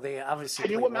Bowl, so they obviously.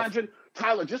 Can you imagine,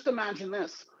 Tyler? Just imagine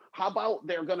this. How about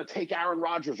they're going to take Aaron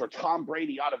Rodgers or Tom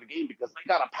Brady out of the game because they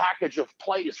got a package of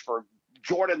plays for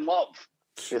Jordan Love?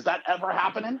 Is that ever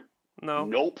happening? No.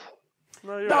 Nope.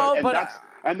 No, you're No, right. but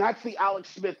That's the Alex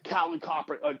Smith, Colin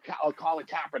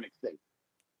Kaepernick thing.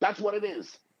 That's what it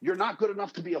is. You're not good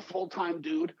enough to be a full-time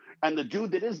dude, and the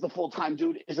dude that is the full-time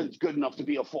dude isn't good enough to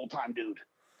be a full-time dude.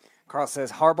 Carl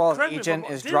says Harbaugh's Correct me if agent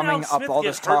I'm- is didn't drumming Alex up Smith all get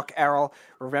this hurt? talk, Errol.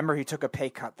 Remember, he took a pay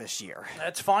cut this year.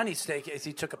 that's fine. He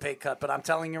took a pay cut, but I'm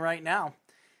telling you right now,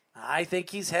 I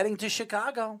think he's heading to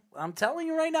Chicago. I'm telling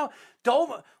you right now.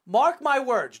 Don't mark my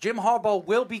words. Jim Harbaugh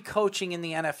will be coaching in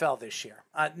the NFL this year,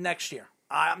 next year.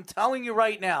 I'm telling you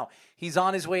right now, he's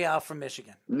on his way out from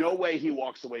Michigan. No way he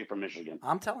walks away from Michigan.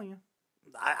 I'm telling you.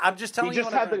 I'm just telling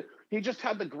you. He just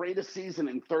had the greatest season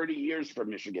in 30 years for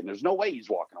Michigan. There's no way he's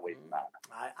walking away from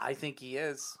that. I think he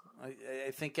is.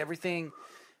 I think everything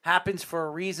happens for a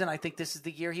reason. I think this is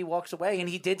the year he walks away. And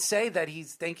he did say that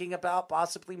he's thinking about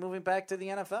possibly moving back to the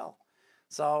NFL.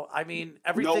 So, I mean,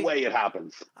 everything. No way it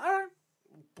happens. All right.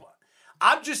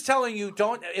 I'm just telling you,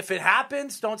 if it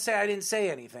happens, don't say I didn't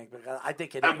say anything, because I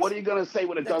think it is. And what are you going to say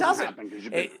when it doesn't happen?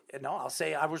 No, I'll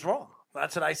say I was wrong.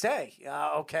 That's what I say.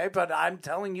 Okay, but I'm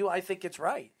telling you, I think it's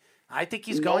right. I think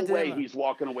he's going to. No way he's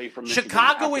walking away from Michigan.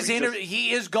 Chicago is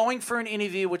he is going for an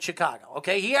interview with Chicago.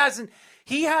 Okay, he hasn't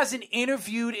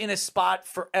interviewed in a spot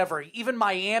forever. Even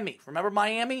Miami. Remember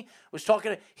Miami was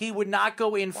talking. He would not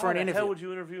go in for an interview. Why the hell would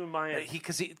you interview in Miami?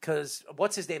 Because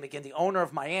what's his name again? The owner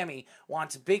of Miami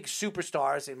wants big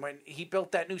superstars, and when he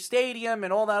built that new stadium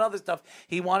and all that other stuff,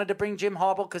 he wanted to bring Jim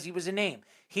Harbaugh because he was a name.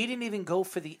 He didn't even go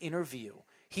for the interview.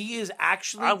 He is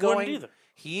actually I going. wouldn't either.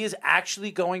 He is actually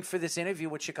going for this interview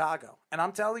with Chicago, and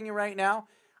I'm telling you right now,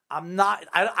 I'm not.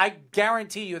 I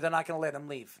guarantee you, they're not going to let him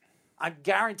leave. I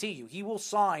guarantee you, he will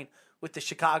sign with the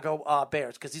Chicago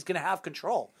Bears because he's going to have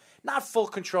control. Not full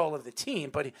control of the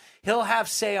team, but he'll have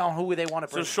say on who they want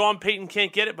to bring. So Sean Payton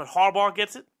can't get it, but Harbaugh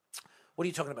gets it? What are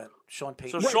you talking about? Sean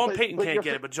Payton? So Sean Payton can't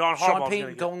get it, but John Harbaugh's Sean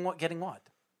Payton get getting what?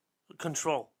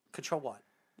 Control. Control what?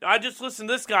 I just listened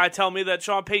to this guy tell me that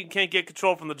Sean Payton can't get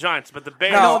control from the Giants, but the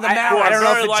Bears, No, who I are don't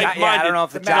know if very the like-minded. I don't know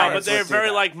if the Giants but they're would do very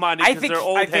that. like-minded I because think they're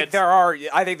old heads.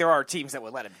 I think there are teams that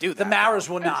would let him do that. The Maras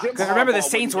will not. Because remember, the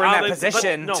Saints were in that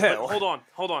position too. too. But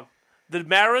hold on. The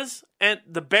Maras and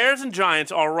the Bears and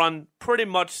Giants are run pretty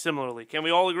much similarly. Can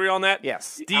we all agree on that?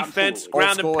 Yes. Defense, Absolutely.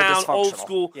 ground and pound, old dysfunctional.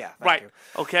 school. Yeah, thank right.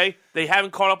 you. Okay. They haven't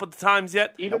caught up with the times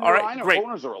yet. Even all their right, great.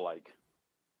 owners are alike.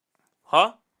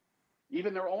 Huh?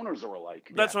 Even their owners are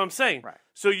alike. That's what I'm saying. Right.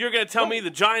 So you're going to tell me the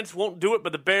Giants won't do it,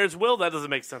 but the Bears will? That doesn't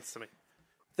make sense to me.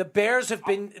 The Bears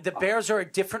are a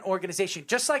different organization,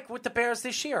 just like with the Bears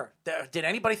this year. Did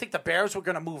anybody think the Bears were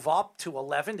going to move up to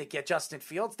 11 to get Justin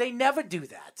Fields? They never do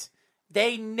that.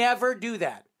 They never do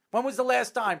that. When was the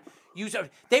last time?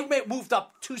 They moved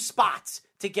up 2 spots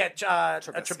to get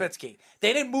Trubisky.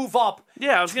 They didn't move up.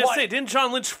 Yeah, I was going to say, didn't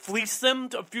John Lynch fleece them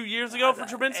a few years ago for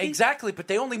Trubisky? Exactly, but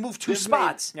they only moved 2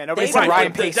 spots. Yeah, nobody said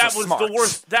Ryan Pace that was was smart. the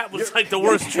worst. That was like the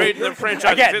worst trade in the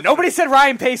franchise. Again, history. nobody said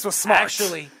Ryan Pace was smart.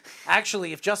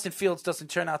 Actually, if Justin Fields doesn't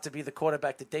turn out to be the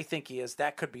quarterback that they think he is,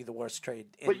 that could be the worst trade.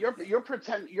 But you're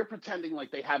pretending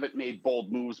like they haven't made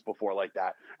bold moves before like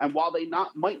that. And while they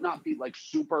might not be like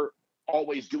super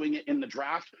always doing it in the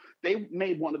draft, they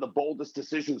made one of the boldest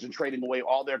decisions in trading away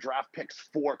all their draft picks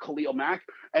for Khalil Mack.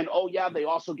 And they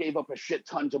also gave up a shit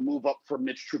ton to move up for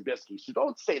Mitch Trubisky. So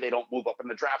don't say they don't move up in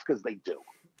the draft, because they do.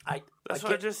 That's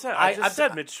what I just said. I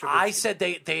said Mitch Trubisky. I said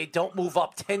they don't move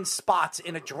up 10 spots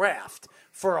in a draft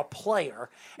for a player.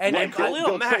 And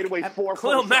Khalil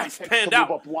Mack's panned out.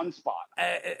 Move up 1 spot.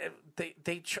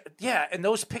 And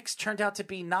those picks turned out to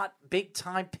be not big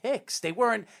time picks. They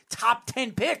weren't top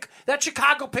 10 pick. That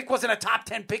Chicago pick wasn't a top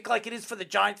 10 pick like it is for the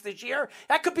Giants this year.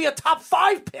 That could be a top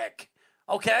 5 pick.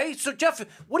 Okay, so Jeff,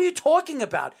 what are you talking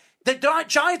about? The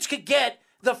Giants could get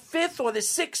the 5th or the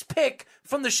 6th pick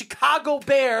from the Chicago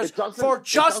Bears for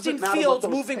Justin Fields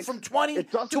moving from 20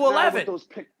 to 11.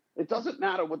 It doesn't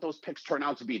matter what those picks turn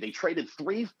out to be. They traded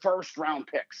 3 first-round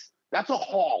picks. That's a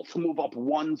haul to move up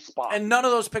 1 spot. And none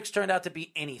of those picks turned out to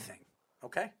be anything.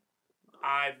 Okay?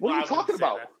 What are you talking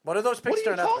about? What are those picks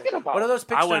turned out to be? About? What are those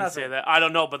picks I turned wouldn't out to say be? that. I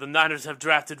don't know, but the Niners have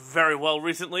drafted very well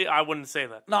recently. I wouldn't say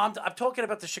that. No, I'm talking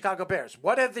about the Chicago Bears.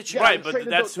 What have the right, but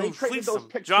that's who fleeced them.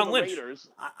 John Lynch.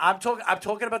 I'm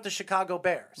talking about the Chicago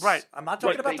Bears. Right. I'm not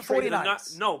talking about the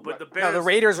 49ers. The Bears. No, the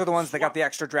Raiders were the ones that got the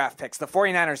extra draft picks. The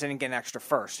 49ers didn't get an extra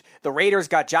first. The Raiders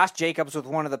got Josh Jacobs with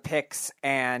one of the picks,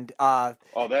 and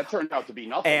that turned out to be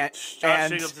nothing. Josh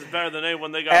Jacobs is better than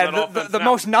anyone they got in that offense. The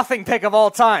most nothing pick of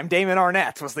all time, Damon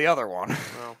Arnett, was the other one.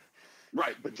 Well.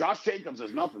 Right, but Josh Jacobs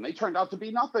is nothing. They turned out to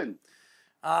be nothing.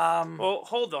 Well,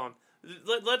 hold on.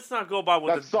 Let's not go by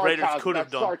what the Raiders could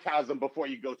have done. That's sarcasm before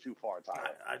you go too far, Tyler.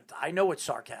 I know it's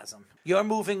sarcasm. You're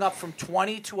moving up from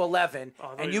 20 to 11,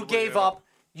 and you gave up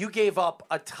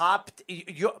a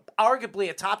arguably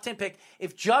a top 10 pick.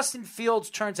 If Justin Fields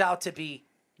turns out to be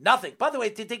nothing. By the way,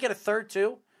 did they get a third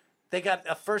too? They got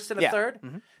a first and a third?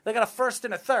 Mm-hmm. They got a first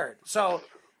and a third. So,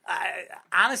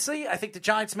 honestly, I think the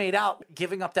Giants made out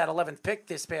giving up that 11th pick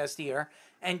this past year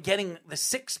and getting the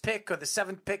 6th pick or the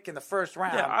 7th pick in the first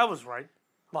round. Yeah, I was right.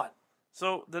 What?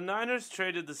 So, the Niners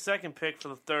traded the 2nd pick for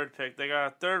the 3rd pick. They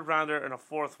got a 3rd rounder and a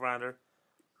 4th rounder.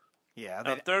 Yeah.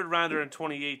 A 3rd rounder in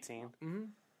 2018. Mm-hmm.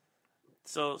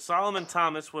 So, Solomon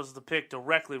Thomas was the pick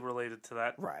directly related to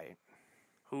that. Right.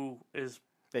 Who is...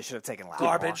 They should have taken Lattimore.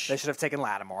 Garbage. They should have taken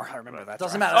Lattimore. I remember that.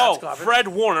 Doesn't matter. Oh, Fred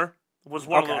Warner was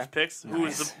one of those picks, who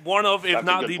is one of, if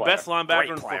not the best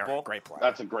linebacker in football. Great player.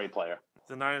 That's a great player.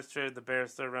 The Niners traded the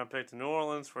Bears' 3rd-round pick to New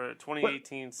Orleans for a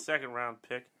 2018 2nd-round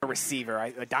pick. A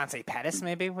receiver, Dante Pettis,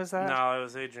 maybe, was that? No, it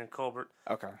was Adrian Colbert.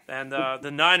 Okay. And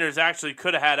the Niners actually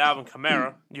could have had Alvin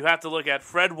Kamara. You have to look at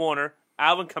Fred Warner,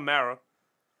 Alvin Kamara.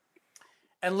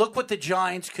 And look what the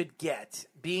Giants could get,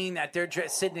 being that they're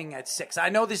sitting at 6. I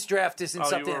know this draft isn't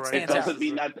something that stands out.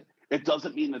 It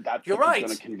doesn't mean that you're right.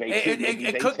 Going to convey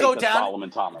it could go down.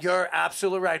 Solomon Thomas. You're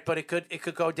absolutely right, but it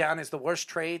could go down as the worst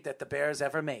trade that the Bears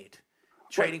ever made.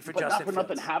 Trading for Justin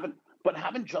Fields.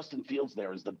 Having Justin Fields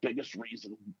there is the biggest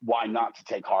reason why not to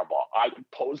take Harbaugh. I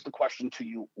pose the question to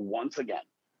you once again.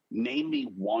 Name me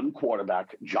one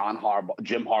quarterback Jim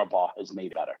Harbaugh has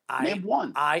made better. Name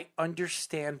one. I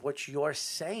understand what you're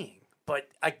saying. But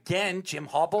again, Jim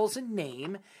Harbaugh's a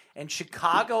name, and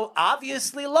Chicago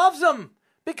obviously loves him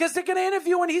because they're going to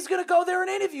interview, and he's going to go there and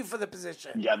interview for the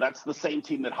position. Yeah, that's the same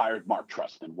team that hired Mark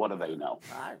Trestman. What do they know?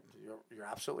 You're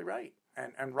absolutely right.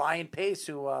 And Ryan Pace,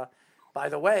 who, by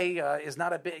the way, is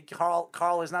not a big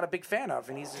Carl is not a big fan of,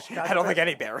 and he's a Chicago I don't think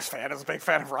any Bears fan is a big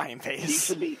fan of Ryan Pace.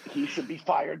 He should be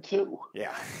fired too.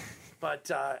 Yeah.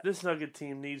 But this Nugget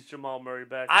team needs Jamal Murray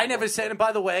back. I never said, and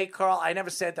by the way, Carl, I never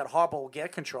said that Harbaugh will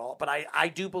get control, but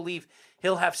I do believe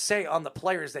he'll have say on the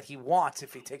players that he wants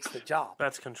if he takes the job.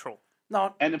 That's control.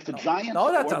 No, and if the Giants,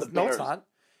 no, it's not.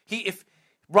 If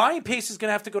Ryan Pace is going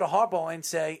to have to go to Harbaugh and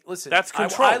say, "Listen, that's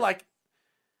control."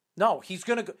 No, he's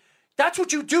going to go. That's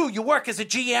what you do. You work as a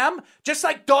GM, just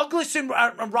like Douglas and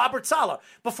Robert Saleh.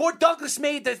 Before Douglas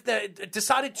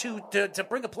decided to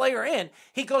bring a player in,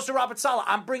 he goes to Robert Saleh.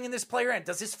 I'm bringing this player in.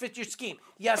 Does this fit your scheme?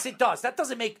 Yes, it does. That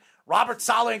doesn't make Robert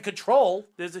Saleh in control.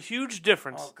 There's a huge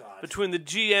difference between the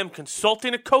GM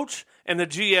consulting a coach and the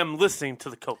GM listening to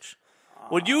the coach.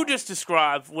 What you just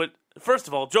described, first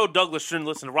of all, Joe Douglas shouldn't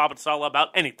listen to Robert Saleh about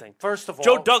anything. First of all,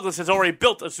 Joe Douglas has already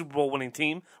built a Super Bowl winning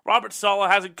team. Robert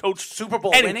Saleh hasn't coached Super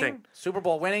Bowl anything. Winning? Super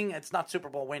Bowl winning? It's not Super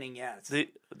Bowl winning yet.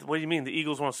 What do you mean? The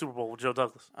Eagles won a Super Bowl with Joe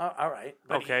Douglas. All right.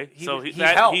 But okay. He helped.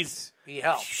 He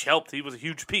helped. He was a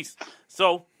huge piece.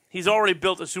 So he's already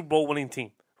built a Super Bowl winning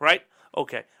team, right?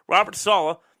 Okay. Robert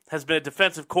Saleh has been a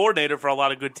defensive coordinator for a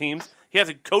lot of good teams. He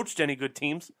hasn't coached any good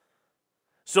teams.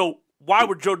 So why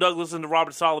would Joe Douglas listen to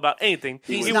Robert Saleh about anything?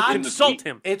 He would consult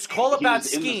him. It's all about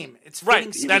scheme. It's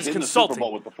right. That's consulting.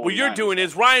 What you're doing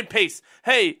is Ryan Pace.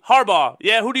 Hey, Harbaugh.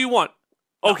 Yeah, who do you want?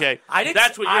 Okay,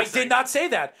 that's what you're saying. I did not say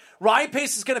that. Ryan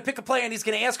Pace is going to pick a player and he's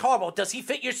going to ask Harbaugh, does he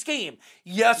fit your scheme?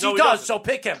 Yes, he does. So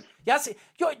pick him. Yes,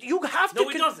 you have to. No,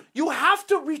 he doesn't. You have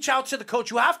to reach out to the coach.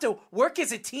 You have to work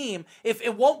as a team. If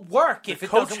it won't work, if the it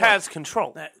coach doesn't has work.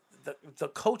 Control. The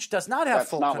coach does not have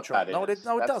full control. No, it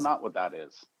doesn't. That's not what that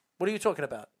is. What are you talking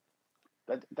about?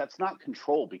 That's not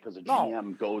control because a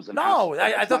GM goes and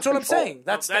that's what I'm saying.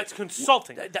 That's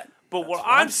consulting. But what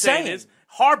I'm saying is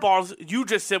Harbaugh's, you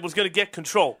just said, was going to get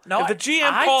control. No, if the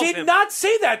GM calls I did not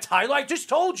say that, Tyler. I just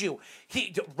told you.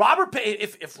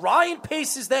 If Ryan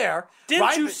Pace is there,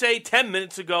 didn't you say 10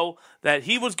 minutes ago that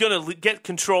he was going to get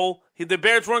control? The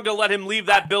Bears weren't going to let him leave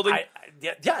that building.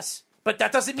 Yes, but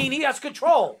that doesn't mean he has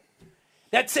control.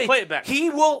 Play it back.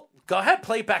 He will. Go ahead,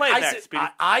 play it back.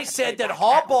 I said that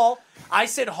Harbaugh. I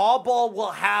said Harbaugh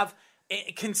will have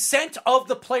consent of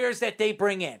the players that they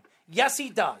bring in. Yes, he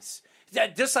does.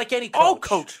 Just like any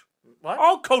coach.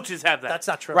 All coaches have that. That's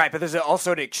not true. Right, but there's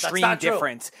also an extreme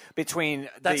difference between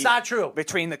not true.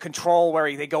 Between the control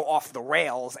where they go off the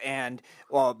rails and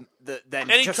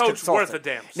any just coach consulting. worth a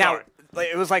damn. Now,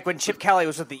 it was like when Chip Kelly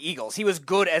was with the Eagles. He was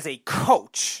good as a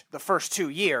coach the first 2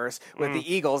 years with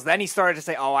the Eagles. Then he started to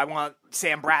say, I want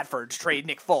Sam Bradford to trade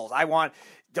Nick Foles. I want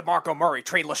DeMarco Murray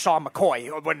trade LaShawn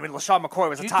McCoy when LaShawn McCoy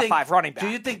was a top 5 running back. Do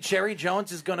you think Jerry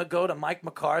Jones is going to go to Mike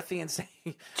McCarthy and say,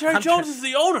 Jerry Jones is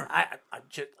the owner?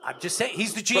 I'm just saying,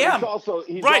 he's the But GM.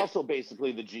 he's also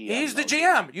basically the GM. He's the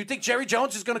GM. You think Jerry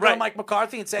Jones is going to go to Mike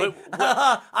McCarthy and say,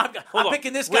 I'm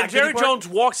picking this guy? When Jerry Jones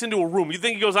walks into a room, you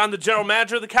think he goes, I'm the general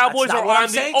manager of the Cowboys, That's not or what I'm I'm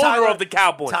saying, the owner Tyler. of the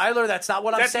Cowboys? Tyler, that's not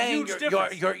what I'm That's a saying. huge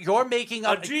difference. You're making a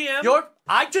up GM.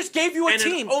 I just gave you a and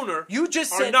team. An owner. You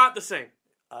just are said not the same.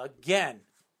 Again,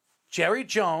 Jerry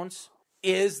Jones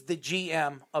is the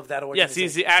GM of that Yes, organization.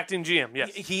 he's the acting GM.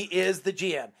 Yes, he is the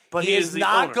GM. But he he is is the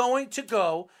not owner. going to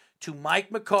go to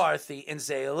Mike McCarthy and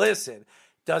say, "Listen,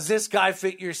 does this guy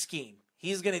fit your scheme?"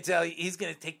 He's going to tell you. He's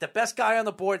going to take the best guy on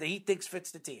the board that he thinks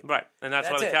fits the team. Right, and that's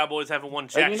why That's the it. Cowboys haven't won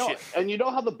jack shit. And you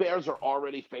know how the Bears are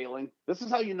already failing? This is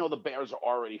how you know the Bears are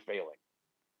already failing.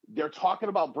 They're talking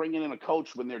about bringing in a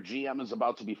coach when their GM is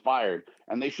about to be fired,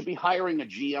 and they should be hiring a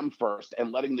GM first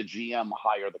and letting the GM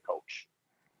hire the coach.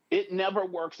 It never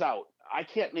works out. I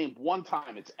can't name one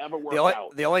time it's ever worked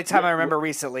out. The only time I remember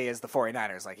recently is the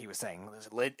 49ers, like he was saying.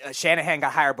 Shanahan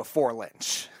got hired before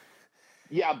Lynch.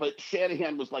 Yeah, but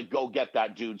Shanahan was like, go get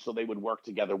that dude, so they would work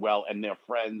together well, and they're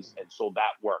friends, and so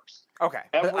that works. Okay.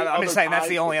 Every I'm just saying other that's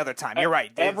the time- only other time. You're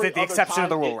right. Every It's the other exception to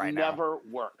the time, rule right now. It never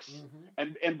works.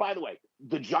 And by the way,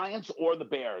 the Giants or the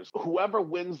Bears, whoever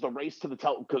wins the race to the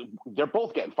because they're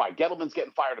both getting fired. Gettleman's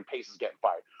getting fired and Pace is getting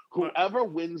fired. Whoever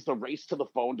wins the race to the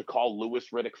phone to call Louis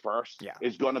Riddick first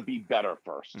is going to be better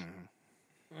first.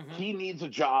 He needs a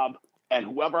job, and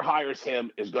whoever hires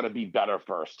him is going to be better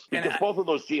first because both of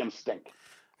those GMs stink.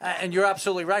 And you're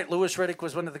absolutely right. Louis Riddick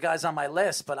was one of the guys on my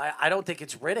list, but I don't think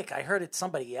it's Riddick. I heard it's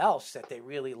somebody else that they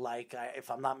really like,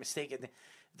 if I'm not mistaken.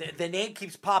 The name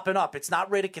keeps popping up. It's not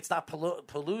Riddick. It's not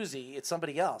Paluzzi. It's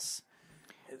somebody else.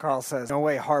 Carl says, no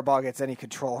way Harbaugh gets any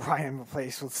control. Ryan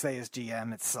Pace will stay as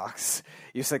GM. It sucks.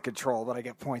 You said control, but I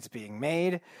get points being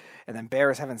made. And then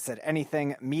Bears haven't said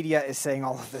anything. Media is saying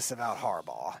all of this about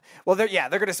Harbaugh. Well, they're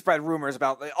going to spread rumors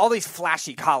about all these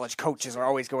flashy college coaches are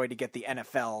always going to get the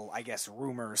NFL, I guess,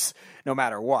 rumors no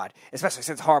matter what, especially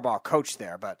since Harbaugh coached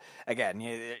there. But again,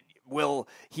 will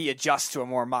he adjust to a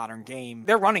more modern game?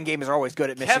 Their running game is always good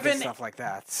at Michigan, stuff like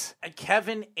that.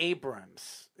 Kevin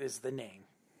Abrams is the name.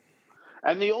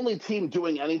 And the only team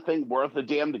doing anything worth a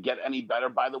damn to get any better,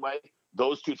 by the way,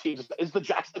 those two teams, is the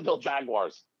Jacksonville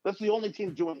Jaguars. That's the only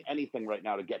team doing anything right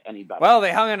now to get any better. Well,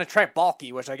 they hung in a Trent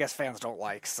Baalke, which I guess fans don't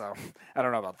like, so I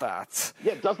don't know about that.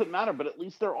 Yeah, it doesn't matter, but at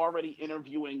least they're already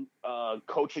interviewing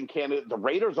coaching candidates. The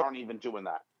Raiders aren't even doing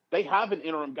that. They have an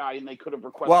interim guy, and they could have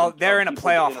requested. Well, they're in a people to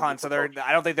playoff interview hunt, so for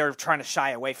I don't think they're trying to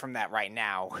shy away from that right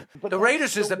now. But the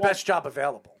Raiders is the best job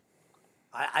available.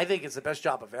 I think it's the best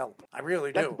job available. I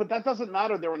really do. But that doesn't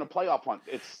matter. They're in a playoff hunt.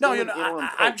 It's No, still an interim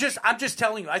I'm coach. just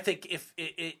telling you. I think if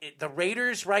the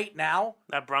Raiders right now,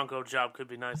 That Bronco job could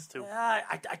be nice too.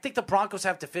 I think the Broncos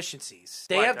have deficiencies.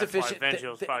 They have deficiencies.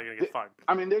 Fangio's probably going to get fired.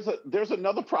 I mean, there's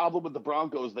another problem with the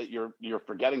Broncos that you're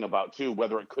forgetting about too.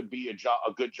 Whether it could be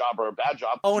a good job or a bad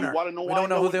job. Owner. You want to know We why don't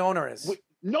know who the owner is.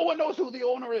 No one knows who the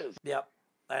owner is. Yep.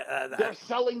 They're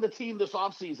selling the team this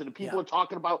offseason, and people are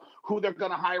talking about who they're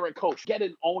going to hire a coach. Get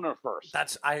an owner first.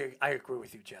 I agree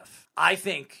with you, Jeff. I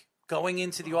think going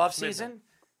into the offseason,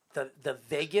 the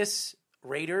Vegas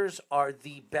Raiders are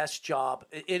the best job.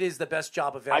 It is the best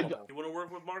job available. You want to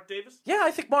work with Mark Davis? Yeah,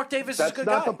 I think Mark Davis is a good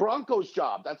guy. That's not the Broncos'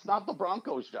 job. That's not the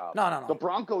Broncos' job. No. The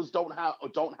Broncos don't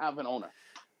have an owner.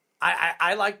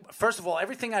 I like, first of all,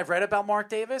 everything I've read about Mark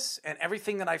Davis and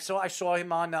everything that I saw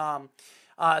him on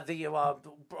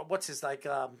what's his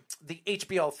the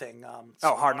HBO thing.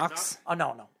 Hard Knocks? Oh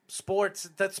no, the sports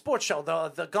show,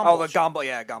 the Gumball. Oh, the Gumball,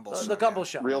 yeah, Gumball. The Gumball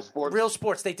show. Real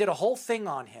Sports. They did a whole thing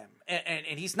on him,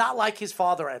 and he's not like his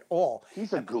father at all.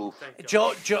 He's a goof.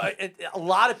 Joe, a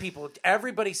lot of people,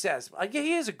 everybody says, yeah,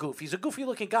 he is a goof. He's a goofy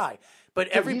looking guy. But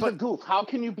he's a goof. How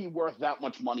can you be worth that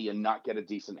much money and not get a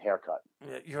decent haircut?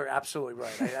 You're absolutely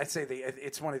right. I'd say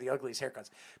it's one of the ugliest haircuts.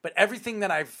 But everything that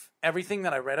I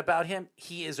read about him,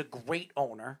 he is a great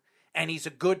owner and he's a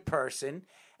good person.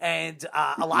 And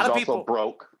a lot of people also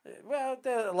broke. Well,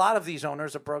 a lot of these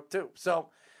owners are broke too.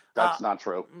 So that's not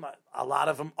true. A lot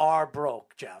of them are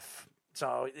broke, Jeff.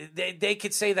 So they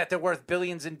could say that they're worth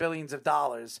billions and billions of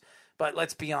dollars. But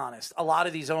let's be honest, a lot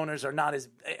of these owners are not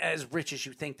as rich as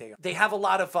you think they are. They have a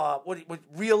lot of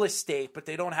real estate, but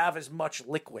they don't have as much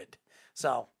liquid.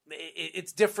 So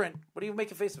it's different. What do you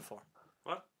make a face for?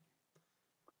 What?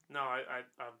 No, I'm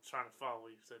trying to follow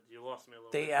what you said. You lost me a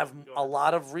little bit. They have a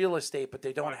lot of real estate, but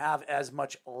they don't have as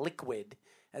much liquid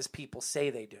as people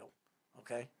say they do.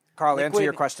 Okay? Carl, liquid answer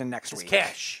your question next week.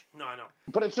 Cash. No, I know.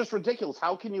 But it's just ridiculous.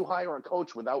 How can you hire a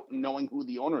coach without knowing who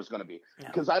the owner is going to be?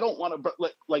 Because I don't want to,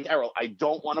 like Errol, I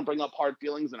don't want to bring up hard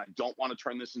feelings, and I don't want to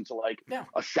turn this into like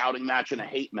a shouting match and a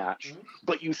hate match. Mm-hmm.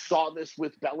 But you saw this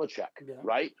with Belichick,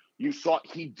 right? You saw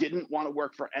he didn't want to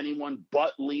work for anyone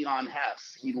but Leon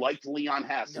Hess. He liked Leon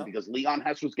Hess, and because Leon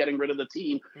Hess was getting rid of the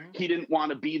team, he didn't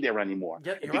want to be there anymore.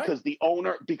 Because the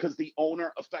owner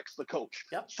affects the coach.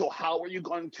 So how are you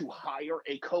going to hire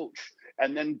a coach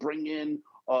and then bring in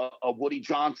a Woody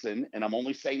Johnson? And I'm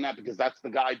only saying that because that's the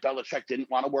guy Belichick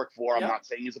didn't want to work for. I'm not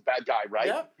saying he's a bad guy, right?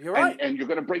 Yep, you're right. And you're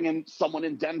going to bring in someone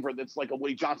in Denver that's like a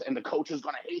Woody Johnson, and the coach is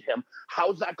going to hate him.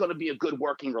 How's that going to be a good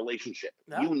working relationship?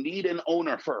 You need an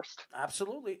owner first.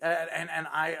 Absolutely. And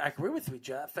I agree with you,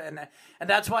 Jeff. And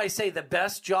that's why I say the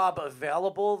best job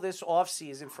available this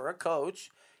offseason for a coach,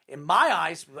 in my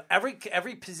eyes,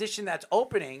 every position that's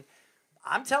opening,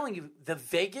 I'm telling you, the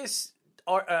Vegas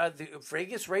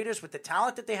Raiders, with the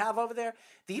talent that they have over there,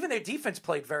 even their defense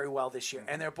played very well this year,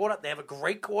 and they're brought up. They have a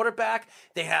great quarterback.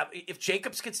 They have, if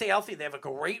Jacobs can stay healthy, they have a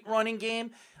great running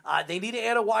game. They need to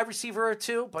add a wide receiver or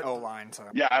two, but O-line.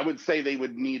 Yeah, I would say they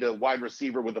would need a wide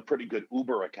receiver with a pretty good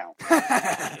Uber account.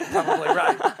 Probably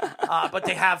right. But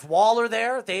they have Waller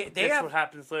there. They have what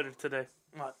happens later today.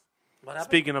 What happened?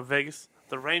 Speaking of Vegas,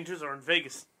 the Rangers are in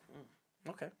Vegas.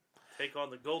 Okay. Take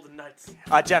on the Golden Knights.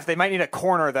 Jeff, they might need a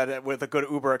corner that with a good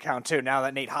Uber account too. Now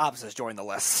that Nate Hobbs has joined the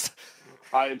list.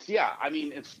 It's ridiculous.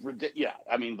 Yeah,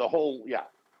 I mean the whole. Yeah,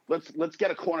 let's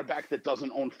get a cornerback that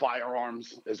doesn't own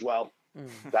firearms as well.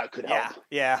 That could help.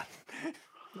 Yeah.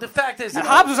 The fact is,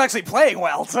 Hobbs was actually playing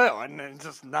well too, and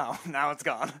just now it's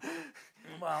gone.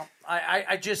 Well,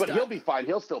 I just. But he'll be fine.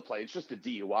 He'll still play. It's just a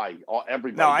DUI.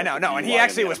 Everybody. No, I know. No, and he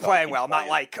actually was playing well, not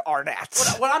like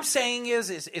Arnett. What I'm saying is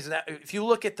that if you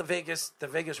look at the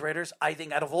Vegas Raiders, I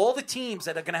think out of all the teams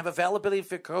that are going to have availability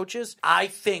for coaches, I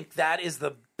think that is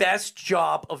the best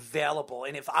job available.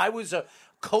 And if I was a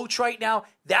coach right now,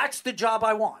 that's the job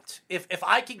I want. If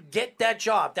I could get that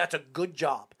job, that's a good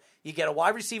job. You get a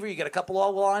wide receiver, you get a couple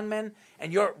of linemen,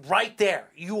 and you're right there.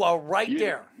 You are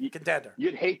there, contender.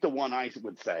 You'd hate the one I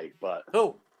would say, but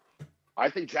who? I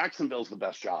think Jacksonville's the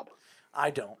best job. I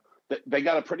don't. They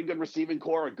got a pretty good receiving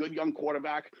core, a good young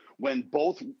quarterback. When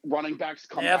both running backs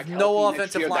come back, they have no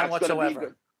offensive line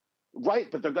whatsoever. Right,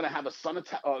 but they're going to have a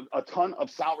ton of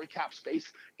salary cap space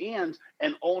and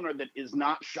an owner that is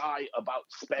not shy about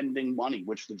spending money,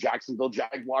 which the Jacksonville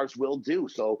Jaguars will do.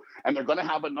 So, and they're going to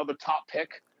have another top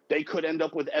pick. They could end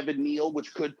up with Evan Neal,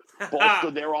 which could bolster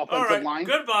their offensive line.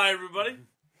 Goodbye, everybody.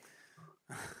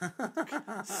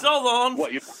 So long.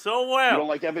 So well. You don't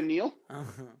like Evan Neal?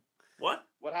 What?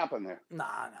 What happened there? No,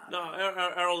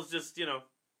 Errol's just,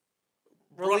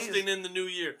 rusting in the new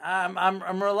year.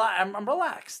 I'm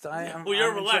relaxed.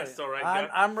 You're relaxed, all right.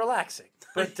 I'm relaxing.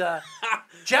 But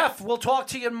Jeff, we'll talk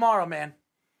to you tomorrow, man.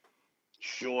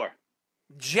 Sure.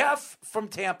 Jeff from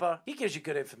Tampa, he gives you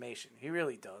good information. He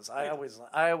really does. I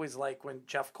always like when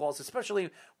Jeff calls, especially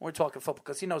when we're talking football,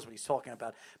 because he knows what he's talking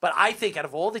about. But I think out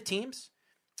of all the teams,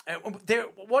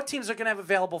 what teams are going to have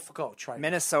available for coach? Right?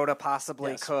 Minnesota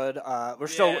possibly could. We're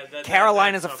still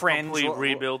Carolina's a fringe. Complete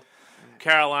rebuild.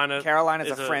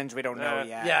 Carolina's a fringe. We don't know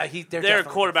yet. Yeah, they're a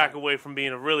quarterback away from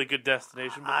being a really good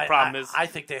destination. But the problem is, I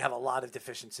think they have a lot of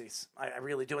deficiencies. I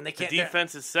really do, and they can't. The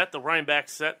defense is set. The running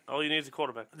back's set. All you need is a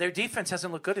quarterback. Their defense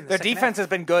hasn't looked good in the Their second defense half. has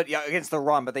been good against the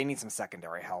run, but they need some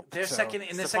secondary help. They're second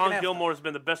in the Stephon second half. Gilmore has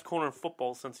been the best corner in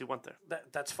football since he went there.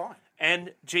 That's fine.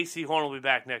 And J.C. Horn will be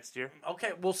back next year. Okay,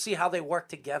 we'll see how they work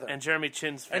together. And Jeremy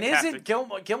Chin's And fantastic.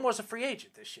 isn't Gilmore's a free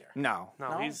agent this year? No,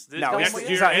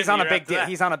 he's on a big deal.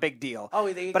 He's on a big deal. Oh,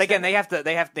 but again, they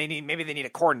need a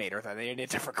coordinator. Then they need a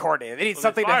different coordinator. They need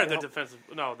something. They fired their defensive.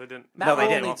 No, they didn't. Matt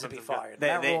Rule needs to be fired.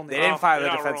 They didn't fire the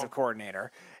defensive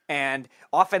coordinator. And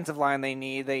offensive line,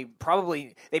 they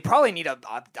probably need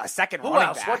a second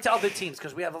running back. What other teams?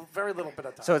 Because we have a very little bit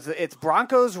of time. So it's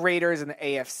Broncos, Raiders, and the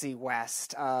AFC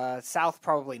West. South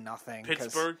probably nothing.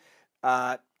 Pittsburgh.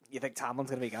 You think Tomlin's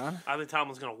going to be gone? I think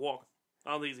Tomlin's going to walk.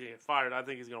 I don't think he's going to get fired. I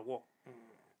think he's going to walk.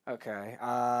 Okay.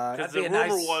 Because the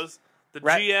rumor was the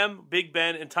GM, Big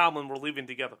Ben, and Tomlin were leaving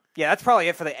together. Yeah, that's probably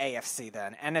it for the AFC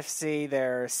then. NFC,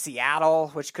 there's Seattle,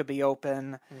 which could be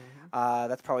open. Mm-hmm.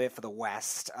 That's probably it for the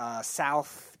West.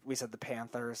 South, we said the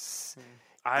Panthers.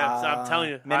 I'm telling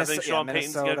you, I think Sean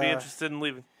Payton's going to be interested in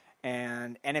leaving.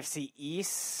 And NFC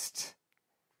East,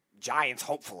 Giants,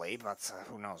 hopefully, but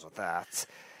who knows with that.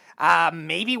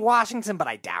 Maybe Washington, but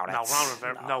I doubt it. No, Ron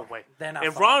Rivera, no way.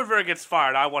 If Ron Rivera gets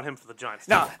fired, I want him for the Giants.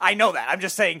 No, I know that. I'm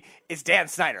just saying it's Dan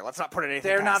Snyder. Let's not put anything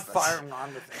They're not past this. firing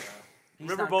Ron Rivera.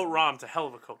 Riverboat Rom's a hell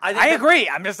of a coach. I agree.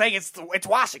 I'm just saying it's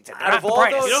Washington. They're not the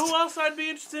brightest. You know who else I'd be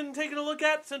interested in taking a look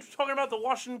at since we're talking about the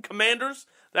Washington Commanders?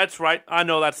 That's right. I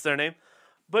know that's their name.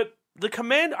 But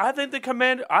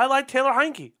I like Taylor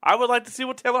Heineke. I would like to see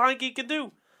what Taylor Heineke can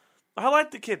do. I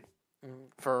like the kid.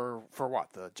 For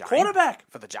what? The Giants? Quarterback.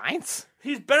 For the Giants?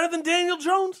 He's better than Daniel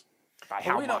Jones. By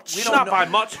how much? Not by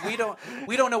much. We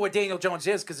don't know what Daniel Jones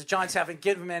is because the Giants haven't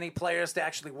given him any players to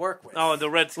actually work with. Oh, and the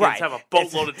Redskins have a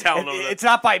boatload of talent over there. It's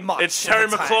not by much. It's Terry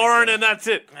McLaurin, and that's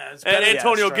it. And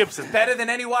Antonio Gibson. Better than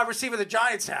any wide receiver the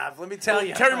Giants have, let me tell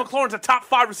you. Terry McLaurin's a top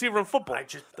 5 receiver in football.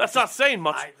 That's not saying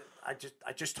much.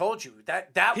 I just told you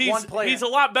that one player. He's a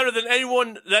lot better than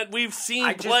anyone that we've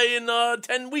seen play in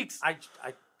 10 weeks. I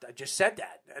just said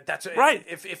that. That's right.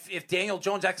 If Daniel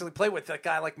Jones actually played with a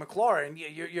guy like McLaurin,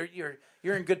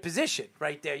 you're in good position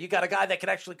right there. You got a guy that can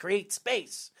actually create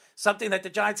space, something that the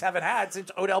Giants haven't had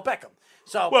since Odell Beckham.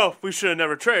 So well, we should have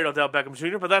never traded Odell Beckham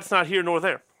Jr., but that's not here nor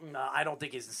there. No, I don't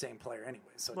think he's the same player anyway.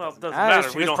 So it doesn't matter.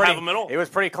 We don't have him at all. He was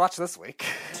pretty clutch this week.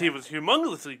 He was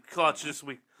humongously clutch this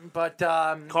week. But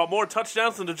caught more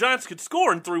touchdowns than the Giants could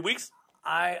score in 3 weeks.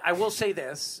 I will say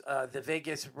this: the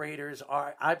Vegas Raiders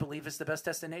are, I believe, is the best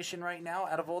destination right now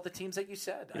out of all the teams that you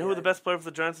said. You know who the best player for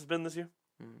the Giants has been this year?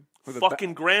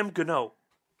 Fucking Graham Gano.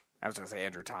 I was going to say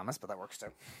Andrew Thomas, but that works too.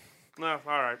 No,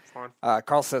 all right, fine.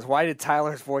 Carl says, "Why did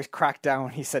Tyler's voice crack down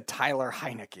when he said Tyler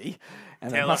Heineke?"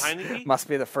 And Taylor Heineke must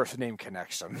be the first name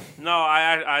connection. No,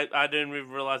 I didn't even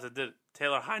realize I did it.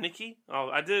 Taylor Heineke? Oh,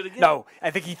 I did it again. No,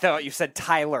 I think he thought you said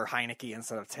Tyler Heineke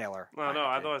instead of Taylor. No,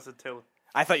 I thought I said Taylor.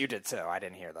 I thought you did too. I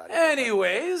didn't hear that.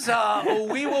 Anyways,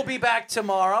 we will be back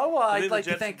tomorrow. I'd like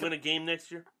to thank. Win a game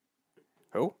next year?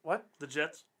 Who? What? The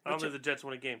Jets. I don't think the Jets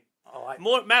win a game. Oh,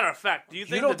 matter of fact, do you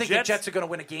think the Jets are going to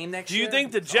win a game next year? Do you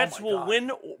think the Jets will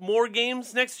win more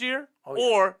games next year,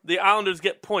 or the Islanders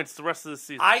get points the rest of the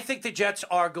season? I think the Jets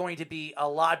are going to be a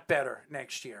lot better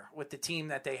next year with the team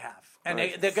that they have, and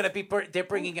they're going to be. They're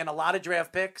bringing in a lot of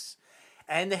draft picks,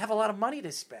 and they have a lot of money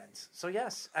to spend. So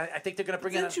yes, I think they're going to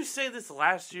bring in. Didn't you say this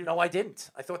last year? No, I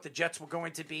didn't. I thought the Jets were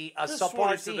going to be a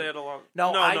subpar team. They had a lot...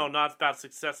 No, not about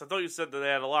success. I thought you said that they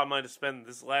had a lot of money to spend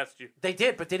this last year. They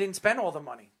did, but they didn't spend all the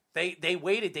money. They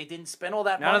waited. They didn't spend all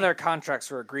that money. None of their contracts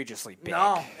were egregiously big.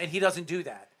 No, and he doesn't do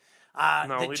that.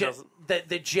 He doesn't.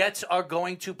 The Jets are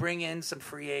going to bring in some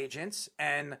free agents,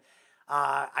 and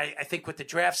I think with the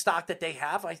draft stock that they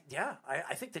have, I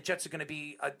think the Jets are going to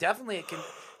be definitely a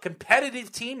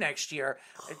competitive team next year.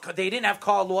 They didn't have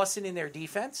Carl Lawson in their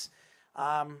defense.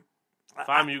 If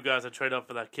I'm you guys, I'd trade up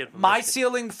for that kid. From my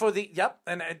ceiling for the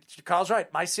and Carl's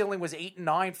right. My ceiling was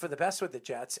 8-9 for the best with the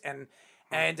Jets, and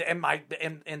my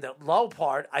in the low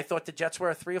part, I thought the Jets were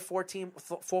a 3 or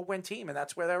 4 win team, and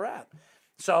that's where they're at.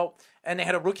 So, and they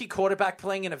had a rookie quarterback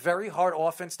playing in a very hard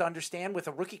offense to understand with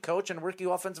a rookie coach and a rookie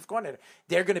offensive coordinator.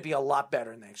 They're going to be a lot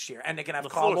better next year, and they're going to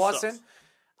have Carl Lawson.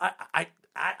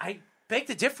 I beg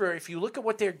to differ. If you look at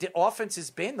what their offense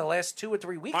has been the last 2 or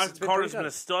 3 weeks, Miles Carter's been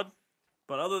a stud,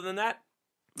 but other than that,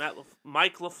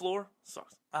 Mike LaFleur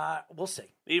sucks. We'll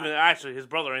see. Even actually, his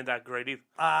brother ain't that great either.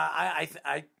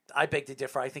 I beg to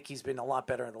differ. I think he's been a lot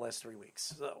better in the last 3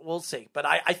 weeks. So we'll see. But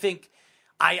I think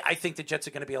the Jets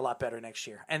are going to be a lot better next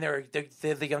year, and they're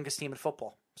the youngest team in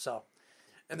football. So,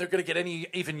 and they're going to get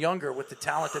even younger with the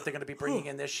talent that they're going to be bringing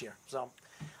in this year. So,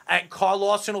 and Carl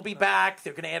Lawson will be back.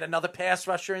 They're going to add another pass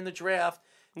rusher in the draft.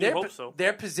 I hope so.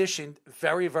 They're positioned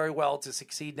very, very well to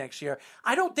succeed next year.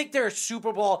 I don't think they're a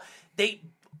Super Bowl.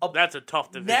 That's a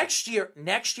tough division.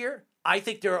 Next year, I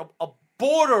think they're a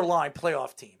borderline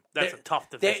playoff team. That's a tough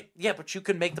division. But you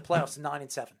can make the playoffs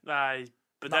 9-7.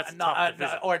 But that's a tough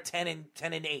division. Or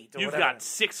 10-8. You've got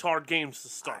 6 hard games to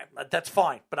start. That's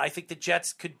fine, but I think the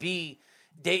Jets could be.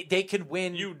 They can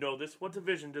win. You know this. What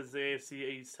division does the AFC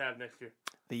East have next year?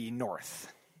 The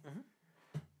North. Mm-hmm.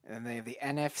 And they have the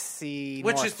NFC,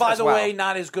 which North is, by the well. way,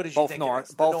 not as good as you think.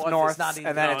 Both North,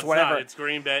 and then it's whatever. It's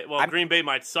Green Bay. Well, Green Bay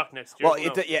might suck next year. Well,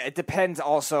 it depends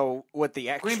also what the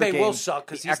extra Green Bay game, will suck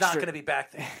because he's not going to be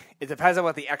back there. It depends on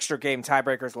what the extra game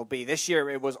tiebreakers will be. This year,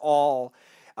 it was all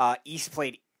East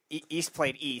played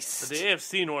East. But the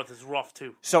AFC North is rough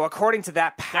too. So according to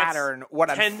that pattern, what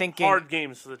I'm thinking, hard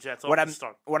games for the Jets. What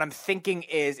I'm thinking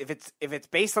is if it's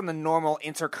based on the normal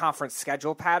interconference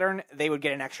schedule pattern, they would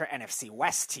get an extra NFC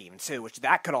West team too, which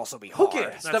that could also be hard. Who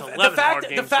cares?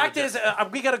 The fact is,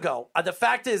 we got to go. The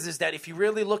fact is that if you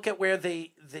really look at where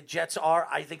the Jets are,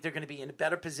 I think they're going to be in a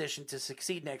better position to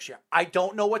succeed next year. I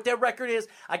don't know what their record is.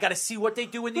 I got to see what they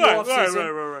do in the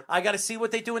offseason. Right. I got to see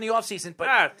what they do in the offseason.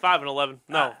 But 5-11.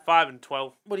 No,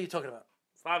 5-12. What are you talking about?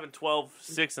 5-12,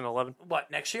 6-11. What,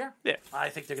 next year? Yeah. I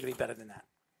think they're going to be better than that.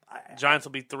 Giants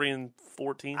will be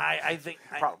 3-14. I think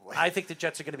probably. I think the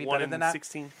Jets are going to be better than that.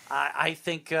 1-16. I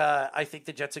think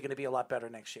the Jets are going to be a lot better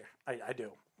next year. I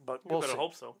do, but we'll better see.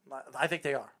 hope so. I think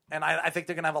they are, and I think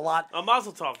they're going to have a lot.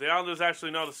 Mazel tov. The Islanders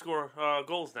actually know to score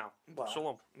goals now.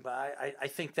 Shalom. But I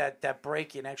think that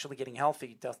break and actually getting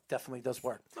healthy definitely does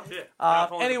work. Oh,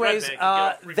 yeah. Anyways,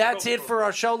 that's it for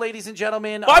our show, ladies and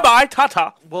gentlemen. Bye-bye.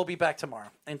 Ta-ta. We'll be back tomorrow.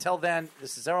 Until then,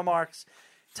 this is Errol Marks,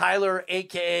 Tyler,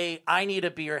 a.k.a. I Need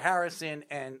a Beer, Harrison,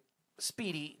 and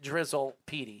Speedy Drizzle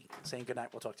Petey saying goodnight.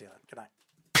 We'll talk to you then. Good night.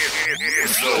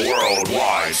 It's the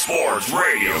Worldwide Sports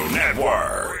Radio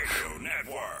Network.